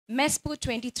MESPO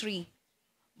 23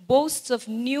 boasts of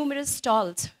numerous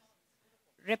stalls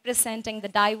representing the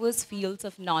diverse fields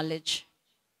of knowledge.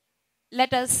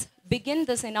 Let us begin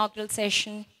this inaugural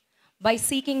session by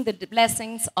seeking the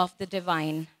blessings of the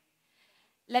divine.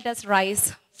 Let us rise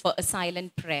for a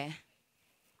silent prayer.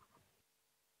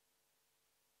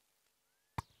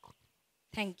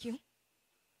 Thank you.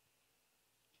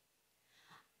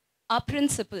 Our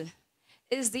principal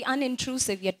is the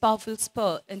unintrusive yet powerful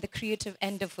spur in the creative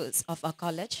endeavors of our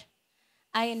college.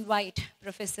 I invite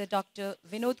Professor Dr.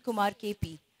 Vinod Kumar KP,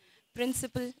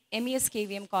 Principal, MES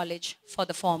KEVEEYAM College, for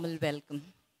the formal welcome.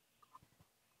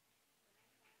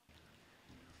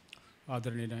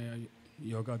 ആദരണീയനായ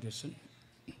യോഗാധ്യക്ഷൻ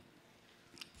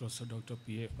professor doctor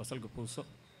P.A. Fazal Ghafoor sir,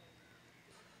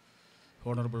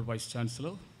 Honorable Vice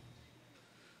Chancellor,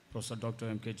 Professor Dr.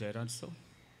 M.K. Jayaraj sir,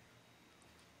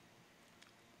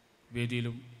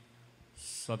 വേദിയിലും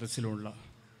സദസ്സിലുമുള്ള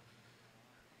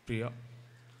പ്രിയ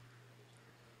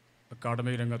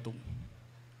academic രംഗത്തും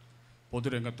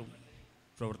പൊതുരംഗത്തും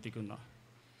പ്രവർത്തിക്കുന്ന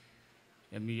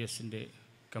MESൻ്റെ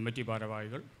committee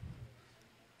ഭാരവാഹികൾ,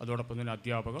 അതോടൊപ്പം തന്നെ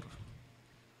അധ്യാപകർ,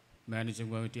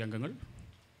 managing committee അംഗങ്ങൾ,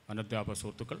 അനധ്യാപക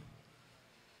സുഹൃത്തുക്കൾ,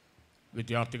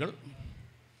 വിദ്യാർത്ഥികൾ,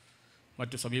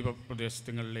 മറ്റ് സമീപ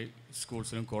പ്രദേശങ്ങളിലെ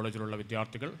സ്കൂൾസിലും കോളേജിലുള്ള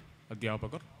വിദ്യാർത്ഥികൾ,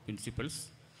 അധ്യാപകർ, പ്രിൻസിപ്പൽസ്,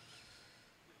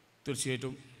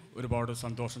 തീർച്ചയായിട്ടും ഒരുപാട്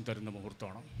സന്തോഷം തരുന്ന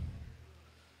മുഹൂർത്തമാണ്.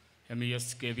 MES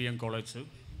KEVEEYAM കോളേജ്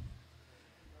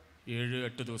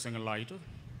 7-8 ദിവസങ്ങളിലായിട്ട്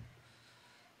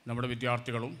നമ്മുടെ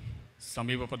വിദ്യാർത്ഥികളും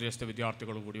സമീപ പ്രദേശത്തെ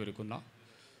വിദ്യാർത്ഥികളും കൂടി ഒരുക്കുന്ന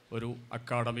ഒരു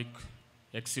അക്കാഡമിക്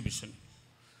എക്സിബിഷൻ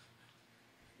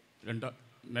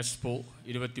MESPO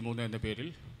 23 എന്ന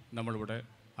പേരിൽ നമ്മളിവിടെ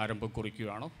ആരംഭം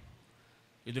കുറിക്കുകയാണ്.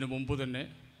 ഇതിനു മുമ്പ് തന്നെ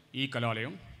ഈ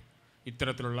കലാലയം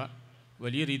ഇത്തരത്തിലുള്ള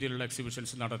വലിയ രീതിയിലുള്ള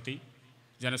എക്സിബിഷൻസ് നടത്തി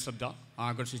ജനശ്രദ്ധ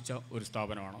ആകർഷിച്ച ഒരു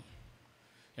സ്ഥാപനമാണ്.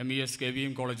 MES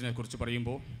KEVEEYAM കോളേജിനെ കുറിച്ച്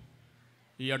പറയുമ്പോൾ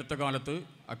ഈ അടുത്ത കാലത്ത്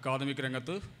അക്കാദമിക്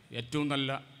രംഗത്ത് ഏറ്റവും നല്ല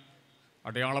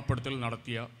അടയാളപ്പെടുത്തൽ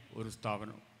നടത്തിയ ഒരു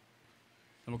സ്ഥാപനം.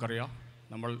 നമുക്കറിയാം,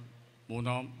 നമ്മൾ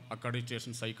 3ാം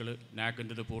അക്രഡിറ്റേഷൻ സൈക്കിള്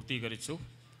നാക്കിൻ്റെത് പൂർത്തീകരിച്ചു.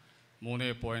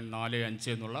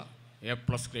 3.45 എന്നുള്ള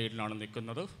A+ ഗ്രേഡിലാണ്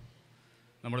നിൽക്കുന്നത്.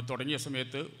 നമ്മൾ തുടങ്ങിയ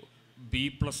സമയത്ത് B+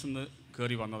 എന്ന്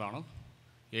കയറി വന്നതാണ്.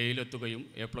 എയിലെത്തുകയും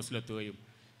A+ലെത്തുകയും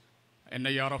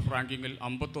NIRF റാങ്കിങ്ങിൽ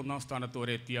 51ാം സ്ഥാനത്ത്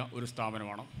വരെ എത്തിയ ഒരു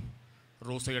സ്ഥാപനമാണ്.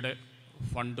 റൂസയുടെ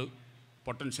ഫണ്ട്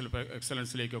പൊട്ടൻഷ്യൽ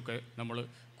എക്സലൻസിലേക്കൊക്കെ നമ്മൾ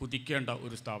കുതിക്കേണ്ട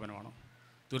ഒരു സ്ഥാപനമാണ്.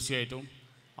 തീർച്ചയായിട്ടും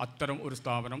അത്തരം ഒരു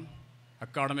സ്ഥാപനം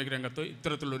അക്കാഡമിക് രംഗത്ത്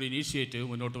ഇത്തരത്തിലുള്ളൊരു ഇനീഷ്യേറ്റീവ്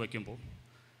മുന്നോട്ട് വയ്ക്കുമ്പോൾ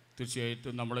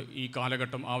തീർച്ചയായിട്ടും നമ്മൾ ഈ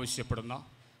കാലഘട്ടം ആവശ്യപ്പെടുന്ന,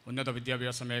 ഉന്നത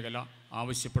വിദ്യാഭ്യാസ മേഖല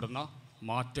ആവശ്യപ്പെടുന്ന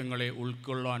മാറ്റങ്ങളെ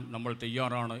ഉൾക്കൊള്ളാൻ നമ്മൾ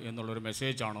തയ്യാറാണ് എന്നുള്ളൊരു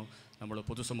മെസ്സേജാണ് നമ്മൾ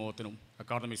പൊതുസമൂഹത്തിനും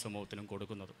അക്കാദമിക് സമൂഹത്തിനും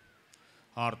കൊടുക്കുന്നത്.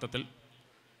 ആ അർത്ഥത്തിൽ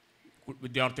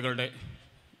വിദ്യാർത്ഥികളുടെ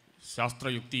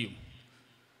ശാസ്ത്രയുക്തിയും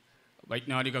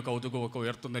വൈജ്ഞാനിക കൗതുകമൊക്കെ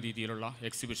ഉയർത്തുന്ന രീതിയിലുള്ള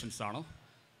എക്സിബിഷൻസാണ്.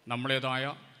 നമ്മളേതായ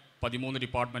 13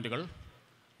 ഡിപ്പാർട്ട്മെൻറ്റുകൾ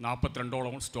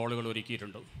 42ഓളം സ്റ്റോളുകൾ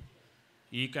ഒരുക്കിയിട്ടുണ്ട്.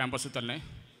 ഈ ക്യാമ്പസിൽ തന്നെ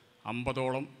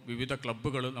 50ഓളം വിവിധ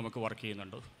ക്ലബ്ബുകൾ നമുക്ക് വർക്ക്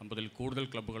ചെയ്യുന്നുണ്ട്. 50ൽ കൂടുതൽ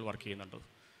ക്ലബ്ബുകൾ വർക്ക് ചെയ്യുന്നുണ്ട്.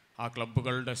 ആ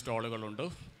ക്ലബ്ബുകളുടെ സ്റ്റോളുകളുണ്ട്.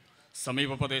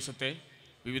 സമീപ പ്രദേശത്തെ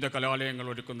വിവിധ കലാലയങ്ങൾ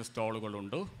ഒരുക്കുന്ന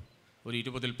സ്റ്റോളുകളുണ്ട്. ഒരു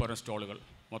 20ൽ പരം സ്റ്റോളുകൾ,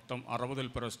 മൊത്തം 60ൽ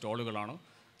പരം സ്റ്റോളുകളാണ്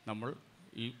നമ്മൾ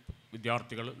ഈ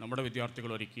നമ്മുടെ വിദ്യാർത്ഥികൾ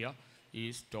ഒരുക്കിയ ഈ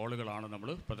സ്റ്റോളുകളാണ് നമ്മൾ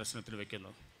പ്രദർശനത്തിന്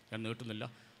വയ്ക്കുന്നത്. ഞാൻ നീട്ടുന്നില്ല.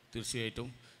 തീർച്ചയായിട്ടും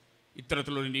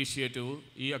ഇത്തരത്തിലുള്ള ഇനീഷ്യേറ്റീവ്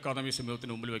ഈ അക്കാദമിക്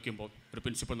സമൂഹത്തിന് മുമ്പിൽ വയ്ക്കുമ്പോൾ ഒരു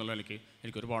പ്രിൻസിപ്പൽ എന്നുള്ള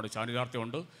എനിക്ക് ഒരുപാട്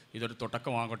ചാരിതാർത്ഥ്യമുണ്ട്. ഇതൊരു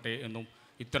തുടക്കമാകട്ടെ എന്നും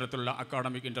ഇത്തരത്തിലുള്ള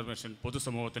അക്കാഡമിക് ഇൻ്റർവെൻഷൻ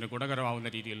പൊതുസമൂഹത്തിന്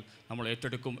ഗുണകരമാവുന്ന രീതിയിൽ നമ്മൾ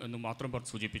ഏറ്റെടുക്കും എന്നും മാത്രം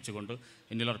സൂചിപ്പിച്ചുകൊണ്ട്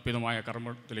എന്നിൽ അർപ്പിതമായ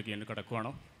കർമ്മത്തിലേക്ക് ഞാൻ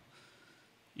കടക്കുകയാണ്.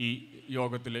 ഈ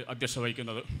യോഗത്തിൽ അധ്യക്ഷത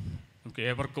വഹിക്കുന്നത് നമുക്ക്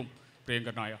ഏവർക്കും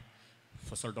പ്രിയങ്കരനായ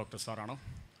ഫസൽ ഡോക്ടർ സാറാണ്.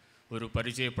 ഒരു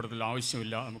പരിചയപ്പെടുത്തൽ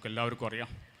ആവശ്യമില്ല, നമുക്കെല്ലാവർക്കും അറിയാം.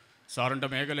 സാറിൻ്റെ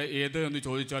മേഖല ഏത് എന്ന്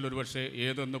ചോദിച്ചാൽ ഒരു പക്ഷേ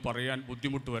ഏതെന്ന് പറയാൻ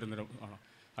ബുദ്ധിമുട്ട് വരുന്നതാണ്.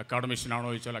 അക്കാഡമിഷ്യനാണോ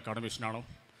ചോദിച്ചാൽ അക്കാഡമിഷ്യനാണോ,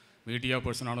 മീഡിയ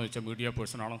പേഴ്സണാണോ ചോദിച്ചാൽ മീഡിയ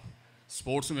പേഴ്സണാണോ,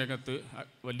 സ്പോർട്സ് മേഖലത്ത്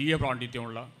വലിയ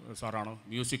പാണ്ഡിത്യമുള്ള സാറാണ്.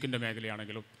 മ്യൂസിക്കിൻ്റെ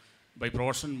മേഖലയാണെങ്കിലും ബൈ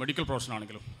പ്രൊഫഷൻ മെഡിക്കൽ പ്രൊഫഷൻ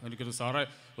ആണെങ്കിലും എനിക്കത് സാറെ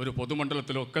ഒരു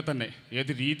പൊതുമണ്ഡലത്തിലൊക്കെ തന്നെ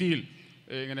ഏത് രീതിയിൽ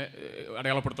ഇങ്ങനെ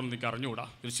അടയാളപ്പെടുത്തണമെന്ന് എനിക്ക് അറിഞ്ഞുകൂടാ.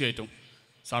 തീർച്ചയായിട്ടും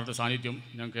സാറിൻ്റെ സാന്നിധ്യം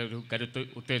ഞങ്ങൾക്ക് ഒരു കരുത്ത്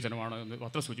ഉത്തേജനമാണ് എന്ന്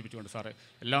മാത്രം സൂചിപ്പിച്ചുകൊണ്ട് സാറെ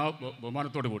എല്ലാ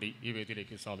ബഹുമാനത്തോടു കൂടി ഈ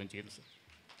വേദിയിലേക്ക് സ്വാഗതം ചെയ്യുന്നു. സാർ,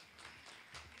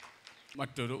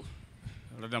 മറ്റൊരു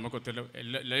വളരെ നമുക്ക്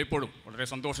എല്ലായ്പ്പോഴും വളരെ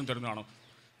സന്തോഷം തരുന്നതാണ്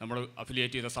നമ്മൾ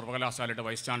അഫിലിയേറ്റ് ചെയ്ത സർവകലാശാലയുടെ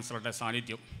വൈസ് ചാൻസലറുടെ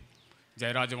സാന്നിധ്യം.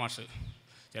 ജയരാജ് മാഷ്,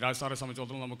 ജയരാജ് സാറെ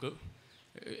സംബന്ധിച്ചിടത്തോളം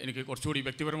എനിക്ക് കുറച്ചുകൂടി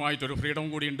വ്യക്തിപരമായിട്ടൊരു ഫ്രീഡം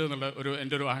കൂടി ഉണ്ട് എന്നുള്ള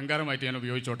എൻ്റെ ഒരു അഹങ്കാരമായിട്ട് ഞാൻ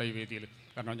ഉപയോഗിച്ചോട്ടെ ഈ വേദിയിൽ.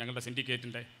 കാരണം ഞങ്ങളുടെ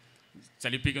സിൻഡിക്കേറ്റിൻ്റെ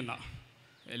ചലിപ്പിക്കുന്ന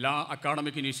എല്ലാ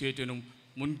അക്കാഡമിക് ഇനീഷ്യേറ്റീവിനും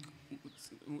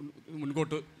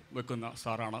മുൻകൂട്ട് വെക്കുന്ന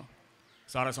സാറാണ്.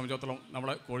 സാറെ സംബന്ധിച്ചിടത്തോളം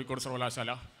നമ്മുടെ കോഴിക്കോട്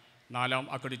സർവകലാശാല 4ാം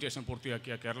അക്രഡിറ്റേഷൻ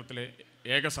പൂർത്തിയാക്കിയ കേരളത്തിലെ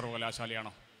ഏക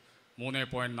സർവകലാശാലയാണ്.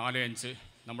 3.45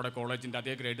 നമ്മുടെ കോളേജിൻ്റെ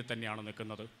അതേ ഗ്രേഡിൽ തന്നെയാണ്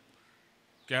നിൽക്കുന്നത്.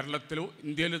 കേരളത്തിലും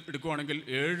ഇന്ത്യയിൽ എടുക്കുകയാണെങ്കിൽ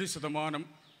 7%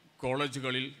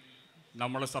 കോളേജുകളിൽ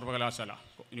നമ്മളെ സർവകലാശാല,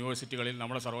 യൂണിവേഴ്സിറ്റികളിൽ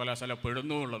നമ്മളെ സർവകലാശാല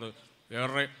പെടുന്നു എന്നുള്ളത്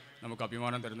ഏറെ നമുക്ക്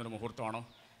അഭിമാനം തരുന്നൊരു മുഹൂർത്തമാണ്.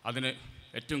 അതിന്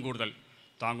ഏറ്റവും കൂടുതൽ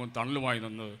താങ്ങും തണലുമായി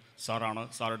നിന്നത് സാറാണ്.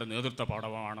 സാറുടെ നേതൃത്വ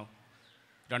പാഠമാണ്.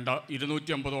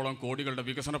 250ഓളം കോടികളുടെ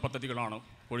വികസന പദ്ധതികളാണ്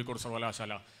കോഴിക്കോട്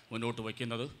സർവകലാശാല മുന്നോട്ട്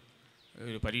വയ്ക്കുന്നത്.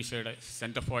 പരീക്ഷയുടെ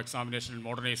സെൻറ്റർ ഫോർ എക്സാമിനേഷൻ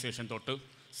മോഡേണൈസേഷൻ തൊട്ട്,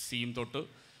 സീം തൊട്ട്,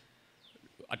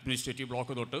 അഡ്മിനിസ്ട്രേറ്റീവ്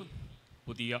ബ്ലോക്ക് തൊട്ട്,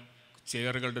 പുതിയ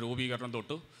ചെയറുകളുടെ രൂപീകരണം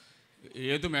തൊട്ട്,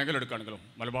 ഏത് മേഖല എടുക്കുകയാണെങ്കിലും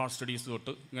മലബാർ സ്റ്റഡീസ്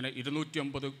തൊട്ട് ഇങ്ങനെ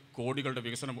 250 കോടികളുടെ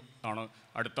വികസനം ആണ്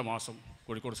അടുത്ത മാസം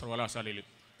കോഴിക്കോട് സർവകലാശാലയിൽ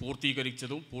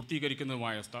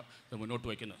പൂർത്തീകരിക്കുന്നതുമായ മുന്നോട്ട്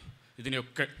വയ്ക്കുന്നത്.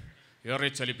 ഇതിനെയൊക്കെ ഏറെ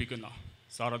ചലിപ്പിക്കുന്ന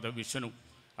സാറുടെ വിഷനും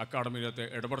അക്കാഡമിയിലത്തെ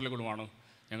ഇടപെടലുകളുമാണ്.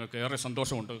 ഞങ്ങൾക്ക് ഏറെ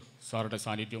സന്തോഷമുണ്ട് സാറുടെ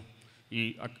സാന്നിധ്യം ഈ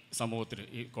സമൂഹത്തിന്,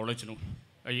 ഈ കോളേജിനും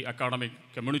ഈ അക്കാഡമിക്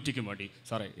കമ്മ്യൂണിറ്റിക്കും വേണ്ടി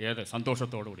സാറെ ഏറെ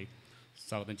സന്തോഷത്തോടുകൂടി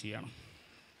സ്വാഗതം ചെയ്യണം.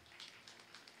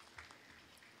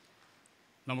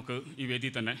 നമുക്ക് ഈ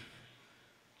വേദിയിൽ തന്നെ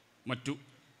മറ്റു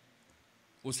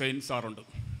ഹുസൈൻ സാറുണ്ട്.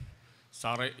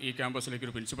 സാറെ ഈ ക്യാമ്പസിലേക്ക്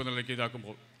ഒരു പ്രിൻസിപ്പൽ നിലയ്ക്ക്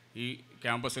ഇതാക്കുമ്പോൾ ഈ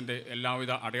ക്യാമ്പസിൻ്റെ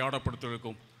എല്ലാവിധ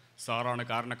അടയാളപ്പെടുത്തലുകൾക്കും സാറാണ്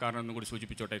കാരണക്കാരനെന്നും കൂടി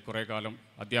സൂചിപ്പിച്ചോട്ടെ. കുറേ കാലം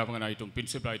അധ്യാപകനായിട്ടും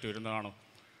പ്രിൻസിപ്പലായിട്ടും ഇരുന്നതാണ്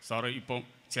സാറ്. ഇപ്പം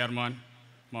ചെയർമാൻ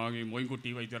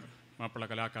മോയിൻകുട്ടി വൈദ്യർ മാപ്പിള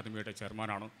കലാ അക്കാദമിയുടെ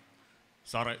ചെയർമാനാണ്.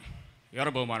 സാറെ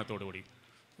ഏറെ ബഹുമാനത്തോടു കൂടി,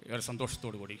 ഏറെ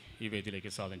സന്തോഷത്തോടു കൂടി ഈ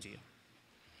വേദിയിലേക്ക് സ്വാഗതം ചെയ്യാം.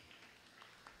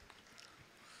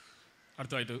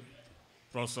 അടുത്തതായിട്ട്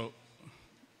പ്രൊഫസർ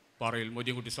പാറയിൽ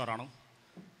മൊയ്തീൻകുട്ടി സാറാണ്.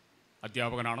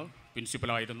 അധ്യാപകനാണ്,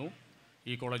 പ്രിൻസിപ്പലായിരുന്നു.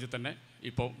 ഈ കോളേജിൽ തന്നെ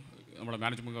ഇപ്പോൾ നമ്മുടെ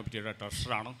മാനേജ്മെൻറ്റ് കമ്മിറ്റിയുടെ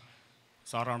ട്രഷറാണ്.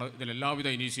 സാറാണ് ഇതിനെല്ലാവിധ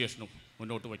ഇനീഷ്യേഷനും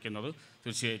മുന്നോട്ട് വയ്ക്കുന്നത്.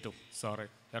 തീർച്ചയായിട്ടും സാറെ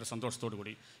ഏറെ സന്തോഷത്തോടു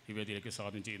കൂടി ഈ വേദിയിലേക്ക്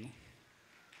സ്വാഗതം ചെയ്യുന്നു.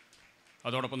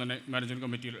 അതോടൊപ്പം തന്നെ മാനേജ്മെൻറ്റ്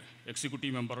കമ്മിറ്റിയിൽ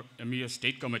executive member MES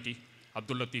state committee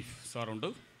Abdul Latheef സാറുണ്ട്.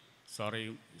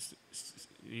 സാറേയും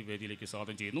ഈ വേദിയിലേക്ക്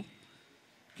സ്വാഗതം ചെയ്യുന്നു.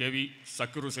 KV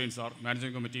Zakir Hussain sir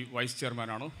managing committee vice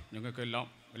ചെയർമാനാണ്. ഞങ്ങൾക്കെല്ലാം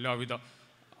എല്ലാവിധ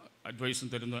അഡ്വൈസും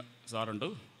തരുന്ന സാറുണ്ട്.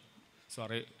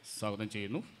 സാറെ സ്വാഗതം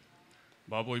ചെയ്യുന്നു.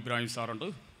 ബാബു ഇബ്രാഹിം സാറുണ്ട്.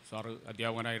 സാറ്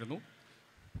അധ്യാപകനായിരുന്നു.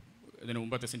 ഇതിന്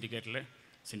മുമ്പത്തെ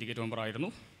സിൻഡിക്കേറ്റ് മെമ്പറായിരുന്നു.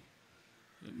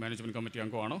 മാനേജ്മെൻറ്റ് കമ്മിറ്റി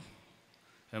അംഗമാണ്.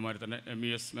 അതേമാതിരി തന്നെ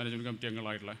MES മാനേജ്മെൻറ്റ് കമ്മിറ്റി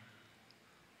അംഗങ്ങളായിട്ടുള്ള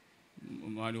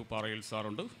മാനു പാറയിൽ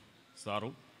സാറുണ്ട്.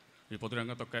 സാറും ഈ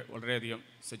പൊതുരംഗത്തൊക്കെ വളരെയധികം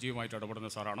സജീവമായിട്ട് ഇടപെടുന്ന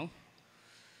സാറാണ്.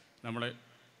 നമ്മളെ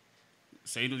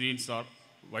Zainuddin sir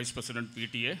vice president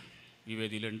PTA ഈ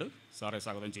വേദിയിലുണ്ട്. സാറെ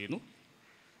സ്വാഗതം ചെയ്യുന്നു.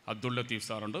 അബ്ദുൽ ലത്തീഫ്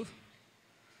സാറുണ്ട്.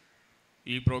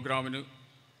 ഈ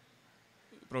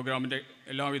പ്രോഗ്രാമിൻ്റെ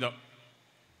എല്ലാവിധ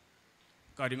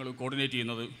കാര്യങ്ങളും കോർഡിനേറ്റ്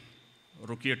ചെയ്യുന്നത്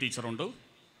ruqyah ടീച്ചറുണ്ട്.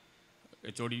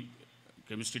 HOD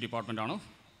chemistry ഡിപ്പാർട്ട്മെൻറ്റാണ്.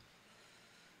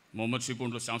 Muhammad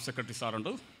ഷിബുണ്ട്, staff secretary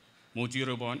സാറുണ്ട്. Mujeer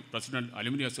Rahman president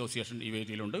alumni association ഈ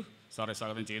വേദിയിലുണ്ട്. സാറെ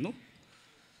സ്വാഗതം ചെയ്യുന്നു.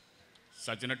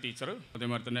 സജ്ജന ടീച്ചർ,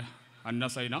 അതേമാതിരി തന്നെ അന്ന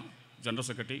Saina general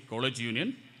secretary college union.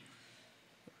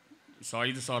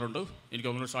 Shahid സാറുണ്ട്. എനിക്ക്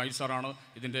തോന്നുന്നു ഷാഹിദ് സാറാണ്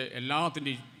ഇതിൻ്റെ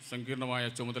എല്ലാത്തിൻ്റെയും സങ്കീർണമായ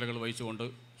ചുമതലകൾ വഹിച്ചുകൊണ്ട്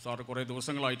സാറ് കുറേ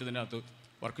ദിവസങ്ങളായിട്ട് ഇതിനകത്ത്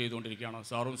വർക്ക് ചെയ്തുകൊണ്ടിരിക്കുകയാണ്.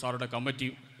 സാറും സാറുടെ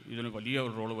കമ്മിറ്റിയും ഇതിന് വലിയ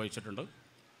ഒരു റോള് വഹിച്ചിട്ടുണ്ട്.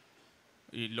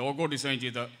 ഈ ലോഗോ ഡിസൈൻ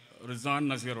ചെയ്ത റിസാൻ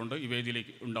നസീറുണ്ട്. ഈ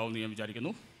വേദിയിലേക്ക് ഉണ്ടാവുമെന്ന് ഞാൻ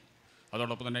വിചാരിക്കുന്നു.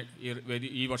 അതോടൊപ്പം തന്നെ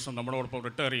ഈ വർഷം നമ്മളോടൊപ്പം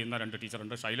റിട്ടയർ ചെയ്യുന്ന 2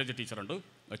 ടീച്ചറുണ്ട്. Shailaja ടീച്ചറുണ്ട്,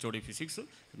 HOD physics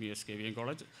MES KVEYAM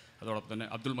college. അതോടൊപ്പം തന്നെ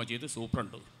അബ്ദുൽ മജീദ്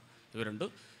സൂപ്രണ്ട്. ഇവരുണ്ട്.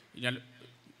 ഞാൻ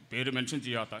പേര് മെൻഷൻ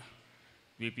ചെയ്യാത്ത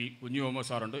VP കുഞ്ഞു മുഹമ്മദ്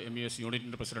സാറുണ്ട്. MES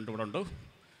യൂണിറ്റിൻ്റെ പ്രസിഡൻറ്റ് ഇവിടെ ഉണ്ട്.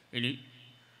 ഇനി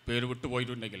പേര്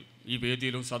വിട്ടുപോയിട്ടുണ്ടെങ്കിൽ ഈ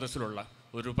വേദിയിലും സദസ്സിലുള്ള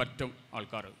ഒരു പറ്റം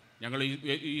ആൾക്കാർ ഞങ്ങൾ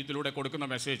ഇതിലൂടെ കൊടുക്കുന്ന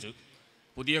മെസ്സേജ്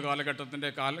പുതിയ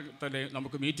കാലത്തെ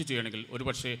നമുക്ക് മീറ്റ് ചെയ്യണമെങ്കിൽ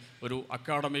ഒരുപക്ഷെ ഒരു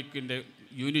അക്കാഡമിക്കിൻ്റെ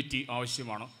യൂണിറ്റി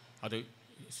ആവശ്യമാണ്. അത്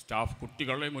സ്റ്റാഫ്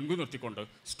കുട്ടികളെ മുൻകൂർ നിർത്തിക്കൊണ്ട്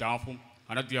സ്റ്റാഫും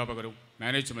അനധ്യാപകരും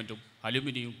മാനേജ്മെൻറ്റും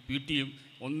അലുമിനിയും PTയും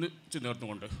ഒന്നിച്ച്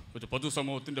നേർന്നുകൊണ്ട് ഒരു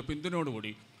പൊതുസമൂഹത്തിൻ്റെ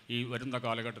പിന്തുണയോടുകൂടി ഈ വരുന്ന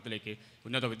കാലഘട്ടത്തിലേക്ക്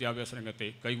ഉന്നത വിദ്യാഭ്യാസ രംഗത്തെ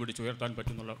കൈപിടിച്ചുയർത്താൻ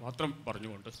പറ്റുന്നുള്ള മാത്രം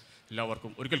പറഞ്ഞുകൊണ്ട്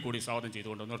എല്ലാവർക്കും ഒരിക്കൽ കൂടി സ്വാഗതം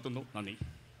ചെയ്തുകൊണ്ട് നിർത്തുന്നു. നന്ദി.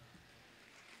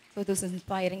 For those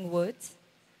inspiring words,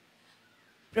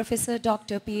 Professor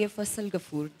Dr. P.A. Fazal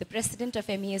Ghafoor, the President of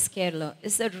MES Kerala,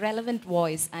 is a relevant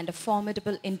voice and a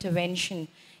formidable intervention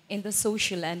in the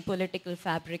social and political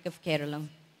fabric of Kerala.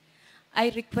 I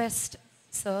request,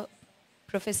 Sir,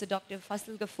 Professor Dr.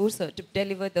 Fazal Ghafoor, sir, to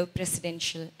deliver the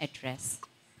presidential address.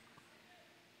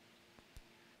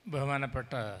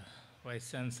 ബഹുമാനപ്പെട്ട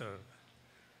vice chancellor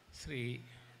Shri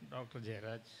doctor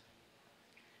Jayaraj,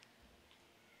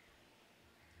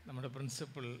 നമ്മുടെ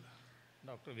principal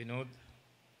doctor Vinod,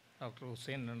 doctor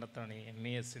Hussain Randathani,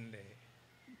 MESൻ്റെ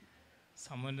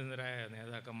സമുന്നതരായ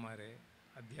നേതാക്കന്മാരെ,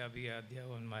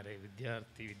 അധ്യാപകന്മാരെ,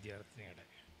 വിദ്യാർത്ഥിനികളെ,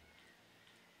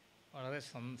 വളരെ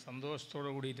സന്തോഷത്തോടു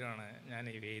കൂടിയിട്ടാണ് ഞാൻ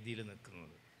ഈ വേദിയിൽ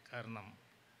നിൽക്കുന്നത്. കാരണം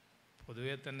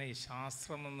പൊതുവേ തന്നെ ഈ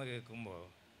ശാസ്ത്രമെന്ന് കേൾക്കുമ്പോൾ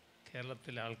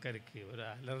കേരളത്തിലെ ആൾക്കാർക്ക് ഒരു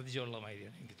അലർജി ഉള്ള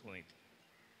മാതിരിയാണ് എനിക്ക് തോന്നിയിട്ട്.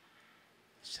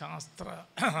 ശാസ്ത്ര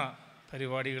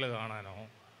പരിപാടികൾ കാണാനോ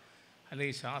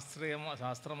അല്ലെങ്കിൽ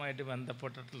ശാസ്ത്രമായിട്ട്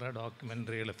ബന്ധപ്പെട്ടിട്ടുള്ള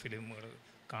ഡോക്യുമെൻ്ററികൾ, ഫിലിമുകൾ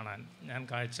കാണാൻ ഞാൻ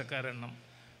കാഴ്ചക്കാരെണ്ണം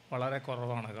വളരെ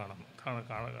കുറവാണ്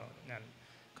ഞാൻ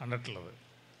കണ്ടിട്ടുള്ളത്.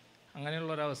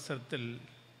 അങ്ങനെയുള്ളൊരവസരത്തിൽ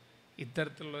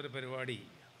ഇത്തരത്തിലുള്ളൊരു പരിപാടി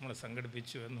നമ്മൾ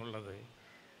സംഘടിപ്പിച്ചു എന്നുള്ളത്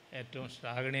ഏറ്റവും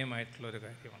ശ്ലാഘനീയമായിട്ടുള്ളൊരു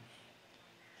കാര്യമാണ്.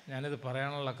 ഞാനിത്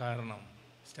പറയാനുള്ള കാരണം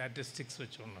സ്റ്റാറ്റിസ്റ്റിക്സ്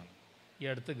വെച്ചുകൊണ്ടാണ്. ഈ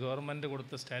അടുത്ത് ഗവൺമെൻറ്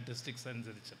കൊടുത്ത സ്റ്റാറ്റിസ്റ്റിക്സ്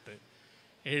അനുസരിച്ചിട്ട്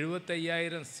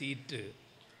 75,000 സീറ്റ്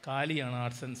കാലിയാണ്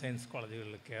ആർട്സ് ആൻഡ് സയൻസ്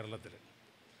കോളേജുകളിൽ കേരളത്തിൽ.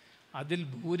 അതിൽ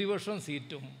ഭൂരിപക്ഷം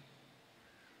സീറ്റും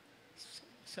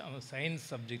സയൻസ്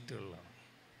സബ്ജക്റ്റുകളിലാണ്.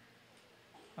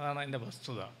 അതാണ് അതിൻ്റെ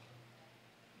വസ്തുത.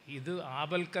 ഇത്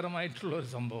ആപൽക്കരമായിട്ടുള്ളൊരു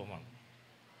സംഭവമാണ്.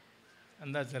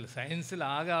 എന്താ വെച്ചാൽ സയൻസിൽ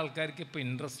ആകെ ആൾക്കാർക്ക് ഇപ്പോൾ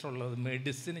ഇൻട്രസ്റ്റ് ഉള്ളത്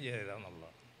മെഡിസിന് ചേരുക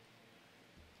എന്നുള്ളതാണ്.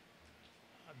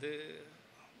 അത്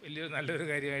നല്ലൊരു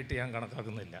കാര്യമായിട്ട് ഞാൻ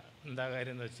കണക്കാക്കുന്നില്ല. എന്താ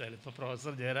കാര്യം എന്ന് വെച്ചാൽ ഇപ്പോൾ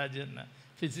പ്രൊഫസർ ജയരാജ് തന്നെ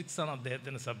ഫിസിക്സാണ്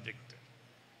അദ്ദേഹത്തിൻ്റെ സബ്ജക്റ്റ്.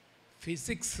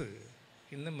 ഫിസിക്സ്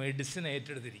ഇന്ന് മെഡിസിൻ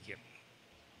ഏറ്റെടുത്തിരിക്കുകയാണ്.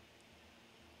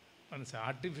 മനസ്സിലായി.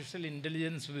 ആർട്ടിഫിഷ്യൽ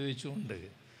ഇൻ്റലിജൻസ് ഉപയോഗിച്ചുകൊണ്ട്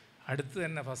അടുത്ത്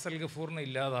തന്നെ ഫസൽ ഗഫൂറിനെ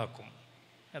ഇല്ലാതാക്കും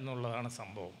എന്നുള്ളതാണ്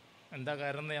സംഭവം. എന്താ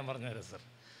കാരണം എന്ന് ഞാൻ പറഞ്ഞുതരാം sir.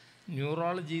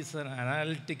 Neurology is an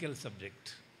analytical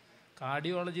subject.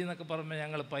 Cardiology എന്നൊക്കെ പറയുമ്പോൾ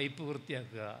ഞങ്ങൾ പൈപ്പ്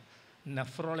വൃത്തിയാക്കുക,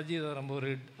 നെഫ്രോളജി എന്ന് പറയുമ്പോൾ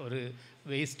ഒരു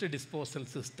waste disposal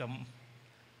system,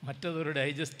 മറ്റതൊരു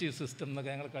digestive system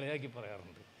എന്നൊക്കെ ഞങ്ങൾ കളിയാക്കി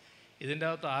പറയാറുണ്ട്. ഇതിൻ്റെ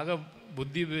അകത്ത് ആകെ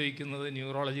ബുദ്ധി ഉപയോഗിക്കുന്നത്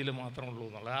ന്യൂറോളജിയിൽ മാത്രമേ ഉള്ളൂ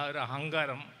എന്നുള്ള ആ ഒരു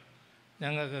അഹങ്കാരം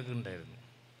ഞങ്ങൾക്കൊക്കെ ഉണ്ടായിരുന്നു.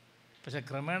 പക്ഷേ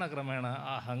ക്രമേണ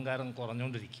ആ അഹങ്കാരം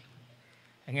കുറഞ്ഞുകൊണ്ടിരിക്കും.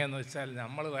 എങ്ങനെയെന്ന് വെച്ചാൽ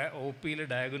നമ്മൾ OPയിൽ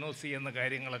ഡയഗ്നോസ് ചെയ്യുന്ന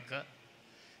കാര്യങ്ങളൊക്കെ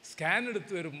സ്കാൻ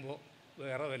എടുത്ത് വരുമ്പോൾ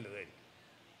വേറെ വലുതായിരിക്കും.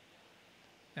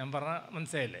 ഞാൻ പറഞ്ഞ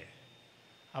മനസ്സിലായില്ലേ?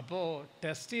 അപ്പോൾ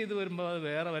ടെസ്റ്റ് ചെയ്ത് വരുമ്പോൾ അത്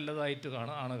വേറെ വല്ലതായിട്ട്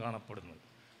ആണ് കാണപ്പെടുന്നത്.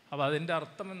 അപ്പോൾ അതിൻ്റെ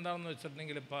അർത്ഥം എന്താണെന്ന്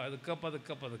വെച്ചിട്ടുണ്ടെങ്കിൽ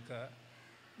പതുക്കെ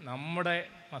നമ്മുടെ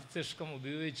മസ്തിഷ്കം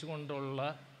ഉപയോഗിച്ചു കൊണ്ടുള്ള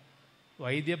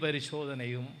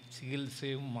വൈദ്യപരിശോധനയും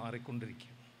ചികിത്സയും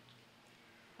മാറിക്കൊണ്ടിരിക്കും.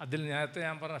 അതിൽ നേരത്തെ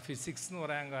ഞാൻ പറഞ്ഞ ഫിസിക്സ് എന്ന്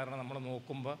പറയാൻ കാരണം നമ്മൾ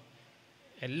നോക്കുമ്പോൾ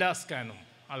എല്ലാ സ്കാനും,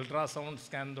 അൾട്രാസൗണ്ട്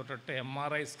സ്കാൻ തൊട്ടിട്ട്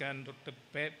MRI സ്കാൻ തൊട്ട്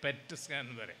പെറ്റ് സ്കാൻ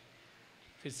വരെ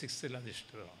ഫിസിക്സിൽ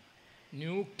അധിഷ്ഠിതമാണ്.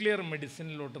 ന്യൂക്ലിയർ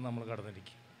മെഡിസിനിലോട്ട് നമ്മൾ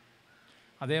കടന്നിരിക്കും.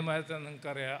 അതേമാതിരി തന്നെ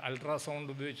നിങ്ങൾക്കറിയാം, അൾട്രാസൗണ്ട്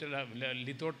ഉപയോഗിച്ച്,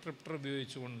 ലിത്തോട്രിപ്റ്റർ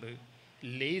ഉപയോഗിച്ചുകൊണ്ട്,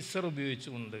 ലേസർ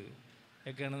ഉപയോഗിച്ചുകൊണ്ട്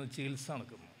ഒക്കെയാണ് ചികിത്സ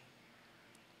നടക്കുന്നത്.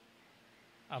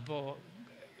 അപ്പോൾ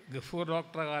ഗഫൂർ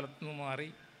ഡോക്ടറുടെ കാലത്ത് നിന്ന് മാറി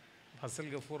ഫസൽ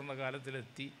ഗഫൂറിൻ്റെ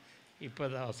കാലത്തിലെത്തി. ഇപ്പോൾ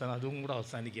അത് അതും കൂടെ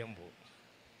അവസാനിക്കാൻ പോകും.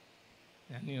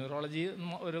 ഞാൻ ന്യൂറോളജി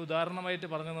ഒരു ഉദാഹരണമായിട്ട്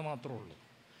പറഞ്ഞത് മാത്രമേ ഉള്ളൂ.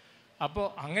 അപ്പോൾ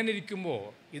അങ്ങനെ ഇരിക്കുമ്പോൾ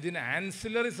ഇതിന്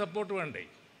ആൻസിലറി സപ്പോർട്ട് വേണ്ടേ?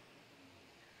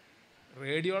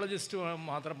 റേഡിയോളജിസ്റ്റ്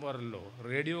മാത്രം പോരല്ലോ,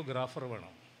 റേഡിയോഗ്രാഫർ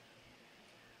വേണം.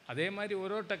 അതേമാതിരി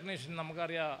ഓരോ ടെക്നീഷ്യൻ,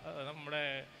 നമുക്കറിയാം നമ്മുടെ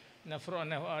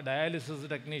ഡയാലിസിസ്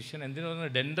ടെക്നീഷ്യൻ, എന്തിനു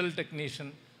ഡെൻ്റൽ ടെക്നീഷ്യൻ,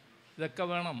 ഇതൊക്കെ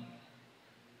വേണം.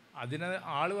 അതിന്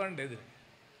ആൾ വേണ്ടേ? ഇതിന്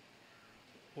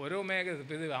ഓരോ മേഖല,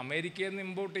 ഇത് അമേരിക്കയിൽ നിന്ന്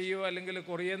ഇമ്പോർട്ട് ചെയ്യുമോ അല്ലെങ്കിൽ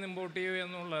കൊറിയയിൽ നിന്ന് ഇമ്പോർട്ട് ചെയ്യുമോ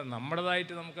എന്നുള്ള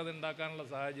നമ്മുടേതായിട്ട് നമുക്കത് ഉണ്ടാക്കാനുള്ള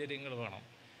സാഹചര്യങ്ങൾ വേണം.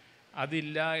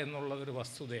 അതില്ല എന്നുള്ളതൊരു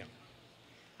വസ്തുതയാണ്.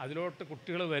 അതിലോട്ട്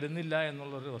കുട്ടികൾ വരുന്നില്ല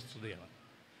എന്നുള്ളൊരു വസ്തുതയാണ്.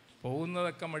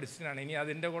 പോകുന്നതൊക്കെ മെഡിസിനാണ്. ഇനി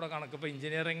അതിൻ്റെ കൂടെ കണക്ക് ഇപ്പോൾ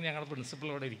എഞ്ചിനീയറിംഗ് ഞങ്ങളുടെ പ്രിൻസിപ്പൾ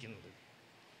ഇവിടെ ഇരിക്കുന്നത്.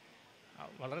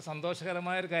 വളരെ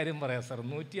സന്തോഷകരമായൊരു കാര്യം പറയാം സാർ.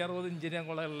 160 എഞ്ചിനീയറിംഗ്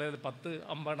കോളേജുള്ളത്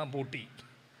 10 പൂട്ടി.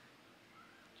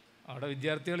 അവിടെ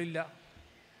വിദ്യാർത്ഥികളില്ല.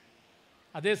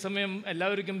 അതേസമയം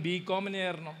എല്ലാവർക്കും BCom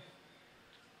ചേരണം.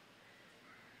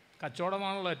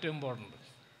 കച്ചവടമാണല്ലോ ഏറ്റവും ഇമ്പോർട്ടൻ്റ്.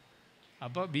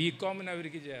 അപ്പോൾ BCom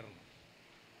അവർക്ക് ചേരണം.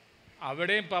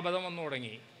 അവിടെയും പബദ്ധം വന്നു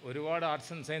തുടങ്ങി. ഒരുപാട്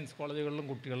ആർട്സ് ആൻഡ് സയൻസ് കോളേജുകളിലും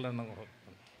കുട്ടികളുടെ എണ്ണം കുറഞ്ഞു.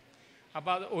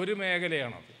 അപ്പോൾ അത് ഒരു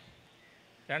മേഖലയാണത്.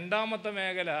 രണ്ടാമത്തെ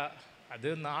മേഖല അത്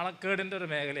നാണക്കേടിൻ്റെ ഒരു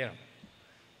മേഖലയാണ്.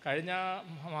 കഴിഞ്ഞ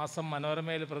മാസം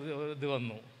മനോരമയിൽ ഇത്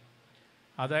വന്നു.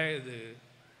 അതായത്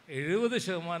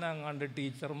 70% അങ്ങാണ്ട്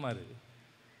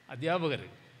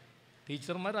അധ്യാപകരും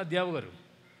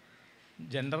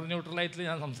ജെൻഡർ ന്യൂട്രലായിട്ട്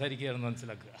ഞാൻ സംസാരിക്കുകയാണെന്ന്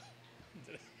മനസ്സിലാക്കുക.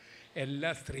 എല്ലാ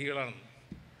സ്ത്രീകളാണ്.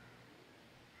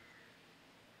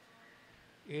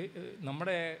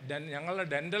 ഞങ്ങളുടെ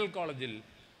ഡെൻ്റൽ കോളേജിൽ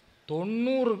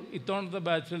 90 ഇത്തവണത്തെ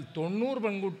ബാച്ചിൽ 90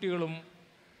 പെൺകുട്ടികളും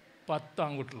 10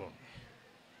 ആൺകുട്ടികളുമാണ്.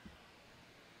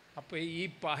 അപ്പോൾ ഈ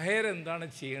പഹയരെന്താണ്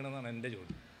ചെയ്യണമെന്നാണ് എൻ്റെ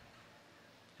ചോദ്യം.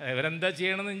 ഇവരെന്താ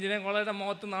ചെയ്യണമെന്ന് എഞ്ചിനീയറിംഗ് കോളേജിൻ്റെ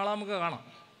മുഖത്ത് നാളെ നമുക്ക് കാണാം.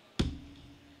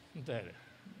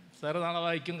 സാറ് നാളെ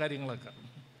വായിക്കും കാര്യങ്ങളൊക്കെ.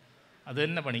 അത്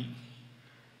തന്നെ പണി.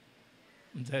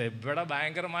 ഇവിടെ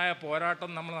ഭയങ്കരമായ പോരാട്ടം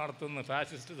നമ്മൾ നടത്തുന്നു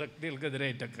ഫാസിസ്റ്റ്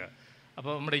ശക്തികൾക്കെതിരായിട്ടൊക്കെ.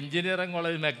 അപ്പോൾ നമ്മുടെ എഞ്ചിനീയറിംഗ്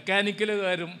കോളേജ്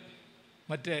മെക്കാനിക്കലുകാരും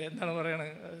മറ്റേ എന്താണ്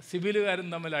പറയണത് സിവിലുകാരും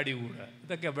തമ്മിൽ അടികൂടുക.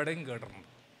 ഇതൊക്കെ എവിടെയും കേട്ടിട്ടുണ്ട്.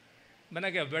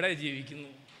 ഇവനൊക്കെ എവിടെ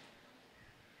ജീവിക്കുന്നു?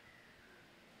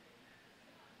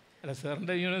 അല്ല,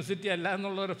 സാറിൻ്റെ യൂണിവേഴ്സിറ്റി അല്ല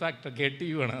എന്നുള്ളൊരു ഫാക്ട്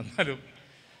KTU ആണ്. എന്നാലും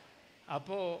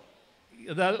അപ്പോൾ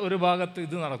ഇതാ ഒരു ഭാഗത്ത്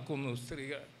ഇത് നടക്കുന്നു.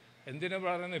 സ്ത്രീകൾ എന്തിനു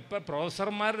പറയുന്നു? ഇപ്പം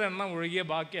പ്രൊഫസർമാരുടെ എണ്ണം ഒഴികെ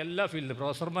ബാക്കി എല്ലാ ഫീൽഡിലും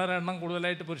പ്രൊഫസർമാരുടെ എണ്ണം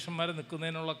കൂടുതലായിട്ട് പുരുഷന്മാർ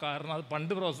നിൽക്കുന്നതിനുള്ള കാരണം അത്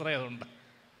പണ്ട് പ്രൊഫസറായതുകൊണ്ട്.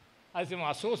 അതേസമയം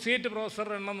അസോസിയേറ്റ്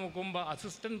പ്രൊഫസറുടെ എണ്ണം നോക്കുമ്പോൾ,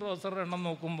 അസിസ്റ്റൻറ്റ് പ്രൊഫസറുടെ എണ്ണം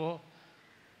നോക്കുമ്പോൾ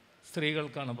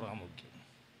സ്ത്രീകൾക്കാണ് പ്രാമുഖ്യം.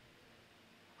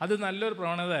 അത് നല്ലൊരു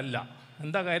പ്രവണത അല്ല.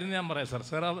 എന്താ കാര്യം ഞാൻ പറയാം സാർ.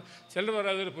 ചിലർ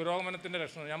പറയാം അതൊരു പുരോഗമനത്തിൻ്റെ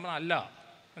ലക്ഷണം. ഞാൻ പറഞ്ഞാൽ അല്ല.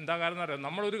 എന്താ കാര്യം എന്ന് അറിയാം,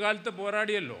 നമ്മളൊരു കാലത്ത്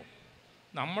പോരാടിയല്ലോ.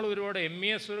 നമ്മൾ ഒരുപാട്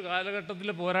MES ഒരു കാലഘട്ടത്തിൽ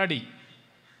പോരാടി.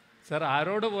 സാർ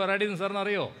ആരോട് പോരാടിയെന്ന്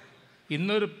സാറിനറിയോ?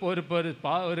 ഇന്നൊരു ഒരു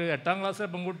 8ാം ക്ലാസ്സിലെ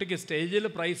പെൺകുട്ടിക്ക് സ്റ്റേജിൽ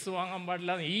പ്രൈസ് വാങ്ങാൻ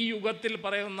പാടില്ല ഈ യുഗത്തിൽ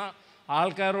പറയുന്ന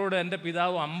ആൾക്കാരോട് എൻ്റെ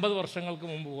പിതാവ് 50 വർഷങ്ങൾക്ക്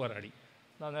മുമ്പ് പോരാടി.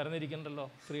 നിരന്നിരിക്കണ്ടല്ലോ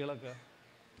സ്ത്രീകളൊക്കെ.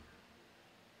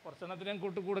 കുറച്ചെണ്ണത്തിനെ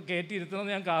കൂടെ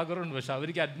കയറ്റിയിരുത്തണമെന്ന് ഞങ്ങൾക്ക് ആഗ്രഹമുണ്ട്. പക്ഷേ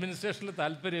അവർക്ക് അഡ്മിനിസ്ട്രേഷനിൽ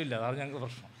താല്പര്യമില്ല. അതാണ് ഞങ്ങൾക്ക്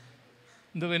പ്രശ്നം.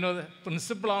 എന്ത് വിനോദ്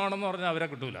പ്രിൻസിപ്പളാവണമെന്ന് പറഞ്ഞാൽ അവരെ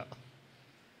കിട്ടൂല.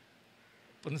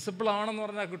 പ്രിൻസിപ്പളാവണമെന്ന്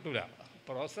പറഞ്ഞാൽ കിട്ടൂല.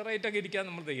 പ്രൊഫസറായിട്ടൊക്കെ ഇരിക്കാൻ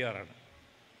നമ്മൾ തയ്യാറാണ്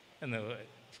എന്ന്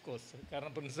ഓഫ് കോഴ്സ്.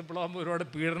 കാരണം പ്രിൻസിപ്പളാകുമ്പോൾ ഒരുപാട്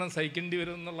പീഡനം സഹിക്കേണ്ടി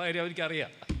വരും എന്നുള്ള കാര്യം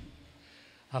അവർക്കറിയാം.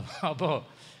 അപ്പോൾ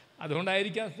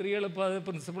അതുകൊണ്ടായിരിക്കാം സ്ത്രീകൾ ഇപ്പോൾ അത്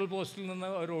പ്രിൻസിപ്പൽ പോസ്റ്റിൽ നിന്ന്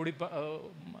അവർ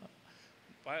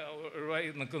ഒഴിവായി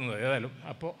നിൽക്കുന്നത്. ഏതായാലും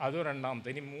അപ്പോൾ അത് രണ്ടാമത്തെ.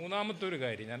 ഇനി മൂന്നാമത്തെ ഒരു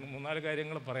കാര്യം, ഞാൻ 3-4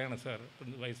 കാര്യങ്ങൾ പറയണം സാർ.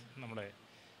 നമ്മുടെ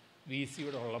VC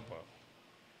ഇവിടെ ഉള്ളപ്പോൾ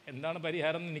എന്താണ്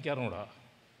പരിഹാരം എന്ന് എനിക്കറിഞ്ഞൂടാ.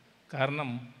 കാരണം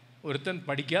ഒരുത്തൻ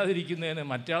പഠിക്കാതിരിക്കുന്നതിന്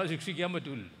മറ്റയാളെ ശിക്ഷിക്കാൻ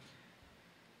പറ്റില്ലല്ലോ.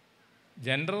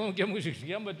 ജെൻഡർ നോക്കി നമുക്ക്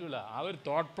ശിക്ഷിക്കാൻ പറ്റില്ല. ആ ഒരു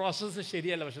തോട്ട് പ്രോസസ്സ്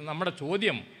ശരിയല്ല. പക്ഷെ നമ്മുടെ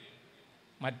ചോദ്യം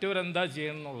മറ്റവരെന്താ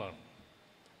ചെയ്യണം എന്നുള്ളതാണ്.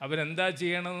 അവരെന്താ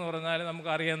ചെയ്യണമെന്ന് പറഞ്ഞാൽ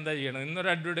നമുക്കറിയാം എന്താ ചെയ്യണം. ഇന്നൊരു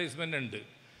അഡ്വർടൈസ്മെൻ്റ് ഉണ്ട്,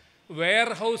 വെയർ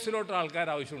ഹൗസിലോട്ട് ആൾക്കാർ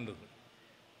ആവശ്യമുണ്ട്.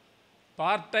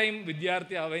 പാർട്ട് ടൈം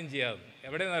വിദ്യാർത്ഥി ആവുകയും ചെയ്യാതെ.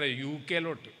 എവിടെയെന്ന് അറിയാം? UK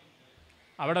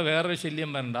അവിടെ വേറൊരു ശല്യം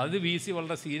വരണ്ട. അത് VC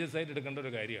വളരെ സീരിയസ് ആയിട്ട് എടുക്കേണ്ട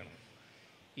ഒരു കാര്യമാണ്.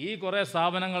 ഈ കുറേ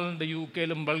സ്ഥാപനങ്ങളുണ്ട് UK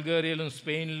ബൾഗേറിയയിലും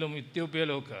സ്പെയിനിലും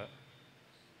ഇത്യോപ്യയിലും ഒക്കെ.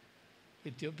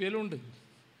 ഇത്യോപ്യയിലുണ്ട്.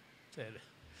 ശരി.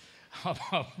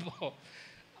 അപ്പോൾ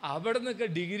അവിടെ നിന്നൊക്കെ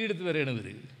ഡിഗ്രി എടുത്ത് വരികയാണ് ഇവർ.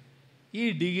 ഈ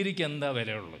ഡിഗ്രിക്ക് എന്താ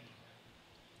വിലയുള്ളത്?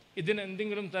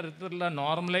 ഇതിനെന്തെങ്കിലും തരത്തിലുള്ള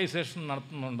നോർമലൈസേഷൻ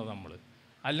നടത്തുന്നുണ്ടോ നമ്മൾ?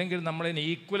 അല്ലെങ്കിൽ നമ്മളതിന്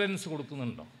ഈക്വലൻസ്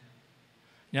കൊടുക്കുന്നുണ്ടോ?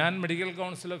 ഞാൻ മെഡിക്കൽ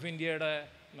കൗൺസിൽ ഓഫ് ഇന്ത്യയുടെ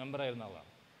മെമ്പറായിരുന്ന ആളാണ്.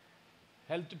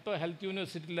 ഇപ്പോൾ ഹെൽത്ത്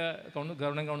യൂണിവേഴ്സിറ്റിയിലെ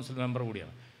ഗവർണിംഗ് കൗൺസിൽ മെമ്പർ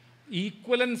കൂടിയാണ്.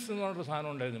 ഈക്വലൻസ് എന്ന് പറഞ്ഞൊരു സാധനം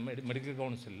ഉണ്ടായിരുന്നു മെഡിക്കൽ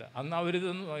കൗൺസിലിൽ. അന്ന്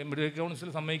അവരിതൊന്നും മെഡിക്കൽ കൗൺസിൽ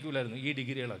സമ്മതിക്കില്ലായിരുന്നു ഈ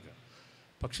ഡിഗ്രികളൊക്കെ.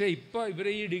 പക്ഷേ ഇപ്പോൾ ഇവർ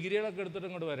ഈ ഡിഗ്രികളൊക്കെ എടുത്തിട്ട്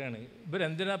ഇങ്ങോട്ട് വരികയാണ്.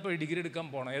 ഇവരെന്തിനാ ഇപ്പോൾ ഈ ഡിഗ്രി എടുക്കാൻ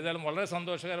പോകണം? ഏതായാലും വളരെ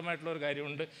സന്തോഷകരമായിട്ടുള്ളൊരു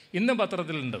കാര്യമുണ്ട്. ഇന്നും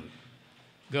പത്രത്തിലുണ്ടത്.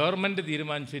 ഗവൺമെൻറ്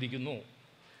തീരുമാനിച്ചിരിക്കുന്നു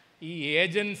ഈ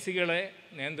ഏജൻസികളെ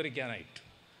നിയന്ത്രിക്കാനായിട്ട്.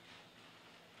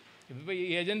 ഇപ്പോൾ ഈ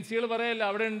ഏജൻസികൾ പറയല്ല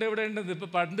അവിടെ ഉണ്ട് ഇവിടെ ഉണ്ട്. ഇപ്പോൾ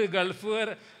പണ്ട്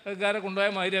ഗൾഫുകാരെ കൊണ്ടുപോയ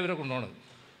മാതിരി അവരെ കൊണ്ടുപോകണത്.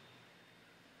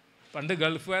 പണ്ട്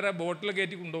ഗൾഫുകാരെ ബോട്ടിൽ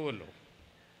കയറ്റി കൊണ്ടുപോകുമല്ലോ.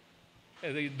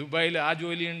 ഈ ദുബായിൽ ആ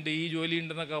ജോലിയുണ്ട് ഈ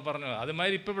ജോലിയുണ്ടെന്നൊക്കെ പറഞ്ഞു.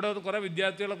 അതുമാതിരി ഇപ്പോൾ ഇവിടെ കുറേ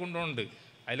വിദ്യാർത്ഥികളെ കൊണ്ടുപോകുന്നുണ്ട്.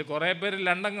 അതിൽ കുറേ പേര്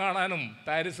ലണ്ടൻ കാണാനും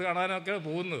പാരീസ് കാണാനും ഒക്കെ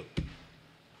പോകുന്നത്.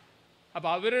 അപ്പോൾ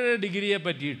അവരുടെ ഡിഗ്രിയെ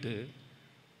പറ്റിയിട്ട്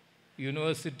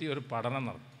യൂണിവേഴ്സിറ്റി ഒരു പഠനം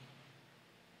നടത്തും.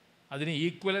 അതിന്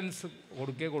ഈക്വലൻസ്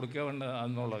കൊടുക്കുക വേണ്ട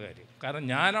എന്നുള്ള കാര്യം. കാരണം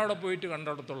ഞാനവിടെ പോയിട്ട്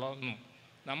കണ്ടിടത്തുള്ള ഒന്നും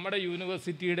നമ്മുടെ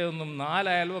യൂണിവേഴ്സിറ്റിയുടെ ഒന്നും 4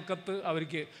 അയൽവക്കത്ത്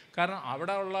അവർക്ക്. കാരണം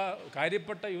അവിടെ ഉള്ള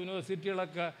കാര്യപ്പെട്ട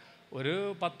യൂണിവേഴ്സിറ്റികളൊക്കെ ഒരു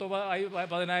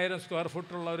 10,000 സ്ക്വയർ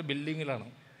ഫുട്ടുള്ള ഒരു ബിൽഡിങ്ങിലാണ്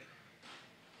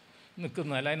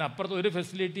നിൽക്കുന്നത്. അല്ല, അതിനപ്പുറത്ത് ഒരു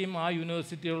ഫെസിലിറ്റിയും ആ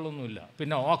യൂണിവേഴ്സിറ്റികളിലൊന്നുമില്ല.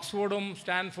 പിന്നെ ഓക്സ്ഫോർഡും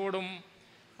സ്റ്റാൻഫോർഡും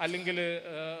അല്ലെങ്കിൽ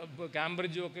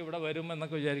കാംബ്രിഡ്ജും ഒക്കെ ഇവിടെ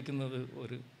വരുമെന്നൊക്കെ വിചാരിക്കുന്നത്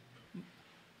ഒരു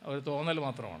തോന്നൽ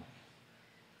മാത്രമാണ്.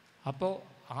 അപ്പോൾ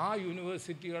ആ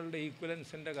യൂണിവേഴ്സിറ്റികളുടെ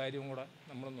ഈക്വലൻസിൻ്റെ കാര്യം കൂടെ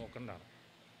നമ്മൾ നോക്കേണ്ടതാണ്.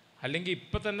 അല്ലെങ്കിൽ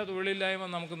ഇപ്പം തന്നെ തൊഴിലില്ലായ്മ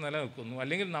നമുക്ക് നിലനിൽക്കുന്നു.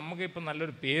 അല്ലെങ്കിൽ നമുക്കിപ്പം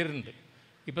നല്ലൊരു പേരുണ്ട്.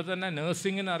 ഇപ്പം തന്നെ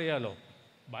നേഴ്സിങ്ങിന് അറിയാലോ,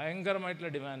 ഭയങ്കരമായിട്ടുള്ള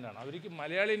ഡിമാൻഡാണ്. അവർക്ക്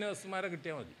മലയാളി നേഴ്സുമാരെ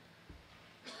കിട്ടിയാൽ മതി.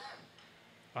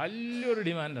 വലിയൊരു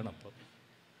ഡിമാൻഡാണ് അപ്പോൾ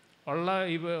ഉള്ള.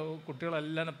 ഈ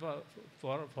കുട്ടികളെല്ലാം ഇപ്പോൾ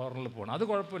ഫോറിനിൽ പോകണം. അത്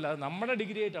കുഴപ്പമില്ല, അത് നമ്മുടെ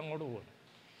ഡിഗ്രി ആയിട്ട് അങ്ങോട്ട് പോകണം.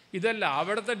 ഇതല്ല,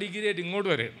 അവിടുത്തെ ഡിഗ്രി ആയിട്ട് ഇങ്ങോട്ട്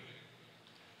വരെയാണ്.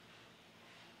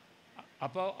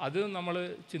 അപ്പോൾ അത് നമ്മൾ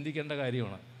ചിന്തിക്കേണ്ട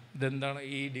കാര്യമാണ്. ഇതെന്താണ്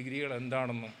ഈ ഡിഗ്രികൾ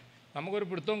എന്താണെന്നും നമുക്കൊരു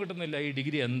പിടുത്തവും കിട്ടുന്നില്ല. ഈ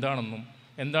ഡിഗ്രി എന്താണെന്നും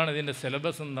എന്താണ് ഇതിൻ്റെ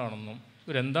സിലബസ് എന്താണെന്നും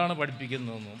ഇവരെന്താണ്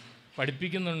പഠിപ്പിക്കുന്നതെന്നും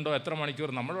പഠിപ്പിക്കുന്നുണ്ടോ, എത്ര മണിക്കൂർ.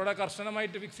 നമ്മളിവിടെ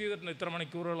കർശനമായിട്ട് ഫിക്സ് ചെയ്തിട്ടുണ്ട്, ഇത്ര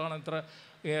മണിക്കൂറുകളാണ്, ഇത്ര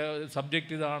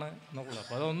സബ്ജക്റ്റ് ഇതാണ് എന്നുള്ളത്.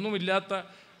 അപ്പോൾ അതൊന്നുമില്ലാത്ത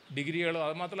ഡിഗ്രികളോ,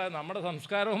 അത് മാത്രമല്ല നമ്മുടെ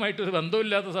സംസ്കാരവുമായിട്ടൊരു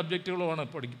ബന്ധമില്ലാത്ത സബ്ജക്റ്റുകളുമാണ്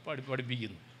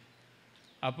പഠിപ്പിക്കുന്നത്.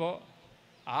 അപ്പോൾ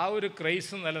ആ ഒരു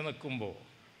ക്രൈസ് നിലനിൽക്കുമ്പോൾ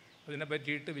അതിനെ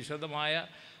പറ്റിയിട്ട് വിശദമായ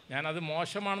ഞാനത്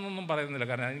മോശമാണെന്നൊന്നും പറയുന്നില്ല,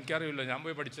 കാരണം എനിക്കറിയില്ല, ഞാൻ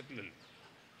പോയി പഠിച്ചിട്ടില്ലല്ലോ.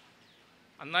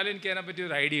 എന്നാലും എനിക്ക് അതിനെപ്പറ്റി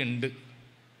ഒരു ഐഡിയ ഉണ്ട്.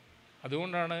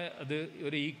 അതുകൊണ്ടാണ് അത്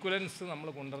ഒരു ഈക്വലൻസ് നമ്മൾ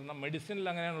കൊണ്ടുവരണം. മെഡിസിനിൽ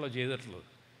അങ്ങനെയാണല്ലോ ചെയ്തിട്ടുള്ളത്.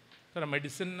 കാരണം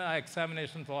മെഡിസിൻ ആ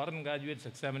എക്സാമിനേഷൻ ഫോറിൻ ഗ്രാജുവേറ്റ്സ്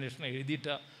എക്സാമിനേഷൻ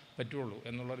എഴുതിയിട്ടേ പറ്റുള്ളൂ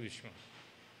എന്നുള്ളൊരു വിഷയമാണ്.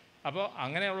 അപ്പോൾ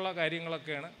അങ്ങനെയുള്ള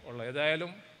കാര്യങ്ങളൊക്കെയാണ് ഉള്ളത്.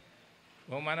 ഏതായാലും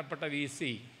ബഹുമാനപ്പെട്ട VC,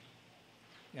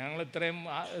 ഞങ്ങൾ ഇത്രയും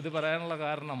ഇത് പറയാനുള്ള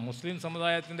കാരണം, മുസ്ലിം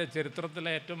സമുദായത്തിൻ്റെ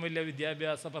ചരിത്രത്തിലെ ഏറ്റവും വലിയ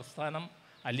വിദ്യാഭ്യാസ പ്രസ്ഥാനം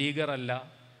അലീഗറല്ല,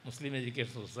 മുസ്ലിം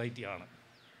എഡ്യൂക്കേഷൻ സൊസൈറ്റിയാണ്.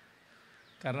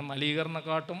 കാരണം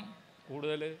അലീഗറിനെക്കാട്ടും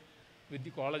കൂടുതൽ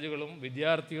കോളേജുകളും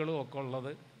വിദ്യാർത്ഥികളും ഒക്കെ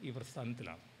ഉള്ളത് ഈ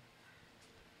പ്രസ്ഥാനത്തിലാണ്.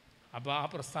 അപ്പോൾ ആ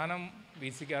പ്രസ്ഥാനം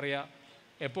VCക്ക് അറിയാം,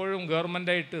 എപ്പോഴും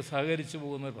ഗവൺമെൻറ്റായിട്ട് സഹകരിച്ചു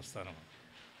പോകുന്നൊരു പ്രസ്ഥാനമാണ്.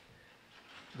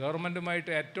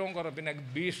 ഗവൺമെൻറ്റുമായിട്ട് ഏറ്റവും പിന്നെ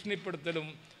ഭീഷണിപ്പെടുത്തലും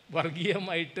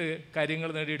വർഗീയമായിട്ട് കാര്യങ്ങൾ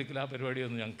നേടിയെടുക്കില്ല, ആ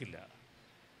പരിപാടിയൊന്നും ഞങ്ങൾക്കില്ല.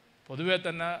 പൊതുവേ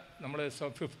തന്നെ നമ്മൾ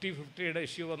 50-50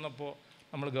 ഇഷ്യൂ വന്നപ്പോൾ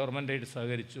നമ്മൾ ഗവൺമെൻറ്റായിട്ട്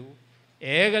സഹകരിച്ചു.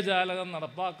 ഏകജാലകം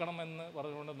നടപ്പാക്കണമെന്ന്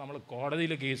പറഞ്ഞുകൊണ്ട് നമ്മൾ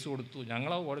കോടതിയിൽ കേസ് കൊടുത്തു.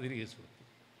 ഞങ്ങളാ കോടതിയിൽ കേസ് കൊടുത്തു,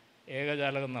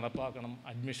 ഏകജാലകം നടപ്പാക്കണം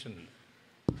അഡ്മിഷനിൽ.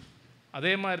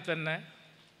 അതേമാതിരി തന്നെ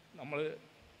നമ്മൾ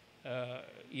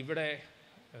ഇവിടെ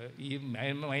ഈ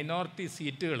മൈനോറിറ്റി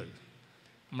സീറ്റുകൾ,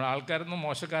 നമ്മുടെ ആൾക്കാരൊന്നും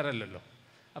മോശക്കാരല്ലല്ലോ.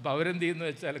 അപ്പോൾ അവരെന്ത് ചെയ്യുന്നു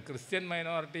വെച്ചാൽ ക്രിസ്ത്യൻ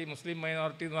മൈനോറിറ്റി, മുസ്ലിം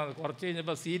മൈനോറിറ്റി എന്ന് പറഞ്ഞാൽ കുറച്ച്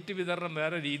കഴിഞ്ഞപ്പോൾ സീറ്റ് വിതരണം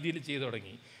വേറെ രീതിയിൽ ചെയ്തു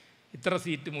തുടങ്ങി. ഇത്ര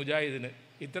സീറ്റ് മുജാഹിദിന്,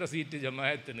 ഇത്ര സീറ്റ്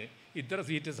ജമാഅത്തിന്, ഇത്ര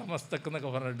സീറ്റ് സമസ്തക്കെന്നൊക്കെ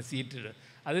പറഞ്ഞിട്ട് സീറ്റ്.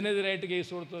 അതിനെതിരായിട്ട്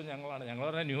കേസ് കൊടുത്തത് ഞങ്ങളാണ്. ഞങ്ങൾ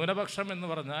പറഞ്ഞാൽ ന്യൂനപക്ഷം എന്ന്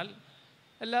പറഞ്ഞാൽ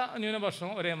എല്ലാ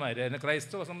ന്യൂനപക്ഷവും ഒരേമാതിരി. അതിന്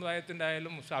ക്രൈസ്തവ സമുദായത്തിൻ്റെ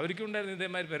ആയാലും അവർക്കുണ്ടായിരുന്ന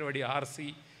ഇതേമാതിരി പരിപാടി. RC,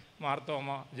 മാർത്തോമ,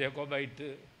 ജേക്കോബൈറ്റ്,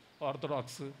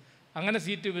 ഓർത്തഡോക്സ്, അങ്ങനെ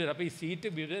സീറ്റ് വിഭജനം. അപ്പോൾ ഈ സീറ്റ്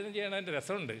വിഭജനം ചെയ്യണതിൻ്റെ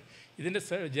രസമുണ്ട്. ഇതിൻ്റെ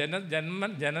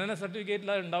ജനന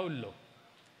സർട്ടിഫിക്കറ്റിൽ അത് ഉണ്ടാവില്ലല്ലോ,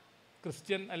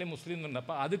 ക്രിസ്ത്യൻ അല്ലെങ്കിൽ മുസ്ലിം എന്നുണ്ട്.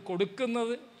 അപ്പോൾ അത്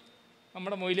കൊടുക്കുന്നത്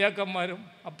നമ്മുടെ മൊയ്ലിയാക്കന്മാരും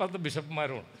അപ്പുറത്തെ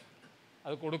ബിഷപ്പുമാരുമാണ്.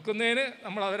 അത് കൊടുക്കുന്നതിന്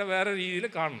നമ്മൾ അവരെ വേറെ രീതിയിൽ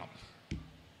കാണണം.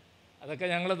 അതൊക്കെ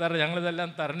ഞങ്ങളിതെല്ലാം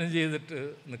തരണം ചെയ്തിട്ട്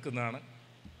നിൽക്കുന്നതാണ്.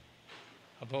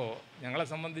 അപ്പോൾ ഞങ്ങളെ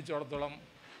സംബന്ധിച്ചിടത്തോളം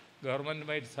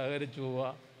ഗവൺമെൻറ്റുമായിട്ട് സഹകരിച്ചു പോവുക,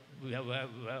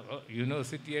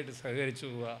 യൂണിവേഴ്സിറ്റിയായിട്ട് സഹകരിച്ചു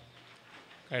പോവുക,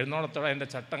 കഴിയുന്നോളത്തോളം അതിൻ്റെ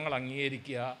ചട്ടങ്ങൾ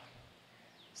അംഗീകരിക്കുക,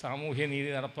 സാമൂഹ്യ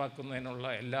നീതി നടപ്പാക്കുന്നതിനുള്ള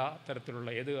എല്ലാ തരത്തിലുള്ള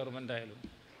ഏത് ഗവൺമെൻറ്റായാലും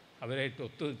അവരായിട്ട്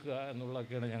ഒത്തുനിൽക്കുക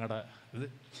എന്നുള്ളതൊക്കെയാണ് ഞങ്ങളുടെ ഇത്.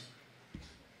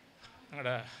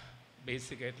 ഞങ്ങളുടെ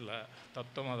ബേസിക്കായിട്ടുള്ള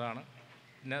തത്വം അതാണ്.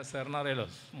 പിന്നെ സാറിനറിയാലോ,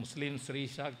 മുസ്ലിം സ്ത്രീ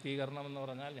ശാക്തീകരണം എന്ന്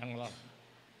പറഞ്ഞാൽ ഞങ്ങളാണ്.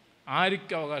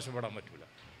 ആർക്കും അവകാശപ്പെടാൻ പറ്റില്ല.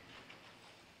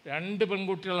 2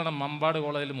 പെൺകുട്ടികളാണ് മമ്പാട്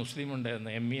കോളേജിൽ മുസ്ലിം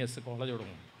ഉണ്ടായിരുന്നത്, MES കോളേജ്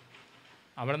തുടങ്ങും.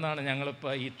 അവിടെ നിന്നാണ്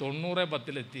ഞങ്ങളിപ്പോൾ ഈ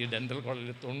 90-10 ഡെൻ്റൽ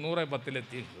കോളേജിൽ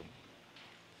 90-10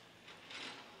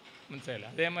 മനസ്സിലായില്ല.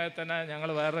 അതേമാതിരി തന്നെ ഞങ്ങൾ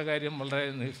വേറൊരു കാര്യം വളരെ,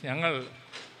 ഞങ്ങൾ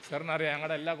സാറിനറിയാം,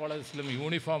 ഞങ്ങളുടെ എല്ലാ കോളേജിലും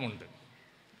യൂണിഫോം ഉണ്ട്.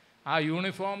 ആ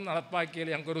യൂണിഫോം നടപ്പാക്കിയാൽ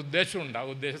ഞങ്ങൾക്കൊരു ഉദ്ദേശമുണ്ട്. ആ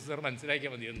ഉദ്ദേശം സാർ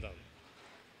മനസ്സിലാക്കിയാൽ മതി എന്താണ്.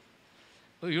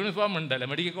 യൂണിഫോം ഉണ്ടല്ലോ,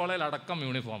 മെഡിക്കൽ കോളേജിൽ അടക്കം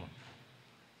യൂണിഫോമാണ്.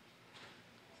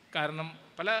 കാരണം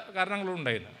പല കാരണങ്ങളും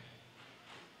ഉണ്ടായിരുന്നു.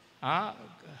 ആ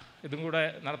ഇതും കൂടെ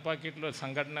നടപ്പാക്കിയിട്ടുള്ള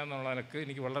സംഘടന എന്നുള്ള നിലക്ക്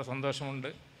എനിക്ക് വളരെ സന്തോഷമുണ്ട്.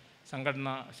 സംഘടന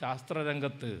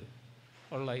ശാസ്ത്രരംഗത്ത്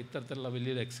ഉള്ള ഇത്തരത്തിലുള്ള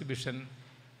വലിയൊരു എക്സിബിഷൻ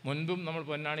മുൻപും നമ്മൾ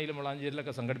പൊന്നാനിയിലും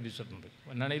വളാഞ്ചേരിയിലൊക്കെ സംഘടിപ്പിച്ചിട്ടുണ്ട്.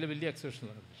 പൊന്നാനിയിൽ വലിയ എക്സിബിഷൻ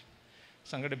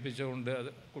സംഘടിപ്പിച്ചുകൊണ്ട് അത്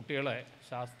കുട്ടികളെ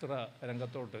ശാസ്ത്ര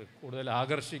രംഗത്തോട്ട് കൂടുതൽ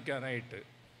ആകർഷിക്കാനായിട്ട്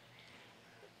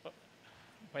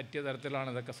പറ്റിയ തരത്തിലാണ്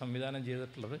ഇതൊക്കെ സംവിധാനം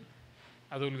ചെയ്തിട്ടുള്ളത്.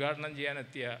 അത് ഉദ്ഘാടനം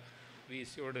ചെയ്യാനെത്തിയ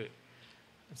VCയോട്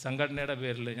സംഘടനയുടെ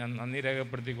പേരിൽ ഞാൻ നന്ദി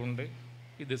രേഖപ്പെടുത്തിക്കൊണ്ട്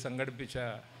ഇത് സംഘടിപ്പിച്ച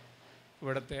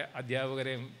ഇവിടുത്തെ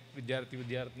അധ്യാപകരെയും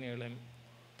വിദ്യാർത്ഥിനികളെയും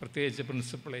പ്രത്യേകിച്ച്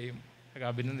പ്രിൻസിപ്പളെയും ഒക്കെ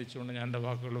അഭിനന്ദിച്ചുകൊണ്ട് ഞാൻ എൻ്റെ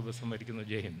വാക്കുകൾ ഉപസംഹരിക്കുന്നു.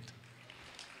 ജയ് Hind.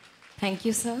 Thank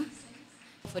you, sir,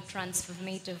 for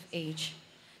transformative age.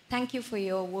 Thank you for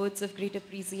your words of great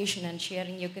appreciation and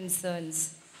sharing your concerns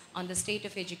on the state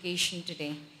of education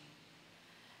today.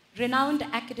 Renowned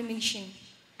academician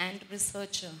and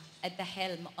researcher at the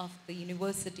helm of the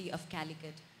University of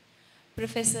Calicut,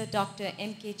 Professor Dr.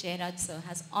 M.K. Jayaraj sir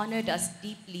has honored us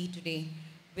deeply today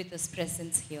with his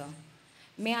presence here.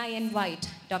 May I invite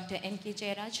Dr. M.K.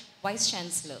 Jayaraj, Vice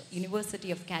Chancellor, University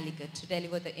of Calicut, to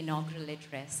deliver the inaugural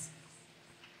address.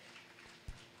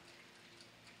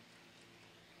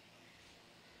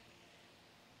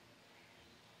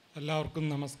 എല്ലാവർക്കും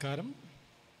നമസ്കാരം.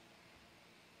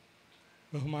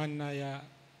 ബഹുമാനായ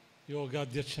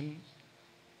യോഗാധ്യക്ഷൻ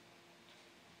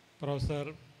professor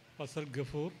Fasal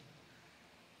Gafoor,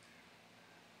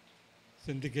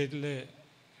 സിൻഡിക്കേറ്റിലെ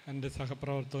എൻ്റെ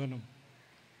സഹപ്രവർത്തകനും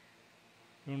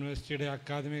യൂണിവേഴ്സിറ്റിയുടെ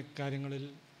academic കാര്യങ്ങളിൽ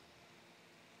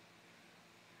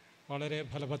വളരെ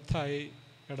ഫലവത്തായി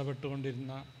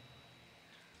ഇടപെട്ടുകൊണ്ടിരുന്ന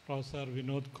professor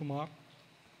Vinod Kumar,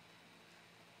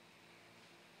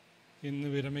 ഇന്ന്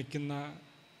വിരമിക്കുന്ന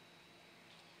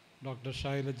doctor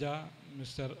Shailaja,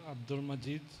 mister Abdul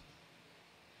Majeed,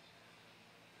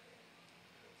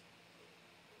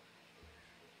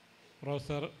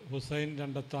 professor Hussain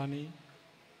Randathani,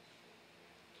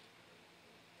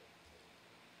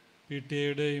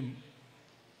 PTA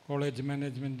college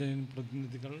മാനേജ്മെൻറ്റിൻ്റെയും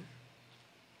പ്രതിനിധികൾ,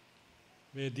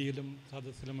 വേദിയിലും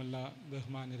സദസ്സിലുമല്ല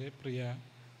ബഹുമാനരെ, പ്രിയ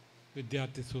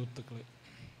വിദ്യാർത്ഥി സുഹൃത്തുക്കളെ,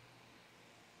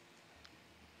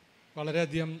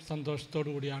 വളരെയധികം സന്തോഷത്തോടു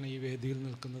കൂടിയാണ് ഈ വേദിയിൽ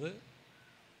നിൽക്കുന്നത്.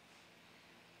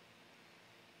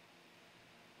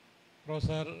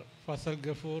 പ്രൊഫസർ ഫസൽ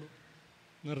ഗഫൂർ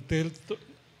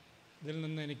ഇതിൽ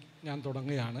നിന്ന് ഞാൻ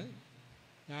തുടങ്ങുകയാണ്.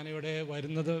 ഞാനിവിടെ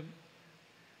വരുന്നത്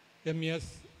MES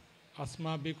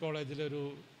അസ്മാബി കോളേജിലൊരു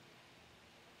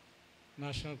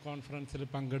നാഷണൽ കോൺഫറൻസിൽ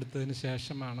പങ്കെടുത്തതിന്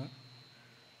ശേഷമാണ്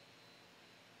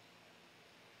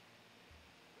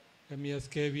MES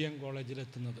KEVEEYAM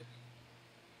കോളേജിലെത്തുന്നത്.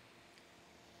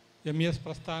 MES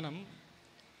പ്രസ്ഥാനം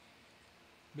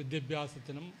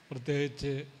വിദ്യാഭ്യാസത്തിനും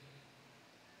പ്രത്യേകിച്ച്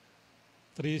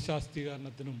സ്ത്രീ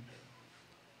ശാക്തീകരണത്തിനും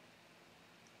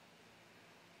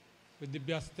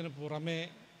വിദ്യാഭ്യാസത്തിന് പുറമേ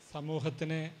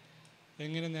സമൂഹത്തിനെ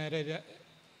എങ്ങനെ നേരെ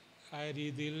ആയ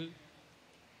രീതിയിൽ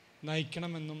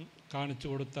നയിക്കണമെന്നും കാണിച്ചു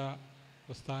കൊടുത്ത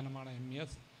പ്രസ്ഥാനമാണ്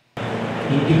MES.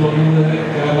 എനിക്ക് തോന്നുന്നത്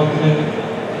കേരളത്തിലെ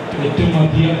ഏറ്റവും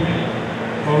അധികം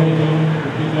കോളേജുകളും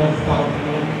വിദ്യാഭ്യാസ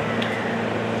സ്ഥാപനങ്ങളും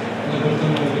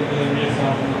നേതൃത്വം നൽകുന്നത് MES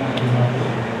ആണെന്നാണ്.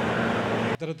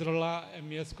 ഇത്തരത്തിലുള്ള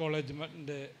MES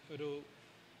കോളേജിൻ്റെ ഒരു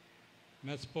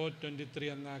MESPO 23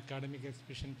 എന്ന അക്കാഡമിക്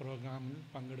എക്സിബിഷൻ പ്രോഗ്രാമിൽ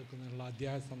പങ്കെടുക്കുന്നതിനുള്ള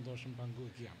അതിയായ സന്തോഷം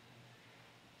പങ്കുവയ്ക്കുകയാണ്.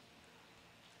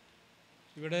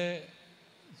 ഇവിടെ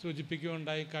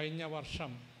സൂചിപ്പിക്കുകയുണ്ടായി, കഴിഞ്ഞ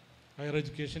വർഷം ഹയർ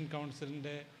എഡ്യൂക്കേഷൻ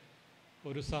കൗൺസിലിൻ്റെ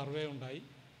ഒരു സർവേ ഉണ്ടായി.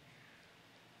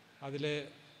 അതിൽ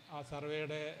ആ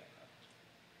സർവേയുടെ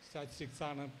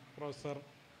സ്റ്റാറ്റിസ്റ്റിക്സാണ് പ്രൊഫസർ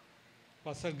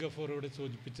ഫസൽ ഗഫൂർ ഇവിടെ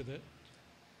സൂചിപ്പിച്ചത്.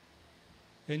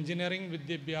 എൻജിനീയറിംഗ്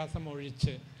വിദ്യാഭ്യാസം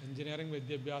ഒഴിച്ച് എൻജിനീയറിംഗ്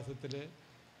വിദ്യാഭ്യാസത്തിൽ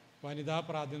വനിതാ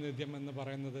പ്രാതിനിധ്യം എന്ന്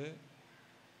പറയുന്നത്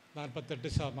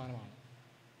 48%.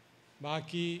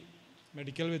 ബാക്കി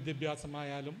medical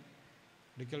വിദ്യാഭ്യാസമായാലും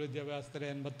medical വിദ്യാഭ്യാസത്തിലെ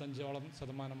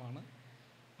 85%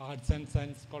 arts and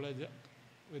science college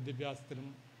വിദ്യാഭ്യാസത്തിലും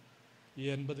ഈ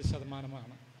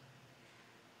 80%.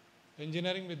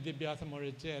 എൻജിനീയറിംഗ് വിദ്യാഭ്യാസം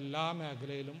ഒഴിച്ച് എല്ലാ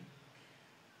മേഖലയിലും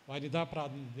വനിതാ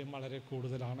പ്രാതിനിധ്യം വളരെ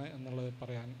കൂടുതലാണ് എന്നുള്ളത്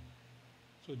പറയാൻ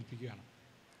സൂചിപ്പിക്കുകയാണ്.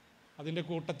 അതിൻ്റെ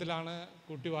കൂട്ടത്തിലാണ്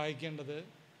കൂട്ടി വായിക്കേണ്ടത്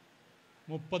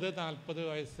 30-40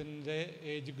 വയസ്സിൻ്റെ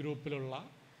ഏജ് ഗ്രൂപ്പിലുള്ള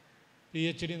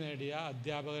PhD നേടിയ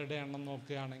അധ്യാപകരുടെ എണ്ണം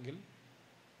നോക്കുകയാണെങ്കിൽ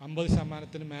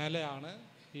 50% മേലെയാണ്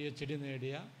PhD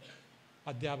നേടിയ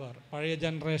അധ്യാപകർ. പഴയ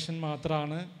ജനറേഷൻ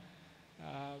മാത്രമാണ്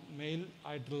മെയിൽ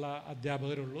ആയിട്ടുള്ള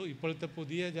അധ്യാപകരുള്ളൂ. ഇപ്പോഴത്തെ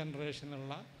പുതിയ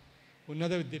ജനറേഷനുള്ള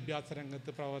ഉന്നത വിദ്യാഭ്യാസ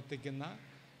രംഗത്ത് പ്രവർത്തിക്കുന്ന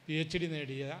PhD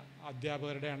നേടിയ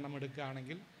അധ്യാപകരുടെ എണ്ണം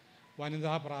എടുക്കുകയാണെങ്കിൽ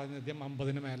വനിതാ പ്രാതിനിധ്യം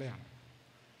 50 മേലെയാണ്.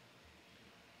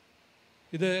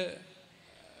 ഇത്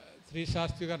സ്ത്രീ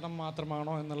ശാക്തീകരണം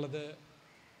മാത്രമാണോ എന്നുള്ളത്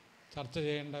ചർച്ച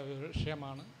ചെയ്യേണ്ട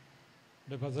വിഷയമാണ്.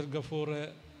 ഫസൽ ഗഫൂർ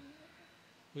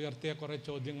ഉയർത്തിയ കുറേ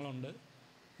ചോദ്യങ്ങളുണ്ട്.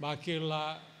 ബാക്കിയുള്ള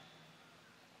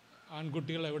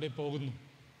ആൺകുട്ടികൾ എവിടെ പോകുന്നു?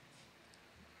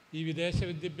 ഈ വിദേശ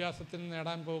വിദ്യാഭ്യാസത്തിന്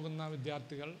നേടാൻ പോകുന്ന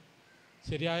വിദ്യാർത്ഥികൾ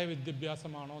ശരിയായ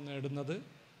വിദ്യാഭ്യാസമാണോ നേടുന്നത്?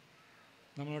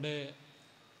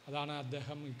 അതാണ്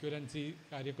അദ്ദേഹം ഇക്വലൻസി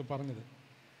കാര്യമൊക്കെ പറഞ്ഞത്.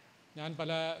 ഞാൻ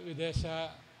പല വിദേശ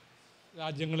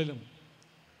രാജ്യങ്ങളിലും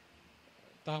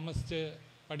താമസിച്ച്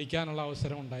പഠിക്കാനുള്ള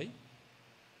അവസരമുണ്ടായി.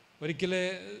 ഒരിക്കൽ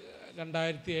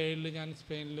 2007 ഞാൻ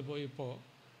സ്പെയിനിൽ പോയപ്പോൾ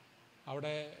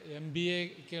അവിടെ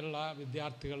MBAക്കുള്ള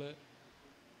വിദ്യാർത്ഥികൾ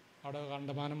അവിടെ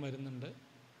കണ്ടമാനം വരുന്നുണ്ട്.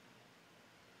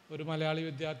 ഒരു മലയാളി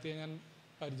വിദ്യാർത്ഥിയെ ഞാൻ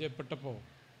പരിചയപ്പെട്ടപ്പോൾ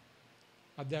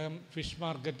അദ്ദേഹം ഫിഷ്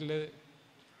മാർക്കറ്റിൽ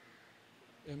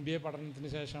MBA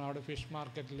പഠനത്തിന് ശേഷം അവിടെ ഫിഷ്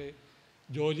മാർക്കറ്റിൽ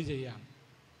ജോലി ചെയ്യാം.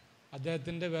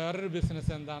 അദ്ദേഹത്തിൻ്റെ വേറൊരു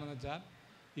ബിസിനസ് എന്താണെന്ന് വെച്ചാൽ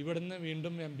ഇവിടുന്ന്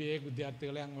വീണ്ടും MBA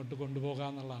വിദ്യാർത്ഥികളെ അങ്ങോട്ട് കൊണ്ടുപോകുക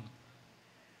എന്നുള്ളതാണ്.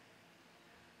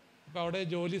 അപ്പോൾ അവിടെ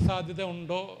ജോലി സാധ്യത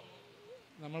ഉണ്ടോ,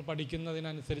 നമ്മൾ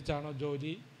പഠിക്കുന്നതിനനുസരിച്ചാണോ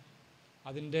ജോലി,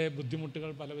 അതിൻ്റെ ബുദ്ധിമുട്ടുകൾ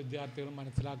പല വിദ്യാർത്ഥികളും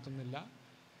മനസ്സിലാക്കുന്നില്ല.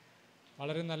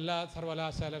 വളരെ നല്ല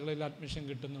സർവകലാശാലകളിൽ അഡ്മിഷൻ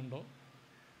കിട്ടുന്നുണ്ടോ?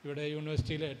 ഇവിടെ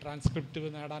യൂണിവേഴ്സിറ്റിയിൽ ട്രാൻസ്ക്രിപ്റ്റ്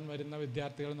നേടാൻ വരുന്ന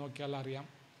വിദ്യാർത്ഥികൾ നോക്കിയാൽ അറിയാം,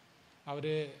 അവർ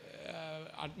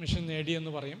അഡ്മിഷൻ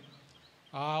നേടിയെന്ന് പറയും.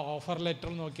 ആ ഓഫർ ലെറ്റർ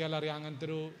നോക്കിയാൽ അറിയാം അങ്ങനത്തെ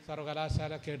ഒരു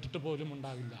സർവകലാശാല കേട്ടിട്ട് പോലും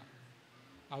ഉണ്ടാകില്ല.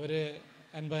 അവർ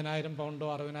 80,000 പൗണ്ടോ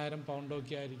 60,000 പൗണ്ടോ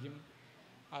ഒക്കെ ആയിരിക്കും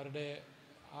അവരുടെ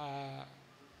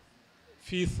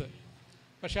ഫീസ്.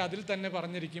 പക്ഷേ അതിൽ തന്നെ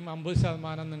പറഞ്ഞിരിക്കും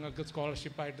 50% നിങ്ങൾക്ക്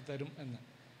സ്കോളർഷിപ്പായിട്ട് തരും എന്ന്.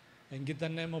 എങ്കിൽ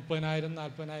തന്നെ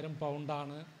 30,000-40,000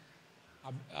 പൗണ്ടാണ്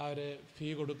അവർ ഫീ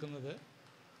കൊടുക്കുന്നത്.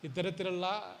 ഇത്തരത്തിലുള്ള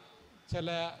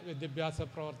ചില വിദ്യാഭ്യാസ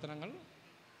പ്രവർത്തനങ്ങൾ,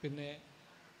 പിന്നെ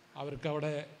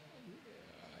അവർക്കവിടെ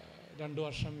 2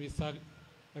 വർഷം വിസ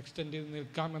എക്സ്റ്റെൻഡ് ചെയ്ത്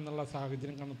നിൽക്കാം എന്നുള്ള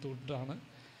സാഹചര്യം കണക്കൂട്ടിട്ടാണ്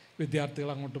വിദ്യാർത്ഥികൾ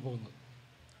അങ്ങോട്ട് പോകുന്നത്.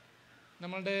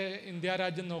 നമ്മളുടെ ഇന്ത്യ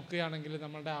രാജ്യം നോക്കുകയാണെങ്കിൽ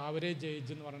നമ്മളുടെ ആവറേജ്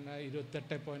ഏജ് എന്ന് പറഞ്ഞാൽ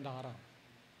 28.6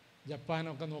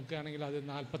 ജപ്പാനൊക്കെ നോക്കുകയാണെങ്കിൽ അത്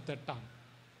 48.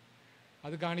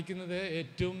 അത് കാണിക്കുന്നത്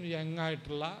ഏറ്റവും യങ്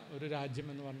ആയിട്ടുള്ള ഒരു രാജ്യം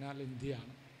എന്ന് പറഞ്ഞാൽ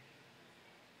ഇന്ത്യയാണ്.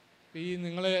 ഈ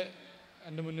നിങ്ങൾ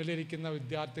എൻ്റെ മുന്നിലിരിക്കുന്ന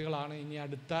വിദ്യാർത്ഥികളാണ് ഇനി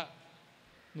അടുത്ത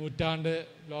നൂറ്റാണ്ട്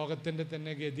ലോകത്തിൻ്റെ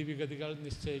തന്നെ ഗതിവിഗതികൾ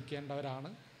നിശ്ചയിക്കേണ്ടവരാണ്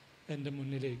എൻ്റെ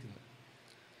മുന്നിലിരിക്കുന്നത്.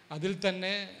 അതിൽ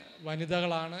തന്നെ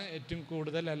വനിതകളാണ് ഏറ്റവും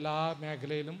കൂടുതൽ എല്ലാ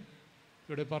മേഖലയിലും.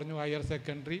 ഇവിടെ പറഞ്ഞു ഹയർ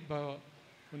സെക്കൻഡറി, ഇപ്പോൾ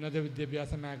ഉന്നത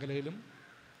വിദ്യാഭ്യാസ മേഖലയിലും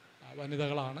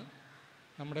വനിതകളാണ്.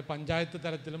 നമ്മുടെ പഞ്ചായത്ത്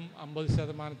തലത്തിലും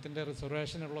 50%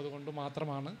 റിസർവേഷൻ ഉള്ളത് കൊണ്ട്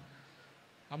മാത്രമാണ്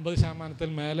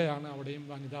 50% മേലെയാണ് അവിടെയും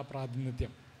വനിതാ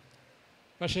പ്രാതിനിധ്യം.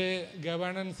 പക്ഷേ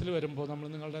ഗവേണൻസിൽ വരുമ്പോൾ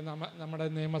നമ്മുടെ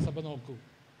നിയമസഭ നോക്കൂ,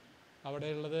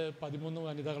 അവിടെയുള്ളത് 13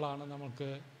 വനിതകളാണ് നമുക്ക്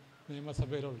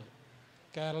നിയമസഭയിലുള്ളത്.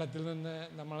 കേരളത്തിൽ നിന്ന്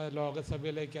നമ്മളെ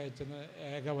ലോകസഭയിലേക്ക് അയച്ചത്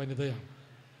ഏക വനിതയാണ്.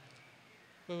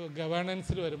 ഇപ്പോൾ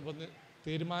ഗവേണൻസിൽ വരുമ്പോൾ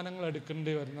തീരുമാനങ്ങൾ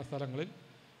എടുക്കേണ്ടി വരുന്ന സ്ഥലങ്ങളിൽ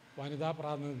വനിതാ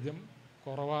പ്രാതിനിധ്യം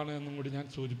കുറവാണ് എന്നും കൂടി ഞാൻ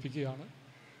സൂചിപ്പിക്കുകയാണ്.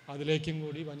 അതിലേക്കും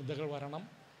കൂടി വനിതകൾ വരണം.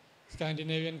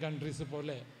 സ്കാൻഡിനേവിയൻ കൺട്രീസ്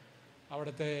പോലെ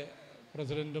അവിടുത്തെ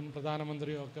പ്രസിഡൻറ്റും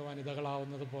പ്രധാനമന്ത്രിയും ഒക്കെ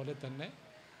വനിതകളാവുന്നത് പോലെ തന്നെ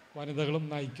വനിതകളും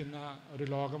നയിക്കുന്ന ഒരു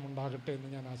ലോകമുണ്ടാകട്ടെ എന്ന്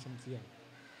ഞാൻ ആശംസിക്കുകയാണ്.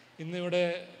 ഇന്നിവിടെ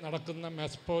നടക്കുന്ന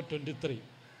MESPO 23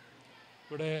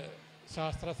 ഇവിടെ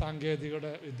ശാസ്ത്ര സാങ്കേതിക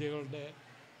വിദ്യകളുടെ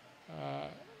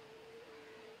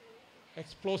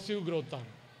എക്സ്പ്ലോസീവ്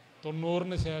ഗ്രോത്താണ്.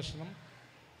 90-ന് ശേഷം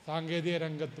സാങ്കേതിക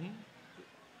രംഗത്തും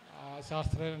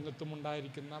ശാസ്ത്രരംഗത്തും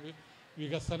ഉണ്ടായിരിക്കുന്ന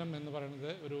വികസനം എന്ന്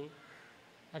പറയുന്നത് ഒരു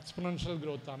എക്സ്പൊണൻഷ്യൽ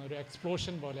ഗ്രോത്താണ്, ഒരു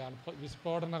എക്സ്പ്ലോഷൻ പോലെയാണ്,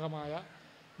 വിസ്ഫോടനകമായ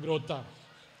ഗ്രോത്താണ്.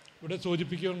 ഇവിടെ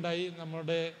സൂചിപ്പിക്കുകയുണ്ടായി,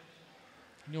 നമ്മുടെ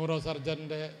ന്യൂറോ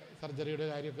സർജറിയുടെ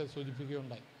കാര്യമൊക്കെ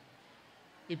സൂചിപ്പിക്കുകയുണ്ടായി.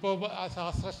 ഇപ്പോൾ ആ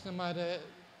ശാസ്ത്രജ്ഞന്മാരെ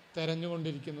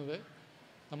തിരഞ്ഞുകൊണ്ടിരിക്കുന്നത്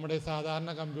നമ്മുടെ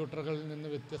സാധാരണ കമ്പ്യൂട്ടറുകളിൽ നിന്ന്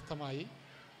വ്യത്യസ്തമായി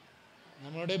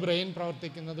നമ്മുടെ ബ്രെയിൻ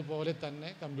പ്രവർത്തിക്കുന്നത് പോലെ തന്നെ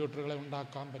കമ്പ്യൂട്ടറുകളെ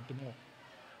ഉണ്ടാക്കാൻ പറ്റുമോ,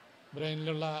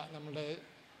 ബ്രെയിനിലുള്ള നമ്മുടെ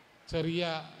ചെറിയ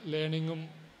ലേണിങ്ങും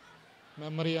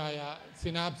മെമ്മറിയായ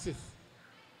സിനാപ്സിസ്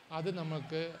അത്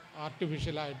നമുക്ക്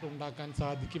ആർട്ടിഫിഷ്യലായിട്ട് ഉണ്ടാക്കാൻ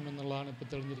സാധിക്കുമെന്നുള്ളതാണ് ഇപ്പോൾ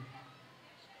തെളിഞ്ഞിരിക്കുന്നത്.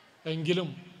 എങ്കിലും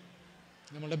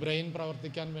നമ്മുടെ ബ്രെയിൻ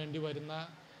പ്രവർത്തിക്കാൻ വേണ്ടി വരുന്ന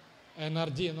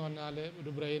എനർജി എന്ന് പറഞ്ഞാൽ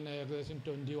ഒരു ബ്രെയിൻ ഏകദേശം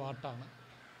 20 വാട്ടാണ്.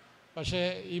 പക്ഷേ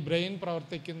ഈ ബ്രെയിൻ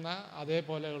പ്രവർത്തിക്കുന്ന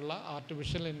അതേപോലെയുള്ള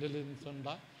ആർട്ടിഫിഷ്യൽ ഇൻ്റലിജൻസ് ഉള്ള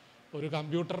ഒരു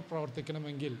കമ്പ്യൂട്ടർ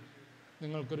പ്രവർത്തിക്കണമെങ്കിൽ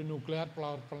നിങ്ങൾക്കൊരു ന്യൂക്ലിയർ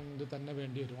പവർ പ്ലാന്റ് തന്നെ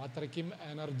വേണ്ടി വരും. അത്രയ്ക്കും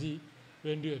എനർജി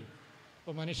വേണ്ടി വരും.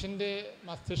 അപ്പോൾ മനുഷ്യൻ്റെ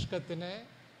മസ്തിഷ്കത്തിനെ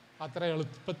അത്ര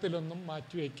എളുപ്പത്തിലൊന്നും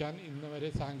മാറ്റിവെക്കാൻ ഇന്ന് വരെ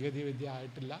സാങ്കേതികവിദ്യ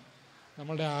ആയിട്ടില്ല.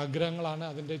 നമ്മളുടെ ആഗ്രഹങ്ങളാണ്,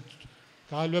 അതിൻ്റെ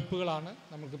കാൽവെപ്പുകളാണ്,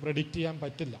 നമുക്ക് പ്രെഡിക്റ്റ് ചെയ്യാൻ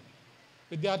പറ്റില്ല.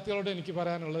 വിദ്യാർത്ഥികളോട് എനിക്ക്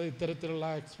പറയാനുള്ളത്, ഇത്തരത്തിലുള്ള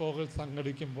എക്സ്പോകൾ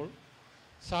സംഘടിക്കുമ്പോൾ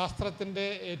ശാസ്ത്രത്തിൻ്റെ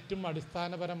ഏറ്റവും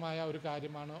അടിസ്ഥാനപരമായ ഒരു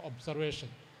കാര്യമാണ് ഒബ്സർവേഷൻ,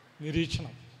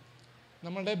 നിരീക്ഷണം.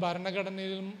 നമ്മളുടെ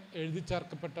ഭരണഘടനയിലും എഴുതി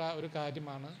ചേർക്കപ്പെട്ട ഒരു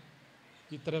കാര്യമാണ്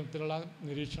ഇത്തരത്തിലുള്ള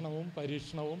നിരീക്ഷണവും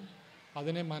പരീക്ഷണവും.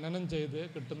 അതിനെ മനനം ചെയ്ത്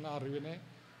കിട്ടുന്ന അറിവിനെ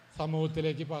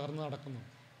സമൂഹത്തിലേക്ക് പകർന്നു നടക്കുന്നു.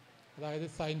 അതായത്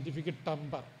സയൻറ്റിഫിക്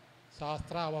ടെമ്പർ,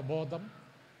 ശാസ്ത്ര അവബോധം,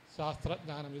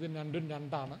 ശാസ്ത്രജ്ഞാനം, ഇത് രണ്ടും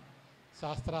രണ്ടാണ്.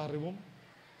 ശാസ്ത്ര അറിവും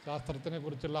ശാസ്ത്രത്തിനെ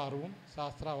കുറിച്ചുള്ള അറിവും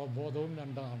ശാസ്ത്ര അവബോധവും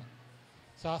രണ്ടാണ്.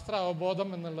 ശാസ്ത്ര അവബോധം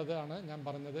എന്നുള്ളതാണ് ഞാൻ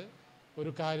പറഞ്ഞത്,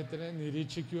 ഒരു കാര്യത്തിനെ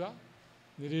നിരീക്ഷിക്കുക,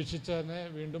 നിരീക്ഷിച്ചതിനെ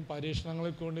വീണ്ടും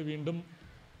പരീക്ഷണങ്ങളിൽ കൊണ്ട് വീണ്ടും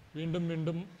വീണ്ടും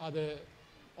വീണ്ടും അത്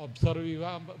ഒബ്സർവ് ചെയ്യുക,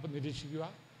 നിരീക്ഷിക്കുക.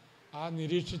 ആ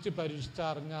നിരീക്ഷിച്ച്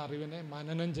പരീക്ഷിച്ചറിഞ്ഞ അറിവിനെ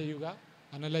മനനം ചെയ്യുക,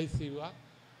 അനലൈസ് ചെയ്യുക,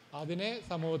 അതിനെ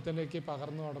സമൂഹത്തിലേക്ക്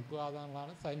പകർന്നു നടക്കുക.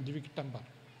 എന്നുള്ളതാണ് സയൻറ്റിഫിക് ടെമ്പർ.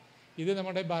 ഇത്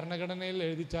നമ്മുടെ ഭരണഘടനയിൽ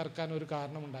എഴുതി ചേർക്കാൻ ഒരു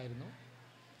കാരണമുണ്ടായിരുന്നു.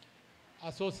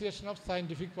 Association of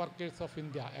scientific workers of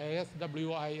India,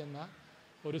 ASWI എന്ന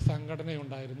ഒരു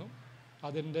സംഘടനയുണ്ടായിരുന്നു.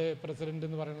 അതിൻ്റെ പ്രസിഡൻ്റ്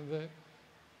എന്ന് പറയുന്നത്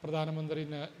പ്രധാനമന്ത്രി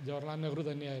ജവഹർലാൽ നെഹ്റു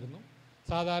തന്നെയായിരുന്നു.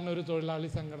 സാധാരണ ഒരു തൊഴിലാളി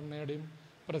സംഘടനയുടെയും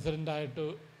പ്രസിഡൻ്റായിട്ട്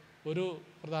ഒരു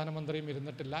പ്രധാനമന്ത്രിയും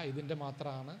ഇരുന്നിട്ടില്ല, ഇതിൻ്റെ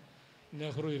മാത്രമാണ്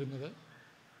നെഹ്റു ഇരുന്നത്.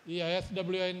 ഈ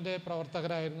ASWIൻ്റെ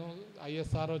പ്രവർത്തകരായിരുന്നു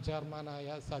ISRO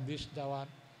ചെയർമാനായ Satheesh Dhawan,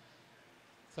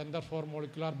 centre for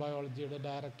molecular ബയോളജിയുടെ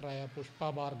ഡയറക്ടറായ പുഷ്പ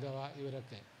ഭാർഗവ.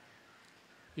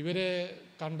 ഇവർ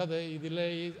കണ്ടത് ഇതിലെ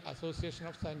ഈ അസോസിയേഷൻ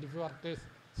ഓഫ് സയൻറ്റിഫിക് വർക്കേഴ്സ്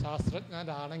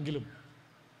ശാസ്ത്രജ്ഞരാണെങ്കിലും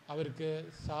അവർക്ക്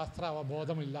ശാസ്ത്ര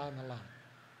അവബോധമില്ല എന്നുള്ളതാണ്.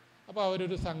 അപ്പോൾ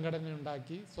അവരൊരു സംഘടന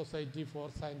ഉണ്ടാക്കി, സൊസൈറ്റി ഫോർ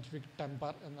സയൻറ്റിഫിക്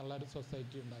ടെമ്പർ എന്നുള്ളൊരു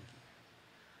സൊസൈറ്റി ഉണ്ടാക്കി.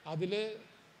 അതിൽ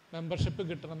മെമ്പർഷിപ്പ്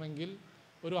കിട്ടണമെങ്കിൽ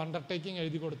ഒരു അണ്ടർടേക്കിംഗ്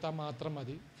എഴുതി കൊടുത്താൽ മാത്രം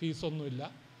മതി, ഫീസൊന്നുമില്ല.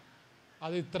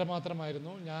 അത്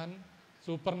ഇത്രമാത്രമായിരുന്നു. ഞാൻ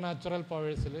സൂപ്പർ നാച്ചുറൽ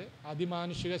പവേഴ്സിൽ,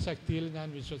 അതിമാനുഷിക ശക്തിയിൽ ഞാൻ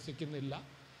വിശ്വസിക്കുന്നില്ല.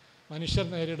 മനുഷ്യർ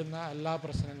നേരിടുന്ന എല്ലാ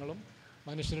പ്രശ്നങ്ങളും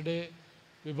മനുഷ്യരുടെ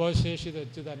വിഭവശേഷി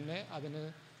വെച്ച് തന്നെ അതിന്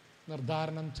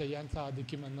നിർദ്ധാരണം ചെയ്യാൻ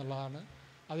സാധിക്കുമെന്നുള്ളതാണ്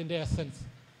അതിൻ്റെ എസൻസ്.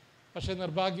 പക്ഷേ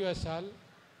നിർഭാഗ്യവശാൽ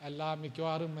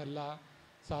മിക്കവാറും എല്ലാ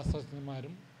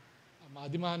ശാസ്ത്രജ്ഞന്മാരും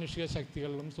അതിമാനുഷിക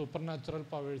ശക്തികളിലും സൂപ്പർ നാച്ചുറൽ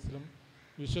പവേഴ്സിലും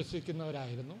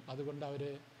വിശ്വസിക്കുന്നവരായിരുന്നു. അതുകൊണ്ട് അവർ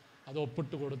അത്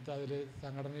ഒപ്പിട്ട് കൊടുത്ത് അതിൽ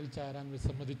സംഘടനയിൽ ചേരാൻ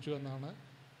വിസമ്മതിച്ചു എന്നാണ്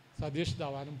സതീഷ്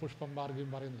ധവാനും പുഷ്പം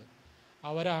ഭാർഗവിയും പറയുന്നത്.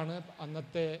 അവരാണ്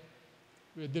അന്നത്തെ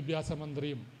വിദ്യാഭ്യാസ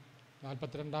മന്ത്രിയും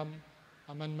 42ാം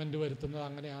അമെൻമെൻറ്റ് വരുത്തുന്നത്.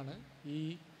 അങ്ങനെയാണ് ഈ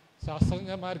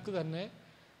ശാസ്ത്രജ്ഞന്മാർക്ക് തന്നെ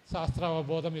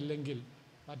ശാസ്ത്രാവബോധമില്ലെങ്കിൽ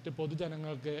മറ്റ്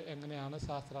പൊതുജനങ്ങൾക്ക് എങ്ങനെയാണ്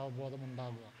ശാസ്ത്രാവബോധം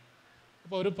ഉണ്ടാകുക?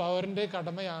 അപ്പോൾ ഒരു പൗരൻ്റെ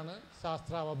കടമയാണ്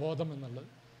ശാസ്ത്രാവബോധം എന്നുള്ളത്.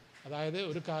 അതായത്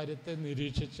ഒരു കാര്യത്തെ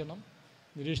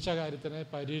നിരീക്ഷിച്ച കാര്യത്തിനെ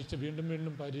വീണ്ടും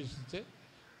വീണ്ടും പരീക്ഷിച്ച്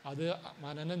അത്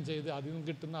മനനം ചെയ്ത് അതിൽ നിന്ന്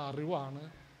കിട്ടുന്ന അറിവാണ്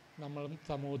നമ്മൾ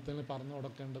സമൂഹത്തിന് പറഞ്ഞു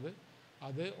കൊടുക്കേണ്ടത്.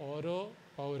 അത് ഓരോ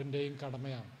പൗരൻ്റെയും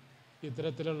കടമയാണ്.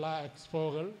 ഇത്തരത്തിലുള്ള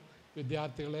എക്സ്പോകൾ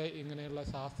വിദ്യാർത്ഥികളെ ഇങ്ങനെയുള്ള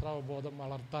ശാസ്ത്രാവബോധം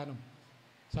വളർത്താനും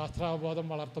ശാസ്ത്രാവബോധം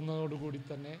വളർത്തുന്നതോടുകൂടി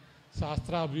തന്നെ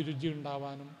ശാസ്ത്രാഭിരുചി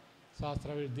ഉണ്ടാവാനും ശാസ്ത്ര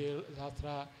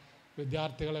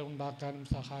വിദ്യാർത്ഥികളെ ഉണ്ടാക്കാനും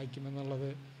സഹായിക്കുമെന്നുള്ളത്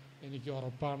എനിക്ക്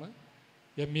ഉറപ്പാണ്.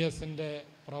 MESൻ്റെ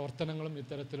പ്രവർത്തനങ്ങളും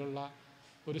ഇത്തരത്തിലുള്ള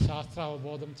ഒരു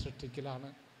ശാസ്ത്രാവബോധം സൃഷ്ടിക്കലാണ്.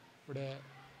 ഇവിടെ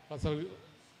ഫസൽ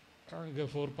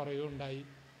ഗഫൂർ പറയുകയുണ്ടായി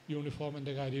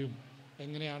യൂണിഫോമിൻ്റെ കാര്യവും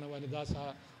എങ്ങനെയാണ് വനിതാ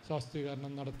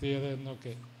ശാസ്ത്രീകരണം നടത്തിയത്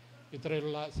എന്നൊക്കെ.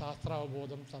 ഇത്രയുള്ള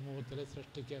ശാസ്ത്രാവബോധം സമൂഹത്തിൽ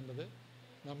സൃഷ്ടിക്കേണ്ടത്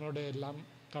നമ്മളുടെ എല്ലാം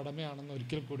കടമയാണെന്ന്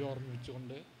ഒരിക്കൽ കൂടി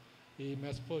ഓർമ്മിച്ചുകൊണ്ട് ഈ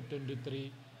MESPO 23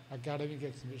 അക്കാഡമിക്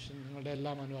എക്സിബിഷൻ നിങ്ങളുടെ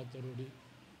എല്ലാ അനുവാദത്തോടുകൂടി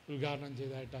ഉദ്ഘാടനം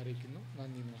ചെയ്തതായിട്ട് അറിയിക്കുന്നു.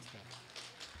 നന്ദി, നമസ്കാരം.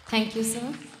 Thank you, sir.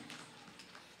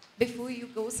 Before you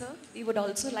go, sir, we would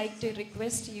also like to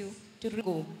request you to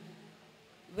go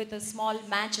with a small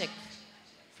magic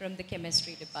from the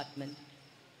chemistry department.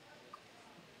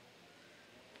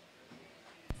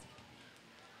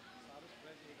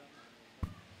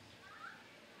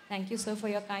 Thank you, sir, for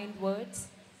your kind words.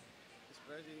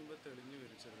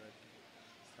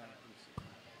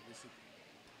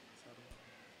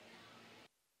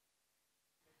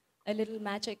 A little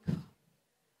magic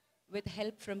with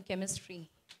help from chemistry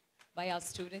by our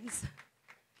students,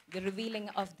 the revealing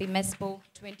of the MESPO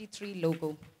 23 logo.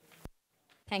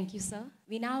 Thank you, sir.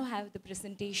 We now have the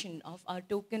presentation of our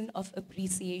token of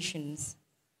appreciations.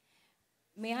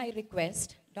 May I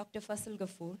request Dr. Fazal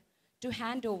Ghafoor to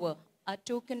hand over a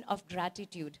token of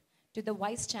gratitude to the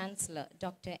Vice Chancellor,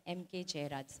 Dr. M.K.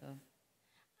 Jayaraj, sir.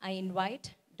 I invite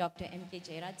Dr. M.K.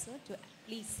 Jayaraj, sir, to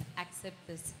please accept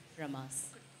this from us.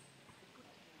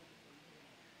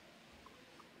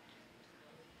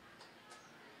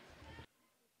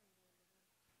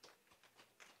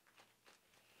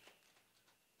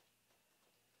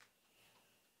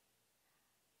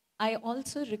 I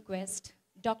also request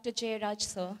Dr. Jayaraj,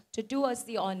 sir, to do us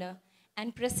the honor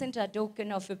and present a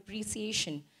token of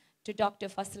appreciation to Dr.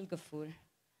 Fazal Ghafoor.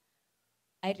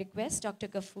 I request Dr.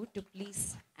 Ghafoor to please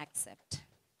accept.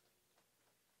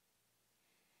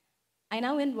 I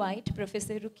now invite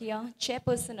Professor Rukia,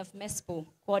 Chairperson of MESPO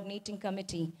Coordinating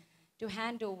Committee, to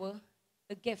hand over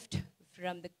a gift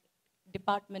from the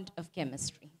Department of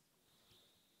Chemistry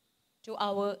to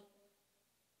our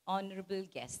honorable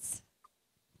guests.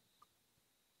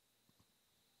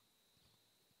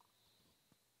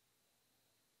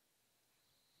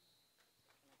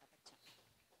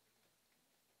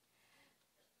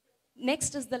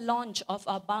 Next is the launch of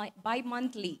our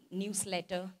bi-monthly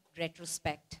newsletter,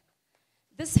 Retrospect.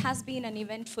 This has been an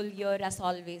eventful year as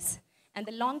always, and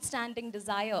the long-standing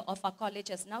desire of our college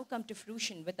has now come to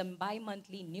fruition with a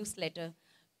bi-monthly newsletter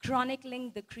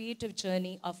chronicling the creative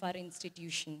journey of our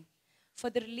institution. For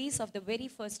the release of the very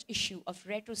first issue of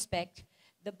Retrospect,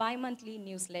 the bi-monthly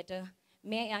newsletter,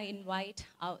 may I invite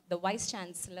the Vice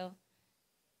Chancellor,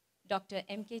 Dr.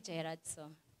 M.K. Jayaraj, sir,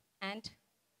 and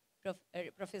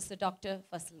Professor Dr.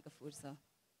 Fazal Ghafoor, sir.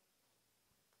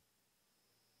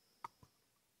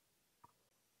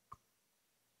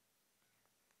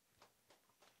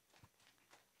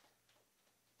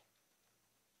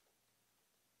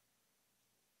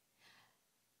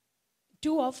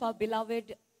 Two of our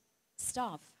beloved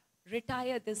staff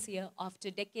retire this year after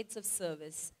decades of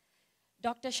service.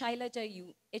 Dr. Shailaja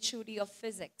Yu, HOD of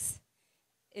Physics,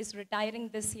 is retiring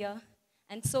this year,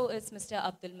 and so is Mr.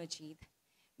 Abdul Majid.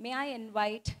 May I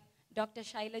invite Dr.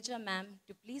 Shailaja ma'am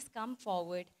to please come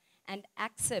forward and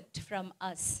accept from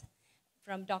us,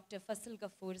 from Dr. Fazal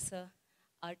Ghafoor, sir,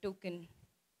 our token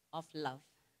of love.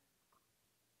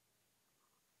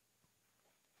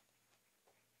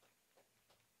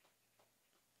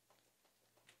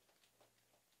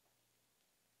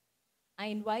 I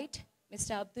invite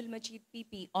Mr. Abdul Majid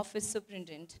PP, Office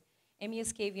Superintendent,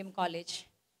 MES KEVEEYAM College,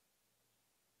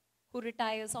 who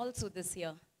retires also this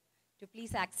year, to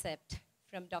please accept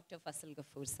from Dr. Fazal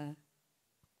Ghafoor, sir.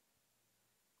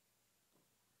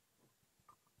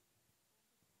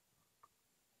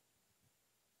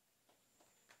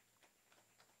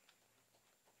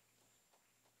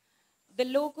 the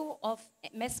logo of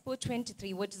MESPO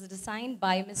 23, which is designed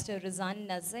by Mr. Rizan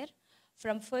Nazir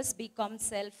from First BCom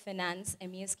Self-Finance,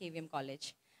 MES KEVEEYAM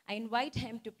College. I invite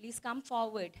him to please come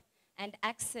forward and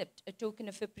accept a token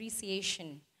of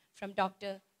appreciation from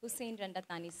Dr. Hussain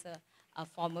Randatani sir, our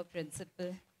former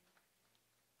principal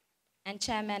and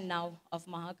chairman now of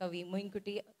Mahakavi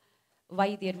Moinkutti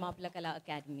Vaidyer Maplakala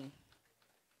Academy.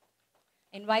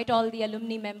 Invite all the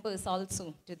alumni members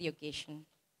also to the occasion.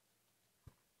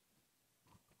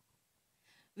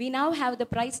 We now have the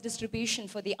prize distribution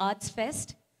for the Arts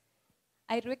Fest.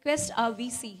 I request our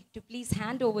VC to please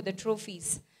hand over the trophies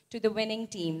to the winning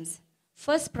teams.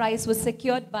 First prize was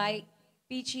secured by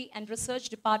PG and Research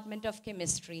Department of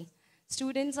Chemistry.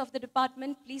 Students of the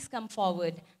department, please come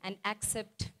forward and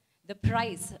accept the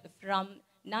prize from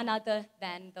none other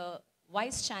than the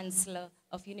Vice Chancellor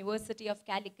of University of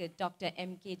Calicut, Dr.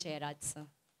 M.K. Jayaraj, sir.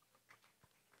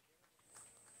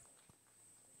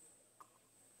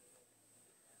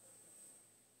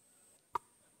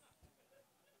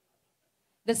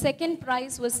 The second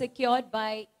prize was secured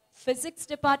by Physics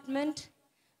Department.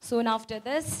 Soon after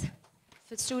this,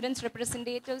 for students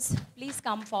representatives, please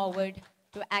come forward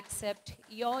to accept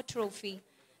your trophy.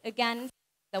 Again,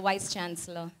 the Vice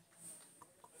Chancellor.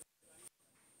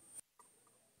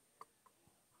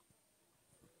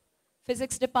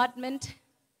 Physics Department.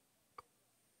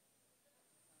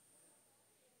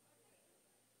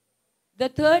 The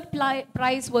third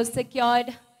prize was secured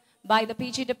by the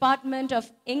PG Department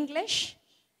of English.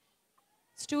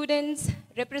 Students,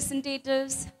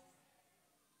 representatives,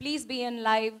 please be in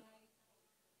line.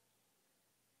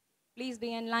 Please be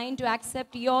in line to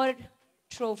accept your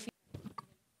trophy.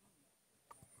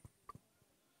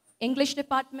 English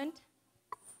Department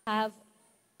have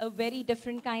a very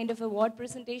different kind of award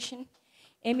presentation.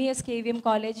 MES KEVEEYAM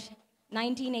College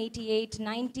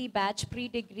 1988-90 batch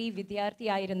pre-degree വിദ്യാർത്ഥി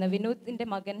ആയിരുന്ന വിനോദിന്റെ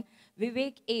മകൻ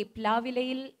Vivek A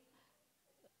പ്ലാവിലയിൽ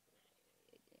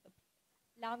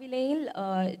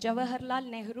Jawaharlal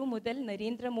Nehru മുതൽ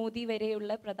നരേന്ദ്രമോദി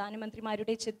വരെയുള്ള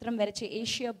പ്രധാനമന്ത്രിമാരുടെ ചിത്രം വരച്ച്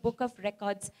Asia book of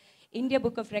records India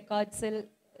book of റെക്കോർഡ്സിൽ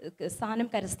സ്ഥാനം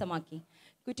കരസ്ഥമാക്കി.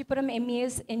 കുറ്റിപ്പുറം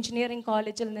MES എഞ്ചിനീയറിംഗ്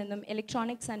കോളേജിൽ നിന്നും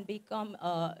ഇലക്ട്രോണിക്സ് ആൻഡ്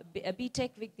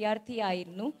ബിടെക്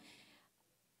വിദ്യാർത്ഥിയായിരുന്നു.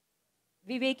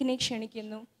 വിവേകിനെ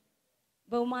ക്ഷണിക്കുന്നു.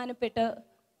 ബഹുമാനപ്പെട്ട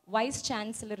വൈസ്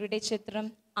ചാൻസലറുടെ ചിത്രം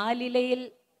ആലിലയിൽ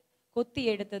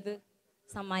കൊത്തിയെടുത്തത്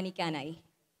സമ്മാനിക്കാനായി.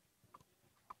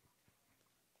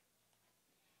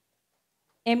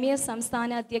 MES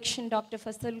സംസ്ഥാന അധ്യക്ഷൻ ഡോക്ടർ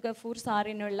ഫസൽ ഗഫൂർ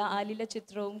സാറിനുള്ള ആലില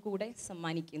ചിത്രവും കൂടെ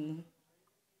സമ്മാനിക്കുന്നു.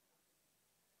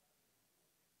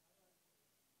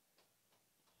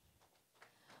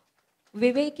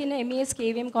 വിവേകിന് MES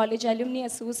KEVEEYAM കോളേജ് അലുമിനി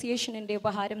അസോസിയേഷനിൻ്റെ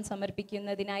ഉപഹാരം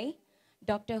സമർപ്പിക്കുന്നതിനായി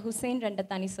ഡോക്ടർ ഹുസൈൻ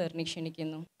രണ്ടത്താനി സാറിനെ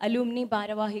ക്ഷണിക്കുന്നു. അലുമിനി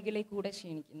ഭാരവാഹികളെ കൂടെ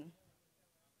ക്ഷണിക്കുന്നു.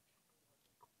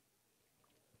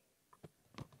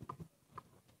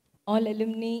 All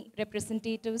alumni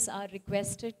representatives are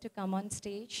requested to come on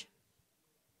stage.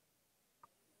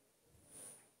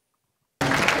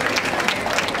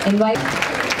 Invite.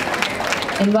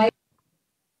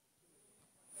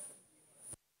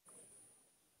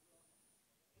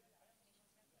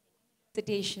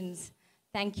 Citations.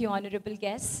 Thank you, honorable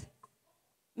guests.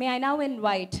 May I now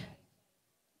invite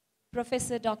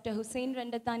Professor Dr. Hussain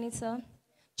Randatani, sir,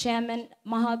 Chairman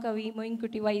Mahakavi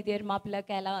Moinkutti Vaidyer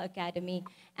Maplakala Academy,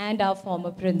 and our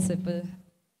former principal.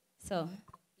 Sir,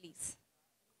 please.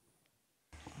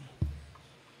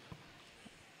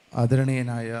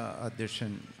 ആദരണീയനായ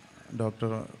അധ്യക്ഷൻ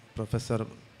doctor professor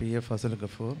Fazal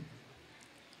Ghafoor,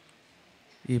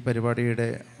 ഈ പരിപാടിയുടെ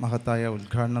മഹത്തായ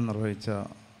ഉദ്ഘാടനം നിർവഹിച്ച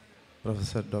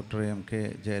professor doctor M.K.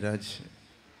 Jayaraj,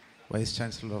 vice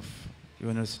chancellor of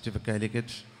university of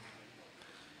Calicut,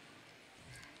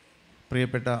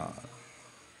 പ്രിയപ്പെട്ട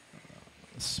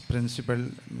principal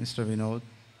mister Vinod,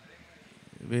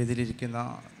 വേദിയിലിരിക്കുന്ന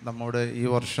നമ്മോട് ഈ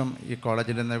വർഷം ഈ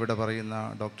കോളേജിൽ നിന്ന് ഇവിടെ പറയുന്ന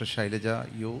doctor Shailaja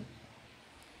U,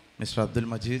 mister Abdul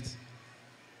Majeed,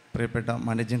 പ്രിയപ്പെട്ട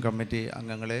മാനേജിംഗ് കമ്മിറ്റി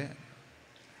അംഗങ്ങളെ,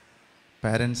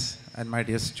 parents and my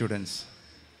dear students,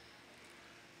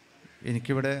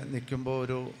 എനിക്കിവിടെ നിൽക്കുമ്പോൾ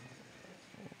ഒരു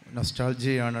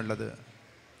നൊസ്റ്റാൾജിയാണുള്ളത്.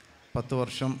 10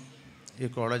 വർഷം ഈ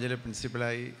കോളേജിലെ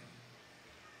പ്രിൻസിപ്പലായി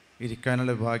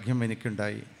ഇരിക്കാനുള്ള ഭാഗ്യം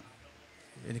എനിക്കുണ്ടായി.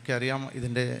 എനിക്കറിയാം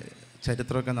ഇതിൻ്റെ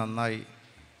ചരിത്രമൊക്കെ നന്നായി.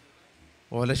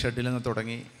 ഓല ഷെഡിൽ നിന്ന്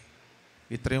തുടങ്ങി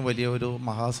ഇത്രയും വലിയ ഒരു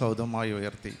മഹാസൗധമായി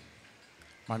ഉയർത്തി.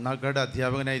 മണ്ണാക്കാട്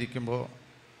അധ്യാപകനായിരിക്കുമ്പോൾ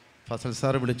ഫസൽ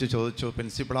സാറ് വിളിച്ച് ചോദിച്ചു,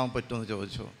 പ്രിൻസിപ്പളാവാൻ പറ്റുമെന്ന്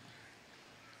ചോദിച്ചു.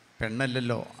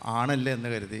 പെണ്ണല്ലല്ലോ, ആണല്ലേ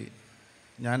എന്ന് കരുതി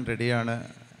ഞാൻ റെഡിയാണ്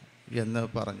എന്ന്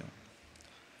പറഞ്ഞു.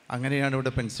 അങ്ങനെയാണ്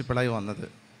ഇവിടെ പ്രിൻസിപ്പളായി വന്നത്.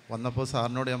 വന്നപ്പോൾ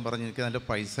സാറിനോട് ഞാൻ പറഞ്ഞു, എനിക്ക് നല്ല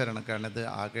പൈസ തരണം, കാരണം ഇത്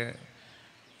ആകെ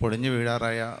പൊളിഞ്ഞു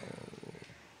വീഴാറായ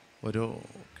ഒരു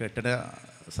കെട്ടിട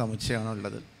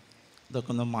സമുച്ചയമാണുള്ളത്.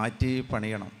 ഇതൊക്കെ ഒന്ന് മാറ്റി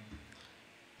പണിയണം.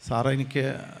 സാറ് എനിക്ക്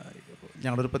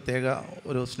ഞങ്ങളൊരു പ്രത്യേക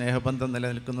ഒരു സ്നേഹബന്ധം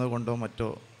നിലനിൽക്കുന്നത് കൊണ്ടോ മറ്റോ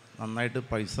നന്നായിട്ട്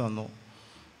പൈസ തന്നു.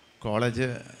 കോളേജ്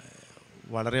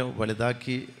വളരെ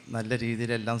വലുതാക്കി നല്ല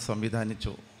രീതിയിലെല്ലാം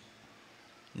സംവിധാനിച്ചു.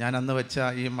 ഞാൻ അന്ന് വെച്ച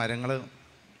ഈ മരങ്ങൾ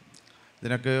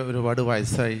ഇതിനൊക്കെ ഒരുപാട്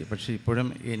വയസ്സായി, പക്ഷേ ഇപ്പോഴും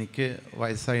എനിക്ക്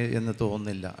വയസ്സായി എന്ന്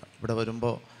തോന്നുന്നില്ല. ഇവിടെ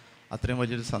വരുമ്പോൾ അത്രയും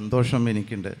വലിയൊരു സന്തോഷം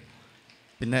എനിക്കുണ്ട്.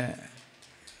 പിന്നെ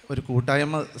ഒരു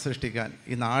കൂട്ടായ്മ സൃഷ്ടിക്കാൻ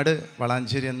ഈ നാട്,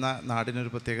 വളാഞ്ചേരി എന്ന നാടിനൊരു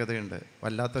പ്രത്യേകതയുണ്ട്.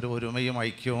 വല്ലാത്തൊരു ഒരുമയും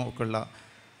ഐക്യവും ഒക്കെ ഉള്ള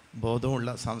ബോധമുള്ള,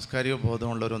 സാംസ്കാരിക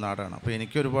ബോധമുള്ള ഒരു നാടാണ്. അപ്പോൾ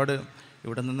എനിക്കൊരുപാട്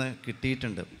ഇവിടെ നിന്ന്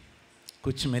കിട്ടിയിട്ടുണ്ട്.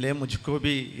 കുച്ച് മിലെ മുജ്കോ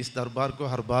B is Darbar co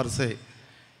ഹർബാർ say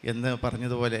എന്ന്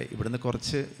പറഞ്ഞതുപോലെ ഇവിടുന്ന്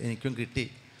കുറച്ച് എനിക്കും കിട്ടി.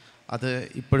 അത്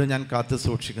ഇപ്പോഴും ഞാൻ കാത്തു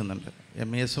സൂക്ഷിക്കുന്നുണ്ട്.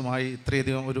 MESുമായി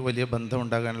ഇത്രയധികം ഒരു വലിയ ബന്ധം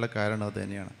ഉണ്ടാകാനുള്ള കാരണം അത്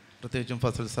തന്നെയാണ്, പ്രത്യേകിച്ചും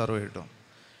ഫസൽ സാറുമായിട്ടും.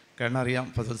 കാരണം അറിയാം,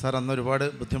 ഫസൽ സാർ അന്ന് ഒരുപാട്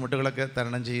ബുദ്ധിമുട്ടുകളൊക്കെ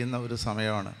തരണം ചെയ്യുന്ന ഒരു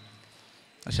സമയമാണ്.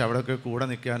 പക്ഷെ അവിടെയൊക്കെ കൂടെ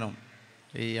നിൽക്കാനും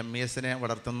ഈ MESനെ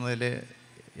വളർത്തുന്നതിൽ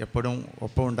എപ്പോഴും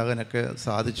ഒപ്പം ഉണ്ടാകാനൊക്കെ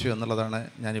സാധിച്ചു എന്നുള്ളതാണ്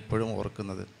ഞാനിപ്പോഴും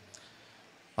ഓർക്കുന്നത്.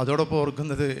 അതോടൊപ്പം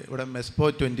ഓർക്കുന്നത്, ഇവിടെ MESPO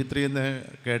 23 എന്ന്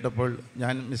കേട്ടപ്പോൾ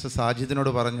ഞാൻ മിസ്റ്റർ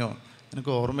സാജിദിനോട് പറഞ്ഞു,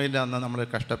 എനിക്ക് ഓർമ്മയില്ല അന്ന് നമ്മൾ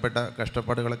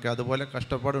കഷ്ടപ്പാടുകളൊക്കെ, അതുപോലെ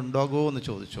കഷ്ടപ്പാടുണ്ടാകുമോ എന്ന്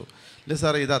ചോദിച്ചു. ഇല്ല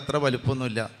സാറേ, ഇത് അത്ര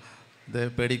വലുപ്പമൊന്നുമില്ല, ഇത്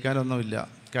പേടിക്കാനൊന്നുമില്ല.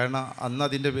 കാരണം അന്ന്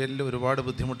അതിൻ്റെ പേരിൽ ഒരുപാട്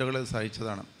ബുദ്ധിമുട്ടുകൾ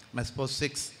സഹിച്ചതാണ്. MESPO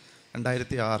 6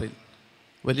 2006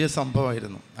 വലിയ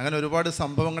സംഭവമായിരുന്നു. അങ്ങനെ ഒരുപാട്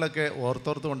സംഭവങ്ങളൊക്കെ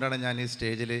ഓർത്തോർത്ത് കൊണ്ടാണ് ഞാൻ ഈ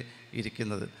സ്റ്റേജിൽ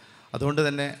ഇരിക്കുന്നത്. അതുകൊണ്ട്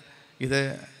തന്നെ ഇത്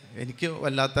എനിക്ക്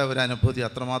വല്ലാത്ത ഒരു അനുഭൂതി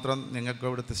അത്രമാത്രം നിങ്ങൾക്ക്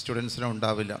ഇവിടുത്തെ സ്റ്റുഡൻസിനും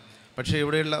ഉണ്ടാവില്ല. പക്ഷേ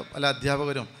ഇവിടെയുള്ള പല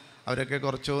അധ്യാപകരും അവരൊക്കെ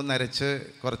കുറച്ച് നരച്ച്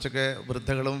കുറച്ചൊക്കെ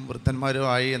വൃദ്ധകളും വൃദ്ധന്മാരും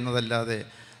ആയി എന്നതല്ലാതെ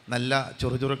നല്ല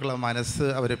ചുറുചുറുക്കുള്ള മനസ്സ്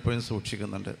അവരെപ്പോഴും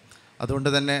സൂക്ഷിക്കുന്നുണ്ട്. അതുകൊണ്ട്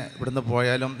തന്നെ ഇവിടുന്ന്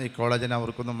പോയാലും ഈ കോളേജിനെ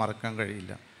അവർക്കൊന്നും മറക്കാൻ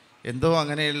കഴിയില്ല. എന്തോ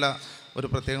അങ്ങനെയുള്ള ഒരു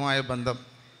പ്രത്യേകമായ ബന്ധം.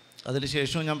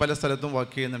 അതിനുശേഷവും ഞാൻ പല സ്ഥലത്തും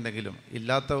വർക്ക് ചെയ്യുന്നുണ്ടെങ്കിലും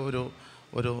ഇല്ലാത്ത ഒരു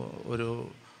ഒരു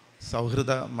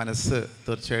സൗഹൃദ മനസ്സ്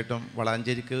തീർച്ചയായിട്ടും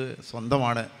വളാഞ്ചേരിക്ക്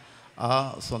സ്വന്തമാണ്. ആ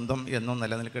സ്വന്തം എന്നും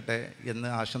നിലനിൽക്കട്ടെ എന്ന്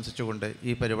ആശംസിച്ചുകൊണ്ട്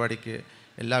ഈ പരിപാടിക്ക്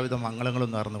എല്ലാവിധ മംഗളങ്ങളും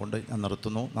നേർന്നുകൊണ്ട് ഞാൻ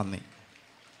നിർത്തുന്നു. നന്ദി.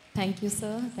 Thank you,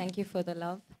 sir. Thank you for the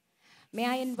love. May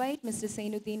I invite Mr.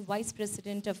 Sainuddin, Vice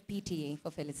President of PTA,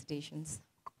 for felicitations.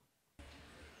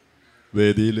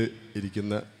 വേദിയിൽ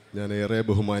ഇരിക്കുന്ന ഞാൻ ഏറെ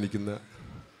ബഹുമാനിക്കുന്ന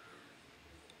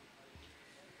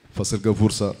ഫസൽ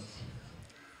ഗഫൂർ സാർ,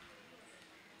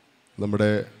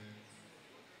 നമ്മുടെ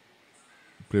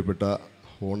പ്രിയപ്പെട്ട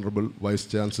honourable vice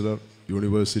chancellor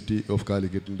university of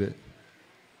കാലിക്കറ്റിൻ്റെ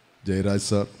Jayaraj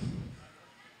sir,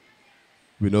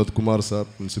 Vinod Kumar sir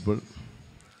principal,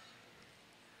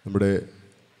 നമ്മുടെ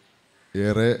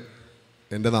ഏറെ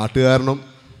എൻ്റെ നാട്ടുകാരനും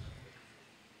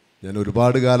ഞാൻ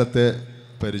ഒരുപാട് കാലത്തെ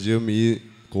പരിചയം, ഈ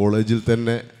കോളേജിൽ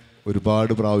തന്നെ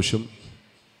ഒരുപാട് പ്രാവശ്യം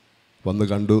വന്ന്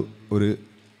കണ്ടു ഒരു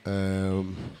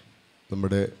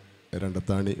നമ്മുടെ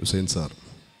രണ്ടത്താണി ഹുസൈൻ സാർ,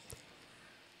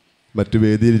 മറ്റു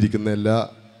വേദിയിലിരിക്കുന്ന എല്ലാ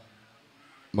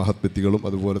മഹത് വ്യക്തികളും,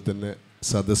 അതുപോലെ തന്നെ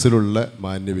സദസ്സിലുള്ള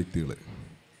മാന്യ വ്യക്തികൾ.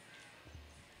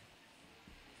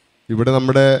 ഇവിടെ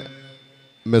നമ്മുടെ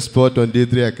MESPO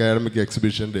 23 അക്കാഡമിക്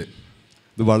എക്സിബിഷൻ്റെ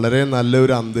ഇത് വളരെ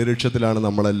നല്ലൊരു അന്തരീക്ഷത്തിലാണ്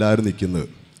നമ്മളെല്ലാവരും നിൽക്കുന്നത്.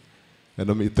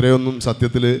 കാരണം ഇത്രയൊന്നും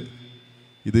സത്യത്തിൽ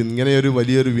ഇത് ഇങ്ങനെയൊരു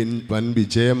വലിയൊരു വൻ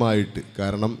വിജയമായിട്ട്,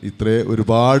 കാരണം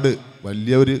ഒരുപാട്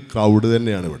വലിയൊരു ക്രൗഡ്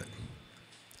തന്നെയാണ് ഇവിടെ.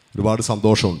 ഒരുപാട്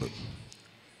സന്തോഷമുണ്ട്.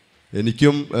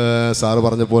 എനിക്കും സാറ്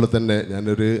പറഞ്ഞ പോലെ തന്നെ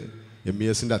ഞാനൊരു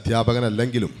MESൻ്റെ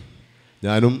അധ്യാപകനല്ലെങ്കിലും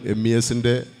ഞാനും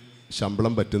MESൻ്റെ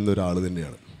ശമ്പളം പറ്റുന്ന ഒരാൾ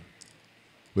തന്നെയാണ്.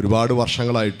 ഒരുപാട്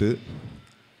വർഷങ്ങളായിട്ട്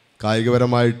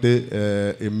കായികപരമായിട്ട്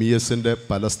MESൻ്റെ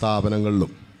പല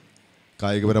സ്ഥാപനങ്ങളിലും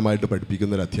കായികപരമായിട്ട്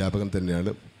പഠിപ്പിക്കുന്ന ഒരു അധ്യാപകൻ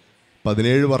തന്നെയാണ്.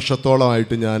 17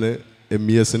 വർഷത്തോളമായിട്ട് ഞാൻ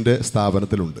MESൻ്റെ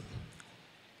സ്ഥാപനത്തിലുണ്ട്.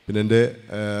 പിന്നെ എൻ്റെ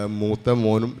മൂത്ത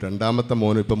മോനും രണ്ടാമത്തെ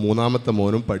മോനും ഇപ്പം മൂന്നാമത്തെ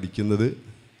മോനും പഠിക്കുന്നത്,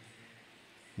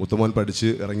 മൂത്ത മോൻ പഠിച്ച്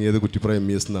ഇറങ്ങിയത് കുറ്റിപ്പുറം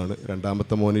MES എന്നാണ്.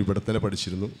 രണ്ടാമത്തെ മോൻ ഇവിടെ തന്നെ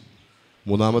പഠിച്ചിരുന്നു.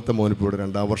 മൂന്നാമത്തെ മോനിപ്പോൾ ഇവിടെ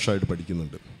 2ാം വർഷമായിട്ട്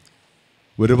പഠിക്കുന്നുണ്ട്.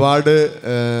 ഒരുപാട്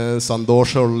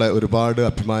സന്തോഷമുള്ള, ഒരുപാട്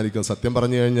അഭിമാനിക്കും. സത്യം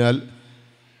പറഞ്ഞു കഴിഞ്ഞാൽ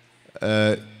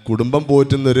കുടുംബം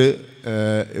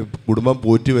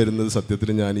പോറ്റി വരുന്നത് സത്യത്തിൽ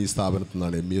ഞാൻ ഈ സ്ഥാപനത്തിൽ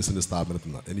നിന്നാണ്, MESൻ്റെ സ്ഥാപനത്തിൽ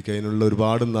നിന്നാണ്. എനിക്കതിനുള്ള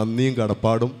ഒരുപാട് നന്ദിയും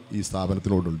കടപ്പാടും ഈ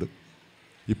സ്ഥാപനത്തിനോടുണ്ട്.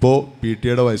 ഇപ്പോൾ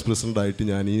PTAയുടെ വൈസ് പ്രസിഡൻ്റായിട്ട്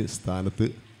ഞാൻ ഈ സ്ഥാനത്ത്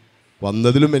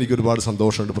വന്നതിലും എനിക്കൊരുപാട്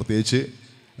സന്തോഷമുണ്ട്. പ്രത്യേകിച്ച്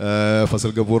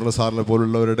ഫസൽ ഗഫൂറിൻ്റെ സാറിനെ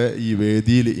പോലുള്ളവരുടെ ഈ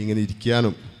വേദിയിൽ ഇങ്ങനെ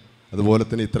ഇരിക്കാനും അതുപോലെ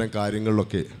തന്നെ ഇത്തരം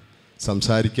കാര്യങ്ങളിലൊക്കെ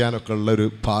സംസാരിക്കാനൊക്കെ ഉള്ളൊരു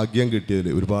ഭാഗ്യം കിട്ടിയതിൽ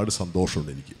ഒരുപാട്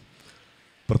സന്തോഷമുണ്ട് എനിക്ക്.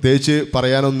 പ്രത്യേകിച്ച്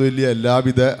പറയാനൊന്നുമില്ല,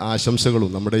 എല്ലാവിധ ആശംസകളും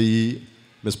നമ്മുടെ ഈ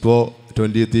MESPO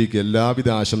 23ക്ക് എല്ലാവിധ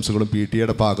ആശംസകളും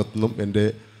PTAയുടെ ഭാഗത്തുനിന്നും എൻ്റെ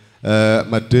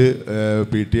മറ്റ്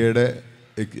PTAയുടെ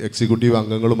എക്സിക്യൂട്ടീവ്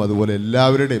അംഗങ്ങളും അതുപോലെ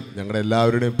എല്ലാവരുടെയും ഞങ്ങളുടെ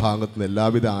എല്ലാവരുടെയും ഭാഗത്തു നിന്ന്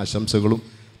എല്ലാവിധ ആശംസകളും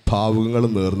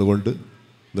ഭാവുകങ്ങളും നേർന്നുകൊണ്ട്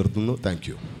നിർത്തുന്നു. Thank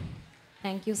you.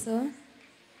 Thank you, sir.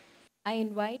 I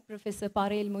invite Professor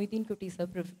Parel Moideen Kuti, sir,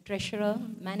 Treasurer,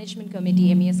 Management Committee,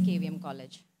 MES KEVEEYAM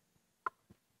College.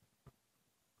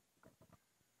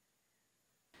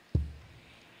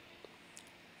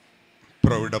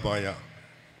 പ്രൗഢമായ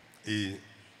ഈ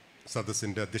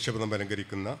സദസ്സിൻ്റെ അധ്യക്ഷപദം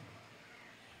അലങ്കരിക്കുന്ന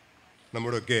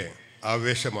നമ്മുടെയൊക്കെ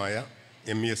ആവേശമായ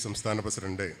MES സംസ്ഥാന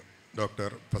പ്രസിഡന്റ് ഡോക്ടർ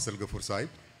ഫസൽ ഗഫൂർ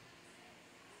സാഹിബ്,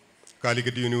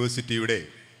 കാലിക്കറ്റ് യൂണിവേഴ്സിറ്റിയുടെ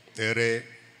ഏറെ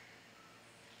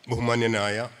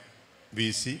ബഹുമാന്യനായ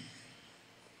VC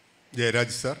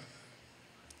ജയരാജ് സർ,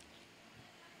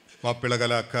 മാപ്പിള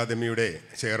കലാ അക്കാദമിയുടെ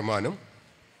ചെയർമാനും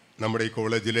നമ്മുടെ ഈ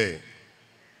കോളേജിലെ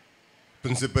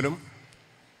പ്രിൻസിപ്പലും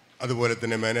അതുപോലെ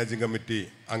തന്നെ മാനേജിംഗ് കമ്മിറ്റി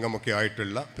അംഗമൊക്കെ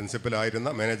ആയിട്ടുള്ള പ്രിൻസിപ്പലായിരുന്ന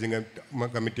മാനേജിംഗ്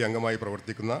കമ്മിറ്റി അംഗമായി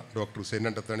പ്രവർത്തിക്കുന്ന ഡോക്ടർ ഹുസൈൻ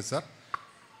അണ്ടത്താണി സാർ,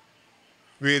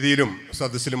 വേദിയിലും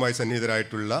സദസ്സിലുമായി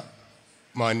സന്നിഹിതരായിട്ടുള്ള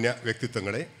മാന്യ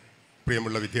വ്യക്തിത്വങ്ങളെ,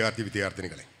 പ്രിയമുള്ള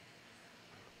വിദ്യാർത്ഥിനികളെ,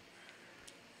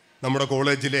 നമ്മുടെ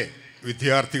കോളേജിലെ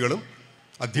വിദ്യാർത്ഥികളും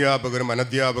അധ്യാപകരും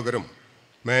അനധ്യാപകരും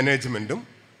മാനേജ്മെൻറ്റും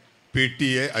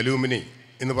PTA അലൂമിനി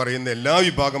എന്ന് പറയുന്ന എല്ലാ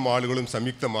വിഭാഗം ആളുകളും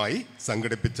സംയുക്തമായി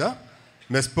സംഘടിപ്പിച്ച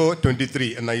MESPO 23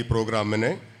 എന്ന ഈ പ്രോഗ്രാമിന്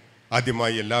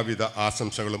ആദ്യമായി എല്ലാവിധ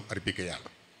ആശംസകളും അർപ്പിക്കുകയാണ്.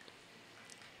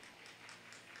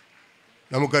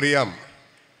 നമുക്കറിയാം,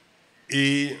 ഈ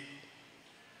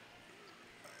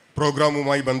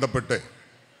പ്രോഗ്രാമുമായി ബന്ധപ്പെട്ട്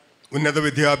ഉന്നത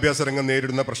വിദ്യാഭ്യാസ രംഗം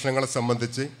നേരിടുന്ന പ്രശ്നങ്ങളെ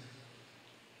സംബന്ധിച്ച്,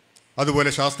 അതുപോലെ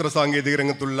ശാസ്ത്ര സാങ്കേതിക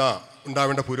രംഗത്തുള്ള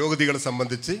ഉണ്ടാവേണ്ട പുരോഗതികളെ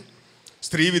സംബന്ധിച്ച്,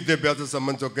 സ്ത്രീ വിദ്യാഭ്യാസത്തെ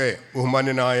സംബന്ധിച്ചൊക്കെ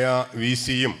ബഹുമാന്യനായ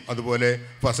VCയും അതുപോലെ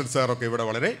ഫസൽ സാറൊക്കെ ഇവിടെ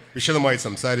വളരെ വിശദമായി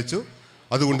സംസാരിച്ചു.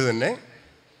 അതുകൊണ്ട് തന്നെ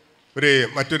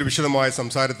മറ്റൊരു വിശദമായ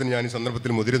സംസാരത്തിന് ഞാൻ ഈ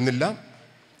സന്ദർഭത്തിൽ മുതിരുന്നില്ല.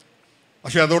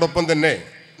 പക്ഷേ അതോടൊപ്പം തന്നെ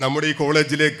നമ്മുടെ ഈ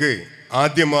കോളേജിലേക്ക്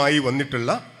ആദ്യമായി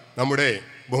വന്നിട്ടുള്ള നമ്മുടെ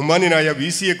ബഹുമാന്യനായ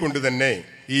VCയെ കൊണ്ട് തന്നെ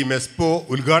ഈ MESPO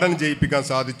ഉദ്ഘാടനം ചെയ്യിപ്പിക്കാൻ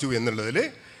സാധിച്ചു എന്നുള്ളതിൽ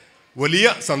വലിയ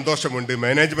സന്തോഷമുണ്ട്.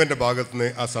 മാനേജ്മെൻറ്റിൻ്റെ ഭാഗത്തുനിന്ന്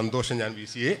ആ സന്തോഷം ഞാൻ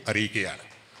VCയെ അറിയിക്കുകയാണ്.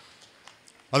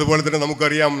 അതുപോലെ തന്നെ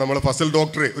നമുക്കറിയാം, നമ്മൾ ഫസൽ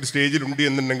ഡോക്ടർ ഒരു സ്റ്റേജിലുണ്ട്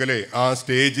എന്നുണ്ടെങ്കിൽ ആ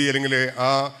സ്റ്റേജ് അല്ലെങ്കിൽ ആ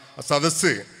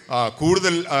സദസ്സ്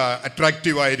കൂടുതൽ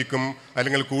അട്രാക്റ്റീവായിരിക്കും,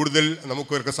 അല്ലെങ്കിൽ കൂടുതൽ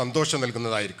നമുക്കൊക്കെ സന്തോഷം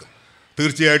നൽകുന്നതായിരിക്കും.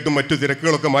 തീർച്ചയായിട്ടും മറ്റു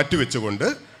തിരക്കുകളൊക്കെ മാറ്റിവെച്ചുകൊണ്ട്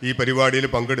ഈ പരിപാടിയിൽ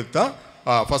പങ്കെടുത്ത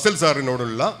ഫസൽ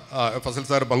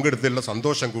സാർ പങ്കെടുത്തുള്ള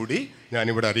സന്തോഷം കൂടി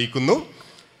ഞാനിവിടെ അറിയിക്കുന്നു.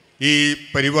 ഈ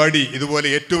പരിപാടി ഇതുപോലെ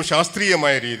ഏറ്റവും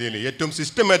ശാസ്ത്രീയമായ രീതിയിൽ, ഏറ്റവും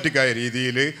സിസ്റ്റമാറ്റിക്കായ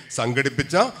രീതിയിൽ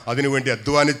സംഘടിപ്പിച്ച, അതിനുവേണ്ടി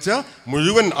അധ്വാനിച്ച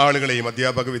മുഴുവൻ ആളുകളെയും,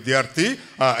 അധ്യാപക, വിദ്യാർത്ഥി,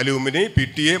 അലൂമിനി,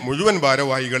 PTA മുഴുവൻ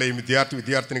ഭാരവാഹികളെയും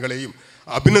വിദ്യാർത്ഥിനികളെയും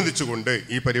അഭിനന്ദിച്ചുകൊണ്ട്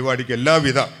ഈ പരിപാടിക്ക്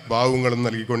എല്ലാവിധ ഭാവുകളും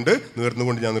നൽകിക്കൊണ്ട്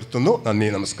നേർന്നുകൊണ്ട് ഞാൻ നിർത്തുന്നു. നന്ദി,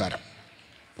 നമസ്കാരം.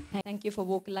 Thank you for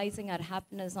vocalizing our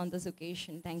happiness on this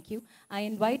occasion. Thank you. I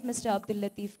invite Mr. Abdul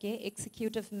Latif K,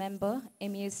 Executive Member,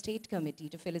 MES State Committee,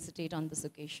 to felicitate on this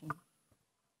occasion.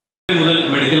 മുതൽ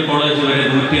മെഡിക്കൽ കോളേജ് വരെ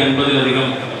 150-ലധികം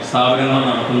സ്ഥാപനങ്ങൾ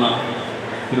നടത്തുന്ന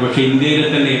ഒരുപക്ഷെ ഇന്ത്യയിലെ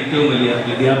തന്നെ ഏറ്റവും വലിയ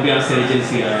വിദ്യാഭ്യാസ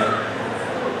ഏജൻസിയായ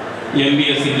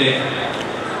MESന്റെ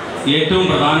ഏറ്റവും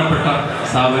പ്രധാനപ്പെട്ട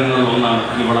സ്ഥാപനങ്ങളിൽ ഒന്നാണ്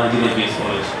ഈ വളാഞ്ചേരി MES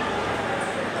കോളേജ്.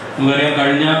 നമുക്കറിയാം,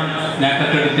 കഴിഞ്ഞ NAC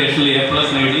അക്രഡിറ്റേഷനിൽ A+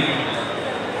 നേടി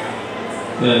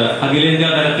അഖിലേന്ത്യാ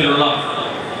തലത്തിലുള്ള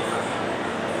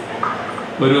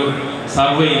ഒരു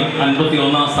സർവേയിൽ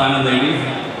 51ാം സ്ഥാനം നേടി.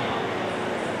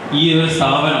 ഈ ഒരു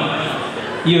സ്ഥാപനം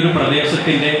ഈ ഒരു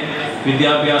പ്രദേശത്തിൻ്റെ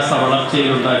വിദ്യാഭ്യാസ വളർച്ചയിൽ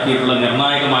ഉണ്ടാക്കിയിട്ടുള്ള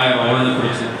നിർണായകമായ റോളിനെ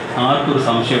കുറിച്ച് ആർക്കും ഒരു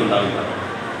സംശയം ഉണ്ടാവില്ല.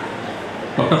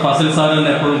 ഡോക്ടർ ഫസൽ സാർ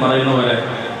എപ്പോഴും പറയുന്ന പോലെ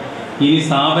ഇനി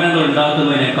സ്ഥാപനങ്ങൾ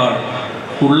ഉണ്ടാക്കുന്നതിനേക്കാൾ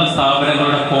ഉള്ള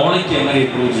സ്ഥാപനങ്ങളുടെ ക്വാളിറ്റി എങ്ങനെ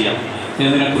ഇമ്പ്രൂവ് ചെയ്യാം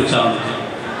എന്നതിനെക്കുറിച്ചാണ്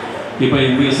ഇപ്പോൾ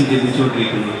MES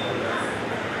ചിന്തിച്ചുകൊണ്ടിരിക്കുന്നത്.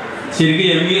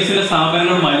 ശരിക്കും MESന്റെ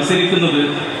സ്ഥാപനങ്ങൾ മത്സരിക്കുന്നത്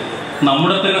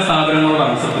നമ്മുടെ തന്നെ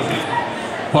സ്ഥാപനങ്ങളോടാണ്, സത്യത്തിൽ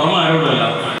പുറമെ ആരോടുമല്ല.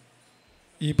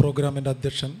 ഈ പ്രോഗ്രാമിൻ്റെ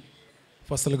അധ്യക്ഷൻ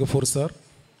ഫസൽ ഗഫൂർ സാർ,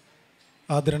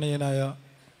 ആദരണീയനായ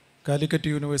കാലിക്കറ്റ്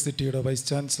യൂണിവേഴ്സിറ്റിയുടെ vice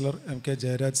chancellor MK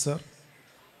Jayaraj sir,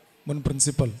 മുൻ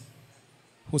principal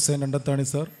Hussain Andathani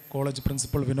sir, college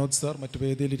principal Vinod sir, മറ്റ്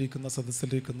വേദിയിലിരിക്കുന്ന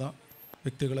സദസ്സിലിരിക്കുന്ന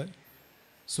വ്യക്തികളെ,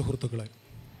 സുഹൃത്തുക്കളെ,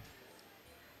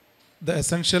 The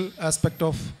essential aspect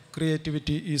of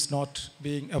creativity is not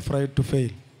being afraid to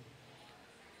fail.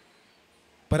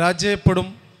 പരാജയപ്പെടും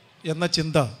എന്ന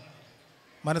ചിന്ത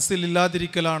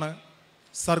മനസ്സിലില്ലാതിരിക്കലാണ്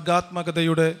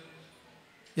സർഗാത്മകതയുടെ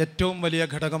ഏറ്റവും വലിയ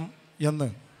ഘടകം എന്ന്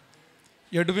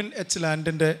എഡ്വിൻ H.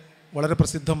 ലാൻഡിൻ്റെ വളരെ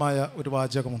പ്രസിദ്ധമായ ഒരു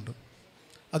വാചകമുണ്ട്.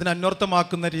 അതിനെ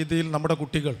അന്വർത്ഥമാക്കുന്ന രീതിയിൽ നമ്മുടെ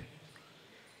കുട്ടികൾ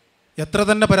എത്ര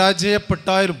തന്നെ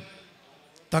പരാജയപ്പെട്ടാലും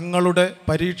തങ്ങളുടെ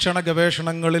പരീക്ഷണ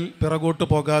ഗവേഷണങ്ങളിൽ പിറകോട്ട്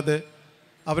പോകാതെ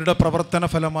അവരുടെ പ്രവർത്തന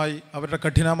ഫലമായി, അവരുടെ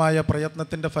കഠിനമായ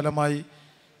പ്രയത്നത്തിൻ്റെ ഫലമായി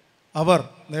അവർ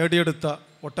നേടിയെടുത്ത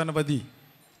ഒട്ടനവധി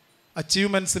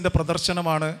അച്ചീവ്മെൻറ്റ്സിൻ്റെ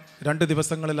പ്രദർശനമാണ് 2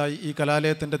 ദിവസങ്ങളിലായി ഈ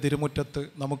കലാലയത്തിൻ്റെ തിരുമുറ്റത്ത്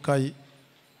നമുക്കായി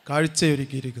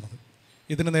കാഴ്ചയൊരുക്കിയിരിക്കുന്നത്.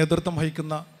 ഇതിന് നേതൃത്വം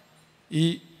വഹിക്കുന്ന ഈ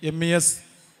MES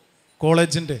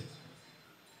കോളേജിൻ്റെ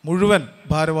മുഴുവൻ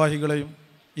ഭാരവാഹികളെയും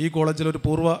ഈ കോളേജിലൊരു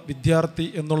പൂർവ്വ വിദ്യാർത്ഥി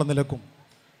എന്നുള്ള നിലക്കും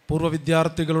പൂർവ്വ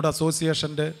വിദ്യാർത്ഥികളുടെ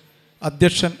അസോസിയേഷൻ്റെ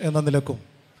അധ്യക്ഷൻ എന്ന നിലക്കും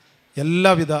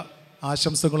എല്ലാവിധ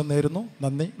ആശംസകളും നേരുന്നു.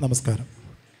 നന്ദി, നമസ്കാരം.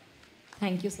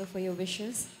 Thank you, sir, for your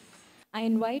wishes. I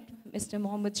invite Mr.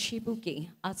 Mohammed Shibu K,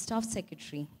 our Staff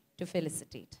Secretary, to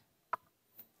felicitate.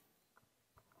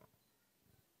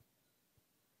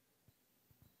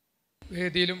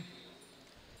 വേദിയിലും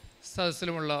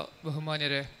സദസ്സിലുമുള്ള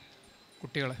ബഹുമാന്യരെ,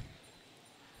 കുട്ടികളെ,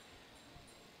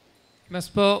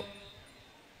 MESPO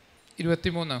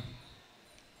 23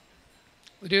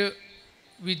 ഒരു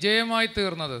വിജയമായി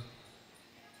തീർന്നത്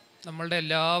നമ്മളുടെ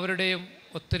എല്ലാവരുടെയും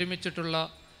ഒത്തൊരുമിച്ചിട്ടുള്ള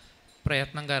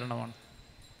പ്രയത്നം കാരണമാണ്.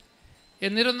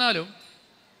 എന്നിരുന്നാലും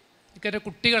ഇക്കരെ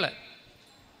കുട്ടികളെ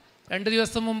 2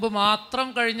 ദിവസം മുമ്പ് മാത്രം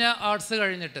കഴിഞ്ഞ ആർട്സ്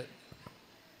കഴിഞ്ഞിട്ട്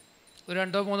ഒരു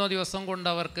 2-3 ദിവസം കൊണ്ട്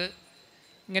അവർക്ക്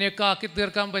ഇങ്ങനെയൊക്കെ ആക്കി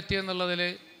തീർക്കാൻ പറ്റിയെന്നുള്ളതിൽ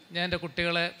ഞാൻ എൻ്റെ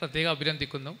കുട്ടികളെ പ്രത്യേകം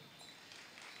അഭിനന്ദിക്കുന്നു.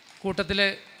 കൂട്ടത്തിൽ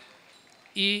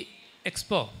ഈ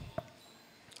എക്സ്പോ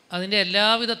അതിൻ്റെ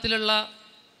എല്ലാവിധത്തിലുള്ള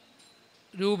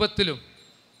രൂപത്തിലും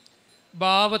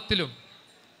ഭാവത്തിലും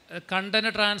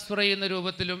കണ്ടന്റ് ട്രാൻസ്ഫർ ചെയ്യുന്ന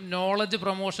രൂപത്തിലും നോളജ്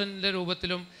പ്രൊമോഷൻ്റെ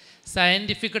രൂപത്തിലും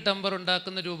സയൻറ്റിഫിക് ടെമ്പർ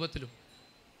ഉണ്ടാക്കുന്ന രൂപത്തിലും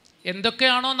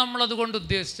എന്തൊക്കെയാണോ നമ്മളതുകൊണ്ട്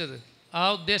ഉദ്ദേശിച്ചത് ആ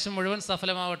ഉദ്ദേശം മുഴുവൻ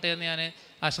സഫലമാവട്ടെ എന്ന് ഞാൻ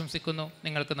ആശംസിക്കുന്നു.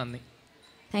 നിങ്ങൾക്ക് നന്ദി.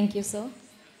 Thank you, sir.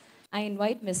 I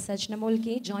invite Ms. Sajnamol K,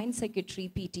 Joint Secretary,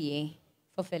 PTA,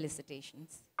 for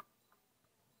felicitations.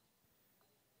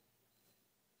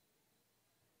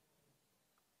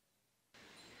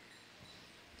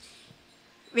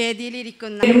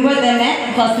 വേദിയിലിരിക്കുന്ന വരുമ്പോൾ തന്നെ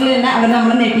ഫസ്റ്റിൽ തന്നെ അവർ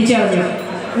നമ്മൾ ഞെട്ടിച്ചു കളഞ്ഞു.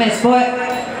 MESPO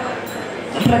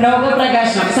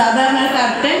ലോകപ്രകാശനം സാധാരണ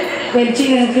കർട്ടൻ വലിച്ചു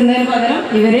നിൽക്കുന്നതിന് പകരം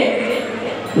ഇവർ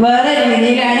വേറെ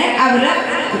രീതിയിലാണ് അവരുടെ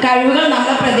കഴിവുകൾ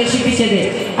നമ്മളെ പ്രദർശിപ്പിച്ചത്.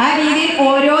 ആ രീതിയിൽ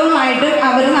ഓരോന്നുമായിട്ടും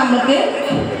അവർ നമുക്ക്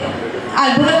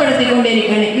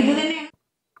അത്ഭുതപ്പെടുത്തിക്കൊണ്ടിരിക്കുകയാണ്. ഇത് തന്നെയാണ്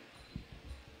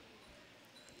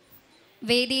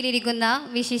വേദിയിലിരിക്കുന്ന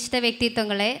വിശിഷ്ട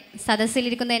വ്യക്തിത്വങ്ങളെ,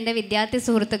 സദസ്സിലിരിക്കുന്ന എൻ്റെ വിദ്യാർത്ഥി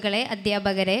സുഹൃത്തുക്കളെ,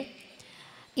 അധ്യാപകരെ,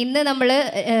 ഇന്ന് നമ്മൾ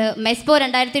MESPO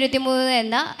 2023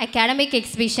 എന്ന അക്കാഡമിക്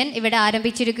എക്സിബിഷൻ ഇവിടെ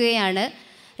ആരംഭിച്ചിരിക്കുകയാണ്.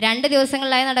 2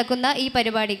 ദിവസങ്ങളിലായി നടക്കുന്ന ഈ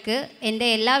പരിപാടിക്ക് എൻ്റെ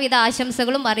എല്ലാവിധ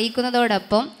ആശംസകളും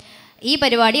അറിയിക്കുന്നതോടൊപ്പം ഈ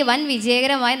പരിപാടി വൻ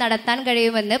വിജയകരമായി നടത്താൻ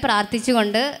കഴിയുമെന്ന്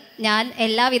പ്രാർത്ഥിച്ചുകൊണ്ട് ഞാൻ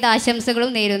എല്ലാവിധ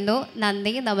ആശംസകളും നേരുന്നു.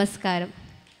 നന്ദി, നമസ്കാരം.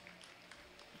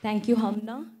 Thank you,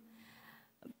 Hamna.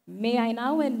 May I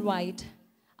now invite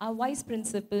our Vice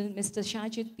Principal, Mr.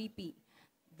 Shajid PP,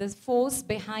 the force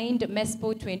behind MESPO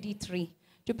 23,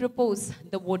 to propose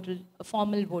the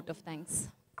formal vote of thanks.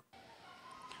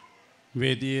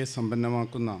 വേദിയെ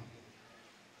സമ്പന്നമാക്കുന്ന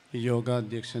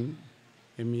യോഗാധ്യക്ഷൻ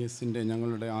MESൻ്റെ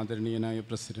ഞങ്ങളുടെ ആദരണീയനായ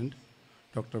പ്രസിഡന്റ്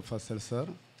ഡോക്ടർ ഫസൽ സർ,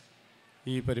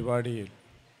 ഈ പരിപാടിയിൽ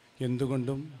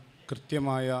എന്തുകൊണ്ടും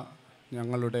കൃത്യമായ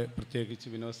ഞങ്ങളുടെ, പ്രത്യേകിച്ച്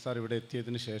വിനോദ് സാർ ഇവിടെ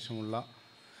എത്തിയതിന് ശേഷമുള്ള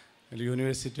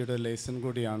യൂണിവേഴ്സിറ്റിയുടെ ലൈസൻ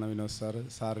കൂടിയാണ് വിനോദ്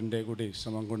സാറിൻ്റെ കൂടി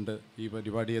ശ്രമം കൊണ്ട് ഈ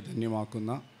പരിപാടിയെ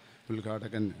ധന്യമാക്കുന്ന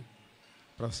ഉദ്ഘാടകൻ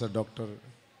professor doctor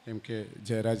MK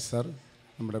Jayaraj sir,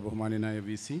 നമ്മുടെ ബഹുമാന്യനായ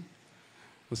VC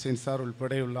ഹുസൈൻ സാർ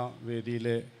ഉൾപ്പെടെയുള്ള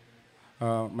വേദിയിലെ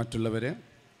മറ്റുള്ളവരെ,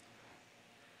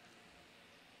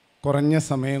 കുറഞ്ഞ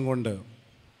സമയം കൊണ്ട്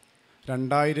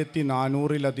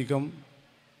 2400-ലധികം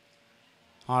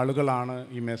ആളുകളാണ്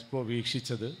ഈ MESPO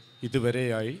വീക്ഷിച്ചത്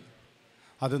ഇതുവരെയായി.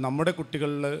 അത് നമ്മുടെ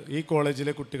കുട്ടികളിൽ, ഈ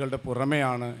കോളേജിലെ കുട്ടികളുടെ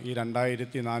പുറമെയാണ് ഈ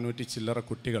 2400 ചില്ലറ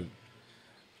കുട്ടികൾ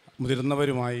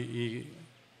മുതിർന്നവരുമായി ഈ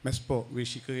MESPO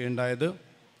വീക്ഷിക്കുകയുണ്ടായത്.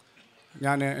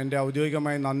 ഞാൻ എൻ്റെ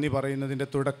ഔദ്യോഗികമായി നന്ദി പറയുന്നതിൻ്റെ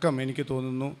തുടക്കം എനിക്ക്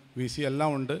തോന്നുന്നു VC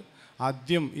എല്ലാം ഉണ്ട്.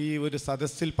 ആദ്യം ഈ ഒരു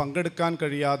സദസ്സിൽ പങ്കെടുക്കാൻ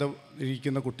കഴിയാതെ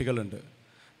ഇരിക്കുന്ന കുട്ടികളുണ്ട്.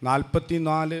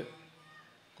 44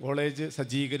 കോളേജ്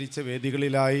സജ്ജീകരിച്ച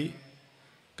വേദികളിലായി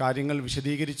കാര്യങ്ങൾ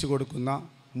വിശദീകരിച്ചു കൊടുക്കുന്ന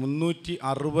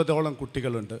 360ഓളം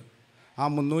കുട്ടികളുണ്ട്. ആ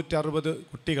 360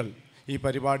 കുട്ടികൾ ഈ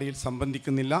പരിപാടിയിൽ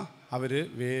സംബന്ധിക്കുന്നില്ല.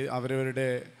 അവരവരുടെ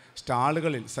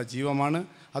സ്റ്റാളുകളിൽ സജീവമാണ്.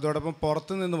 അതോടൊപ്പം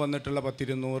പുറത്തു നിന്ന് വന്നിട്ടുള്ള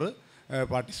 100-200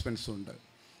 പാർട്ടിസിപ്പൻസും ഉണ്ട്.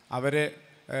 അവരെ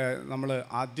നമ്മൾ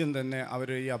ആദ്യം തന്നെ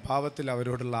ഈ അഭാവത്തിൽ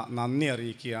അവരോടുള്ള നന്ദി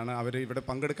അറിയിക്കുകയാണ്. അവർ ഇവിടെ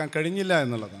പങ്കെടുക്കാൻ കഴിഞ്ഞില്ല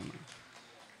എന്നുള്ളതാണ്.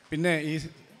 പിന്നെ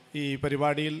ഈ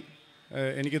പരിപാടിയിൽ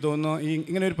എനിക്ക് തോന്നുന്നു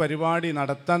ഇങ്ങനെയൊരു പരിപാടി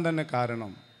നടത്താൻ തന്നെ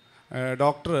കാരണം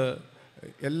ഡോക്ടർ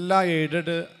എല്ലാ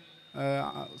എയ്ഡഡ്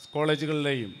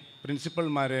കോളേജുകളിലെയും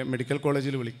പ്രിൻസിപ്പൽമാരെ മെഡിക്കൽ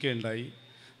കോളേജിൽ വിളിക്കുകയുണ്ടായി.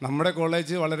 നമ്മുടെ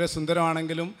കോളേജ് വളരെ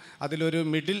സുന്ദരമാണെങ്കിലും അതിലൊരു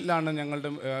മിഡിലാണ് ഞങ്ങളുടെ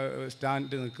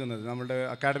സ്റ്റാൻഡ് നിൽക്കുന്നത്. നമ്മുടെ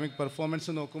അക്കാഡമിക്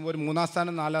പെർഫോമൻസ് നോക്കുമ്പോൾ ഒരു 3ാം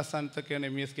സ്ഥാനം 4ാം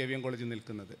സ്ഥാനത്തൊക്കെയാണ് MES KVEYAM കോളേജിൽ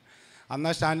നിൽക്കുന്നത്. അന്ന്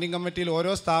ആ സ്റ്റാൻഡിംഗ് കമ്മിറ്റിയിൽ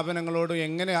ഓരോ സ്ഥാപനങ്ങളോടും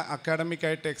എങ്ങനെ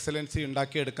അക്കാഡമിക്കായിട്ട് എക്സലൻസി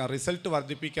ഉണ്ടാക്കിയെടുക്കാം, റിസൾട്ട്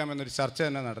വർദ്ധിപ്പിക്കാം എന്നൊരു ചർച്ച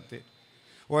തന്നെ നടത്തി.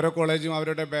 ഓരോ കോളേജും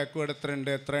അവരുടെ ബാക്ക്വേർഡ്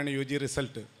എത്രയാണ് UG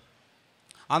റിസൾട്ട്.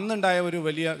 അന്നുണ്ടായ ഒരു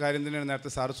വലിയ കാര്യം തന്നെയാണ്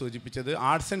നേരത്തെ സാറ് സൂചിപ്പിച്ചത്.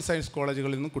 ആർട്സ് ആൻഡ് സയൻസ്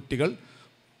കോളേജുകളിൽ നിന്ന് കുട്ടികൾ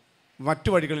മറ്റു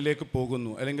വഴികളിലേക്ക്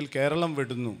പോകുന്നു, അല്ലെങ്കിൽ കേരളം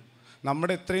വിടുന്നു.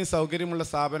 നമ്മുടെ ഇത്രയും സൗകര്യമുള്ള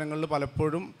സ്ഥാപനങ്ങളിൽ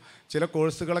പലപ്പോഴും ചില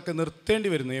കോഴ്സുകളൊക്കെ നിർത്തേണ്ടി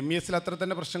വരുന്നു. MESൽ അത്ര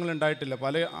തന്നെ പ്രശ്നങ്ങൾ ഉണ്ടായിട്ടില്ല.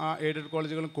 പല എയ്ഡഡ്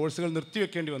കോളേജുകളും കോഴ്സുകൾ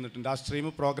നിർത്തിവെക്കേണ്ടി വന്നിട്ടുണ്ട്. ആ സ്ട്രീം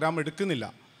പ്രോഗ്രാം എടുക്കുന്നില്ല.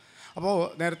 അപ്പോൾ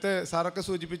നേരത്തെ സാറൊക്കെ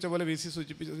സൂചിപ്പിച്ച പോലെ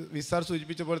വി സാർ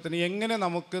സൂചിപ്പിച്ച പോലെ തന്നെ എങ്ങനെ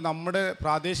നമുക്ക് നമ്മുടെ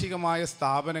പ്രാദേശികമായ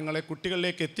സ്ഥാപനങ്ങളെ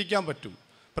കുട്ടികളിലേക്ക് എത്തിക്കാൻ പറ്റും,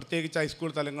 പ്രത്യേകിച്ച്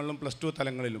ഹൈസ്കൂൾ തലങ്ങളിലും +2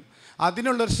 തലങ്ങളിലും.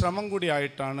 അതിനുള്ളൊരു ശ്രമം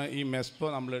കൂടിയായിട്ടാണ് ഈ MESPO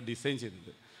നമ്മൾ ഡിസൈൻ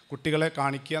ചെയ്തത്. കുട്ടികളെ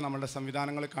കാണിക്കുക, നമ്മളുടെ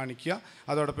സംവിധാനങ്ങളെ കാണിക്കുക,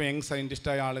 അതോടൊപ്പം യങ്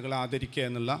സയൻറ്റിസ്റ്റായ ആളുകളെ ആദരിക്കുക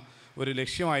എന്നുള്ള ഒരു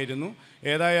ലക്ഷ്യമായിരുന്നു.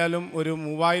 ഏതായാലും ഒരു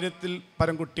 3000-ൽ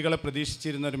പരം കുട്ടികളെ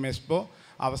പ്രതീക്ഷിച്ചിരുന്ന ഒരു MESPO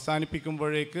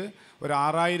അവസാനിപ്പിക്കുമ്പോഴേക്ക് ഒരു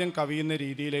 6000 കവിയുന്ന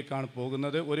രീതിയിലേക്കാണ്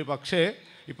പോകുന്നത്. ഒരു പക്ഷേ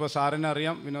ഇപ്പോൾ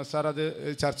സാറിനറിയാം, വിനോദ് സാർ അത്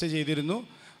ചർച്ച ചെയ്തിരുന്നു,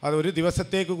 അത് ഒരു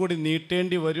ദിവസത്തേക്ക് കൂടി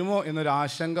നീട്ടേണ്ടി വരുമോ എന്നൊരു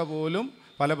ആശങ്ക പോലും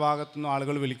പല ഭാഗത്തുനിന്നും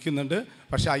ആളുകൾ വിളിക്കുന്നുണ്ട്.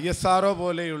 പക്ഷേ ISRO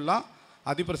പോലെയുള്ള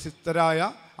അതിപ്രസിദ്ധരായ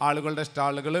ആളുകളുടെ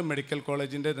സ്റ്റാളുകൾ, മെഡിക്കൽ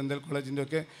കോളേജിൻ്റെ, ദന്തൽ കോളേജിൻ്റെ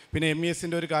ഒക്കെ, പിന്നെ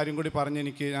MESൻ്റെ ഒരു കാര്യം കൂടി പറഞ്ഞ്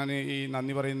ഞാൻ ഈ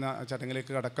നന്ദി പറയുന്ന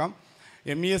ചടങ്ങിലേക്ക് കടക്കാം.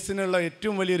 MESനുള്ള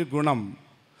ഏറ്റവും വലിയൊരു ഗുണം,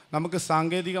 നമുക്ക്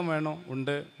സാങ്കേതികം വേണോ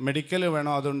ഉണ്ട്, മെഡിക്കൽ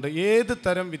വേണോ അതുണ്ട്. ഏത്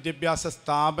തരം വിദ്യാഭ്യാസ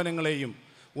സ്ഥാപനങ്ങളെയും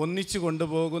ഒന്നിച്ചു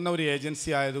കൊണ്ടുപോകുന്ന ഒരു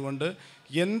ഏജൻസി ആയതുകൊണ്ട്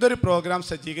എന്തൊരു പ്രോഗ്രാം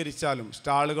സജ്ജീകരിച്ചാലും,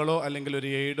 സ്റ്റാളുകളോ അല്ലെങ്കിൽ ഒരു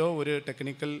എയ്ഡോ ഒരു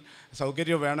ടെക്നിക്കൽ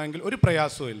സൗകര്യമോ വേണമെങ്കിൽ ഒരു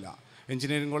പ്രയാസവും ഇല്ല.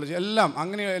 എഞ്ചിനീയറിംഗ് കോളേജ് എല്ലാം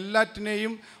അങ്ങനെ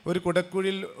എല്ലാറ്റിനെയും ഒരു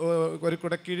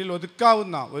കുടക്കീഴിൽ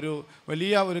ഒതുക്കാവുന്ന ഒരു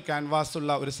വലിയ ഒരു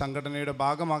ക്യാൻവാസുള്ള ഒരു സംഘടനയുടെ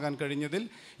ഭാഗമാകാൻ കഴിഞ്ഞതിൽ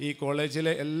ഈ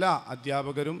കോളേജിലെ എല്ലാ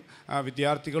അധ്യാപകരും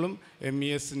വിദ്യാർത്ഥികളും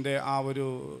MESൻ്റെ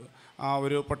ആ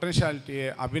ഒരു പൊട്ടൻഷ്യാലിറ്റിയെ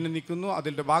അഭിനന്ദിക്കുന്നു.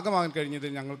 അതിൻ്റെ ഭാഗമാകാൻ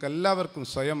കഴിഞ്ഞതിൽ ഞങ്ങൾക്ക് എല്ലാവർക്കും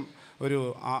സ്വയം ഒരു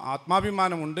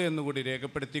ആത്മാഭിമാനമുണ്ട് എന്നുകൂടി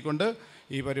രേഖപ്പെടുത്തിക്കൊണ്ട്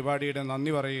ഈ പരിപാടിയുടെ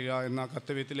നന്ദി പറയുക എന്ന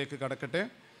കർത്തവ്യത്തിലേക്ക് കടക്കട്ടെ.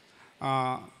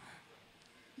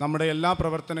 നമ്മുടെ എല്ലാ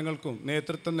പ്രവർത്തനങ്ങൾക്കും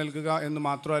നേതൃത്വം നൽകുക എന്ന്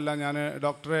മാത്രമല്ല, ഞാൻ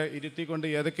ഡോക്ടറെ ഇരുത്തിക്കൊണ്ട്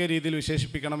ഏതൊക്കെ രീതിയിൽ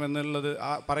വിശേഷിപ്പിക്കണം എന്നുള്ളത്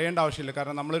പറയേണ്ട ആവശ്യമില്ല.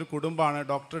 കാരണം നമ്മളൊരു കുടുംബമാണ്.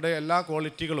 ഡോക്ടറുടെ എല്ലാ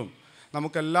ക്വാളിറ്റികളും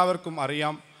നമുക്കെല്ലാവർക്കും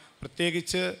അറിയാം.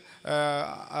 പ്രത്യേകിച്ച്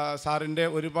സാറിൻ്റെ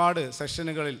ഒരുപാട്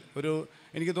സെഷനുകളിൽ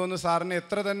എനിക്ക് തോന്നുന്നു സാറിനെ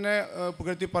എത്ര തന്നെ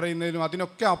പുകഴ്ത്തി പറയുന്നതിനും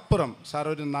അതിനൊക്കെ അപ്പുറം സാർ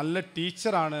ഒരു നല്ല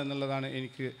ടീച്ചറാണ് എന്നുള്ളതാണ്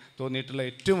എനിക്ക് തോന്നിയിട്ടുള്ള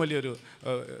ഏറ്റവും വലിയൊരു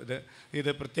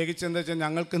ഇത് പ്രത്യേകിച്ച് എന്താ വെച്ചാൽ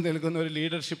ഞങ്ങൾക്ക് നൽകുന്ന ഒരു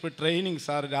ലീഡർഷിപ്പ് ട്രെയിനിങ്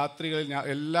സാർ രാത്രികളിൽ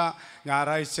എല്ലാ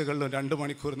ഞായറാഴ്ചകളിലും 2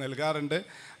 മണിക്കൂർ നൽകാറുണ്ട്.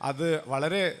 അത്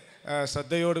വളരെ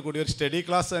ശ്രദ്ധയോടുകൂടി ഒരു സ്റ്റഡി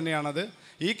ക്ലാസ് തന്നെയാണത്.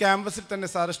 ഈ ക്യാമ്പസിൽ തന്നെ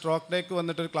സാറ് സ്ട്രോക്ക് ഡേക്ക്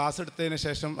വന്നിട്ടൊരു ക്ലാസ് എടുത്തതിന്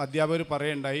ശേഷം അധ്യാപകർ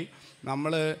പറയുണ്ടായി,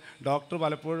 നമ്മൾ ഡോക്ടർ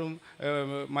പലപ്പോഴും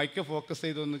മൈക്ക് ഫോക്കസ്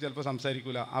ചെയ്തൊന്നും ചിലപ്പോൾ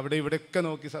സംസാരിക്കില്ല, അവിടെ ഇവിടെയൊക്കെ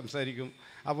നോക്കി സംസാരിക്കും.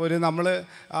 അപ്പോൾ നമ്മൾ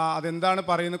അതെന്താണ്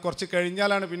പറയുന്നത് കുറച്ച്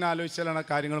കഴിഞ്ഞാലാണ്, പിന്നെ ആലോചിച്ചാലാണ്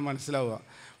കാര്യങ്ങൾ മനസ്സിലാവുക.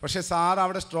 പക്ഷേ സാർ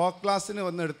അവിടെ സ്ട്രോക്ക് ക്ലാസ്സിന്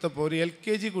വന്ന് എടുത്തപ്പോൾ ഒരു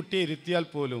LKG കുട്ടിയെ ഇരുത്തിയാൽ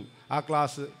പോലും ആ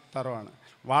ക്ലാസ് തറവാണ്.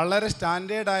 വളരെ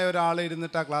സ്റ്റാൻഡേർഡായ ഒരാൾ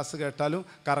ഇരുന്നിട്ട് ആ ക്ലാസ് കേട്ടാലും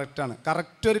കറക്റ്റാണ്.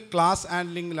 കറക്റ്റ് ഒരു ക്ലാസ്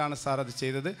ഹാൻഡ്ലിങ്ങിലാണ് സാർ അത്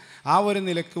ചെയ്തത്. ആ ഒരു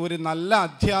നിലയ്ക്ക് ഒരു നല്ല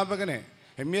അധ്യാപകനെ,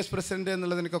 MES പ്രസിഡൻ്റ്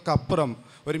എന്നുള്ളതിനൊക്കെ അപ്പുറം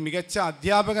ഒരു മികച്ച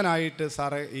അധ്യാപകനായിട്ട്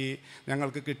സാറ്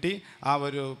ഞങ്ങൾക്ക് കിട്ടി. ആ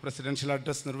ഒരു പ്രസിഡൻഷ്യൽ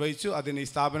അഡ്രസ്സ് നിർവഹിച്ചു. അതിന് ഈ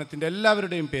സ്ഥാപനത്തിൻ്റെ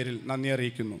എല്ലാവരുടെയും പേരിൽ നന്ദി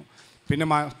അറിയിക്കുന്നു. പിന്നെ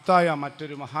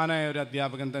മറ്റൊരു മഹാനായ ഒരു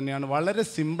അധ്യാപകൻ തന്നെയാണ്. വളരെ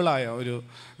സിമ്പിളായ ഒരു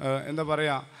എന്താ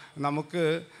പറയുക, നമുക്ക്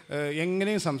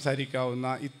എങ്ങനെയും സംസാരിക്കാവുന്ന,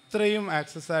 ഇത്രയും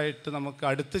ആക്സസ് ആയിട്ട് നമുക്ക്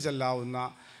അടുത്ത് ചെല്ലാവുന്ന,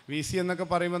 VC എന്നൊക്കെ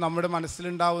പറയുമ്പോൾ നമ്മുടെ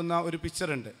മനസ്സിലുണ്ടാവുന്ന ഒരു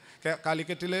പിക്ചറുണ്ട്.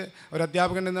 കാലിക്കറ്റിൽ ഒരു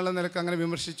അധ്യാപകൻ എന്നുള്ള നിലക്ക് അങ്ങനെ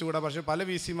വിമർശിച്ചുകൂടാ, പക്ഷേ പല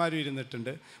VCമാരും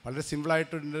ഇരുന്നിട്ടുണ്ട്. വളരെ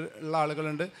സിമ്പിളായിട്ടുള്ള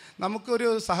ആളുകളുണ്ട്. നമുക്കൊരു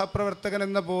സഹപ്രവർത്തകൻ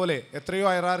എന്ന പോലെ എത്രയോ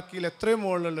ഹൈറാർക്കിയിൽ എത്രയോ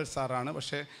മുകളിലുള്ളൊരു സാറാണ്.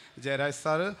 പക്ഷേ ജയരാജ്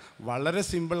സാറ് വളരെ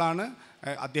സിമ്പിളാണ്.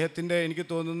 അദ്ദേഹത്തിൻ്റെ, എനിക്ക്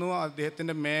തോന്നുന്നു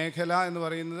അദ്ദേഹത്തിൻ്റെ മേഖല എന്ന്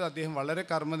പറയുന്നത് അദ്ദേഹം വളരെ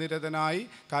കർമ്മനിരതനായി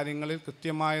കാര്യങ്ങളിൽ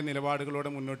കൃത്യമായ നിലപാടുകളോടെ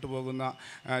മുന്നോട്ട് പോകുന്ന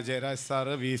ജയരാജ്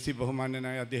സാറ്, VC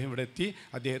ബഹുമാന്യനായി അദ്ദേഹം ഇവിടെ എത്തി.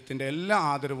 അദ്ദേഹത്തിൻ്റെ എല്ലാ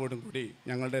ആദരവോടും കൂടി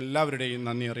ഞങ്ങളുടെ എല്ലാവരുടെയും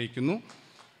നന്ദി അറിയിക്കുന്നു.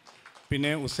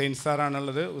 പിന്നെ ഹുസൈൻ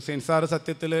സാറാണുള്ളത്. ഹുസൈൻ സാറ്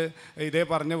സത്യത്തിൽ ഇതേ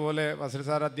പറഞ്ഞ പോലെ, ഫസൽ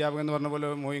സാർ അധ്യാപകൻ എന്ന് പറഞ്ഞ പോലെ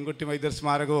മോയിൻകുട്ടി വൈദ്യർ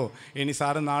സ്മാരകമോ ഇനി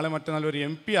സാറ് നാളെ മറ്റന്നാളൊരു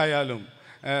MP ആയാലും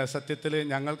സത്യത്തിൽ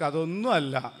ഞങ്ങൾക്ക്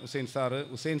അതൊന്നുമല്ല.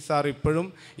 ഹുസൈൻ സാർ ഇപ്പോഴും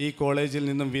ഈ കോളേജിൽ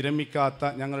നിന്നും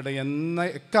വിരമിക്കാത്ത ഞങ്ങളുടെ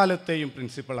എക്കാലത്തെയും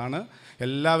പ്രിൻസിപ്പളാണ്.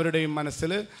 എല്ലാവരുടെയും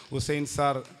മനസ്സിൽ ഹുസൈൻ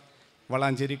സാർ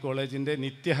വളാഞ്ചേരി കോളേജിൻ്റെ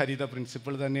നിത്യഹരിത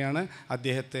പ്രിൻസിപ്പൾ തന്നെയാണ്.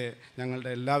 അദ്ദേഹത്തെ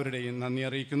ഞങ്ങളുടെ എല്ലാവരുടെയും നന്ദി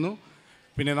അറിയിക്കുന്നു.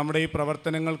 പിന്നെ നമ്മുടെ ഈ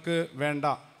പ്രവർത്തനങ്ങൾക്ക് വേണ്ട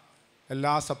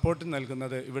എല്ലാ സപ്പോർട്ടും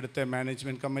നൽകുന്നത് ഇവിടുത്തെ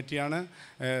മാനേജ്മെൻറ്റ് കമ്മിറ്റിയാണ്.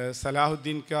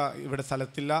 സലാഹുദ്ദീൻ ഇവിടെ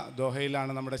സ്ഥലത്തില്ല,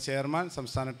 ദോഹയിലാണ് നമ്മുടെ ചെയർമാൻ,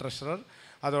 സംസ്ഥാന ട്രഷറർ.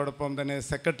 അതോടൊപ്പം തന്നെ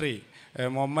സെക്രട്ടറി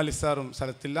മുഹമ്മദ് സാറും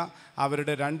സ്ഥലത്തില്ല.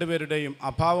 അവരുടെ 2 പേരുടെയും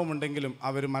അഭാവമുണ്ടെങ്കിലും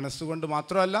അവർ മനസ്സുകൊണ്ട്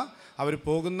മാത്രമല്ല, അവർ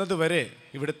പോകുന്നത് വരെ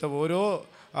ഇവിടുത്തെ ഓരോ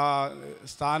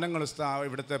സ്ഥാനങ്ങൾ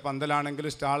ഇവിടുത്തെ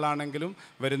പന്തലാണെങ്കിലും സ്റ്റാളാണെങ്കിലും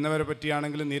വരുന്നവരെ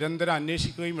പറ്റിയാണെങ്കിലും നിരന്തരം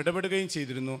അന്വേഷിക്കുകയും ഇടപെടുകയും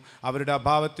ചെയ്തിരുന്നു. അവരുടെ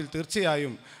അഭാവത്തിൽ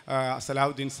തീർച്ചയായും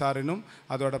സലാഹുദ്ദീൻ സാറിനും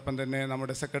അതോടൊപ്പം തന്നെ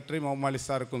നമ്മുടെ സെക്രട്ടറി മുഹമ്മദ്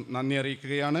സാർക്കും നന്ദി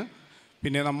അറിയിക്കുകയാണ്.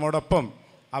 പിന്നെ നമ്മോടൊപ്പം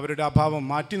അവരുടെ അഭാവം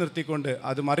മാറ്റി നിർത്തിക്കൊണ്ട്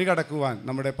അത് മറികടക്കുവാൻ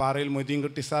നമ്മുടെ പാറയിൽ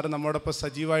മൊയ്തീൻകുട്ടി സാർ നമ്മോടൊപ്പം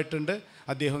സജീവമായിട്ടുണ്ട്.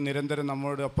 അദ്ദേഹം നിരന്തരം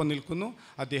നമ്മോടൊപ്പം നിൽക്കുന്നു.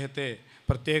 അദ്ദേഹത്തെ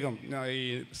പ്രത്യേകം ഈ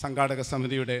സംഘാടക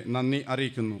സമിതിയുടെ നന്ദി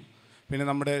അറിയിക്കുന്നു. പിന്നെ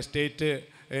നമ്മുടെ സ്റ്റേറ്റ്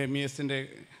MES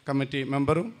കമ്മിറ്റി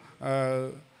മെമ്പറും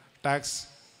ടാക്സ്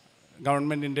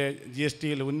ഗവൺമെൻറ്റിൻ്റെ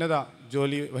GSTയിൽ ഉന്നത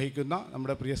ജോലി വഹിക്കുന്ന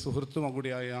നമ്മുടെ പ്രിയ സുഹൃത്തും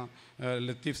കൂടിയായ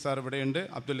ലത്തീഫ് സാർ ഇവിടെയുണ്ട്.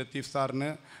 അബ്ദുൽ ലത്തീഫ് സാറിന്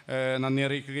നന്ദി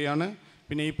അറിയിക്കുകയാണ്.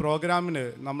 പിന്നെ ഈ പ്രോഗ്രാമിന്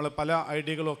നമ്മൾ പല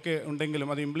ഐഡിയകളൊക്കെ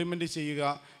ഉണ്ടെങ്കിലും അത് ഇംപ്ലിമെൻറ്റ് ചെയ്യുക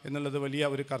എന്നുള്ളത് വലിയ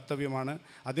ഒരു കർത്തവ്യമാണ്.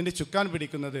 അതിൻ്റെ ചുക്കാൻ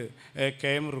പിടിക്കുന്നത്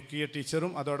KM റുക്കിയ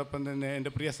ടീച്ചറും അതോടൊപ്പം തന്നെ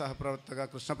എൻ്റെ പ്രിയ സഹപ്രവർത്തക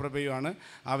കൃഷ്ണപ്രഭയുമാണ്.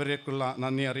 അവരേക്കുള്ള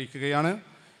നന്ദി അറിയിക്കുകയാണ്.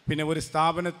 പിന്നെ ഒരു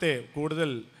സ്ഥാപനത്തെ കൂടുതൽ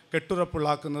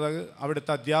കെട്ടുറപ്പുള്ളാക്കുന്നത്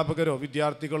അവിടുത്തെ അധ്യാപകരോ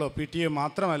വിദ്യാർത്ഥികളോ PTA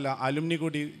മാത്രമല്ല, അലുമിനി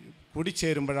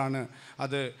കൂടിച്ചേരുമ്പോഴാണ്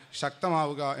അത്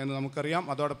ശക്തമാവുക എന്ന് നമുക്കറിയാം.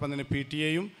 അതോടൊപ്പം തന്നെ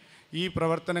PTA ഈ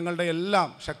പ്രവർത്തനങ്ങളുടെ എല്ലാം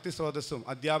ശക്തി സ്രോതസ്സും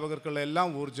അധ്യാപകർക്കുള്ള എല്ലാം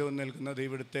ഊർജ്ജവും നൽകുന്നത്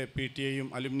ഇവിടുത്തെ PTA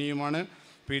അലുമിനിയുമാണ്.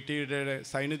 PTA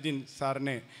സൈനുദ്ദീൻ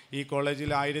സാറിനെ ഈ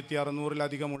കോളേജിൽ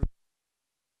 1600-ലധികം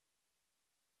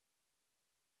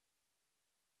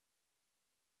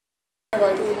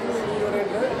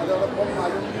അതോടൊപ്പം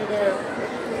അലുമിനിയുടെ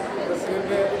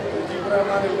പ്രസിഡന്റ്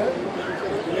റഹ്മാനുണ്ട്.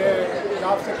 പിന്നെ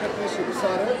staff secretary Shibu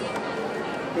sir,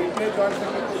 PTA joint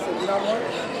secretary സജിനാമോൾ,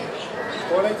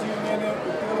 college യൂണിയന്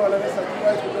കുട്ടികൾ വളരെ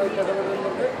സജീവമായി കുട്ടികൾക്ക്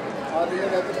ഇടപെടുന്നുണ്ട്. അതിൻ്റെ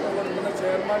നേതൃത്വം കൊടുക്കുന്ന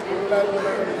ചെയർമാൻ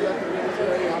കൂടുതലായതുകൊണ്ടാണ്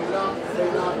വിദ്യാർത്ഥികളായി അമല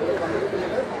സൈന ഇവിടെ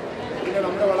പങ്കെടുക്കുന്നത്. പിന്നെ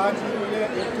നമ്മുടെ വളാഞ്ചേരിയിലെ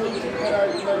ഏറ്റവും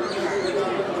സീനിയറായിട്ടുള്ള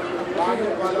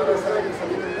പാലാ സാഹിബ്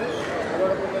സമിതിയുണ്ട്.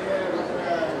 അതോടൊപ്പം തന്നെ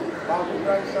Babu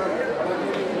Ibrahim sir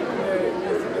Valanchery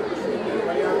MES president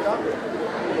മലയാള.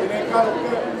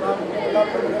 ഇതിനേക്കാളൊക്കെ എല്ലാ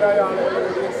പ്രമുഖരായ ആളുകൾ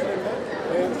ഓഡിയൻസിലുണ്ട്.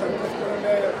 സെൻട്രൽ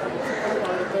സ്കൂളിൻ്റെ പ്രിൻസിപ്പളും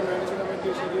അവിടുത്തെ മാനേജിംഗ്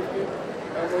കമ്മിറ്റി ഷെരീഫ്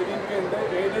മൊയ്തീൻക്ക് ഉണ്ട്,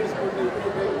 എയ്ഡഡ് സ്കൂളിൻ്റെ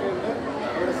ഇപ്രോഫൊക്കെ ഉണ്ട്,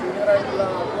 അവിടെ സീനിയറായിട്ടുള്ള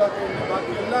അബ്ദുക്കെ ഉണ്ട്,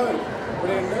 ബാക്കി എല്ലാവരും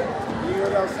ഇവിടെയുണ്ട്. ഈ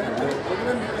ഒരു അവസരത്തിൽ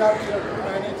മുഴുവൻ വിദ്യാർത്ഥികൾക്കും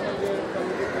മാനേജ്മെൻറ്റ്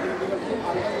കമ്മിറ്റി പ്രതിനിധികൾക്കും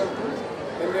അംഗങ്ങൾക്കും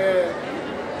എൻ്റെ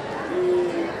ഈ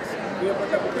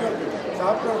പ്രിയപ്പെട്ട കുട്ടികൾക്കും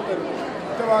സഹപ്രവർത്തകർക്കും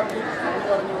ഒറ്റവാക്കി നന്ദി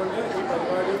പറഞ്ഞുകൊണ്ട് ഈ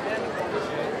പരിപാടി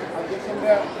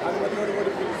അധ്യക്ഷൻ്റെ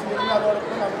അനുമതിയോടുകൂടി പിരിച്ചുവിടുന്നു.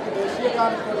 അതോടൊപ്പം നമുക്ക് ദേശീയ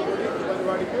ഗാനത്തോടുകൂടി ഈ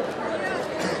പരിപാടിക്ക്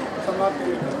സമാപ്തി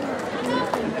വരുന്നു.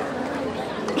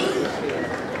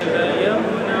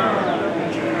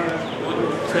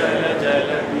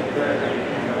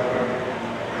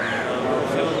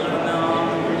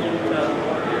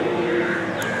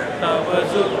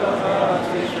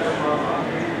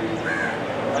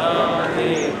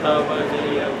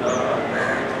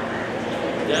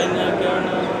 जनगण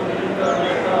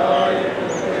मंगलदायक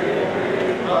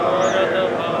भारत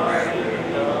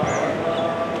भाग्य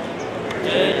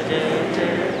जय जय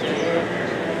जय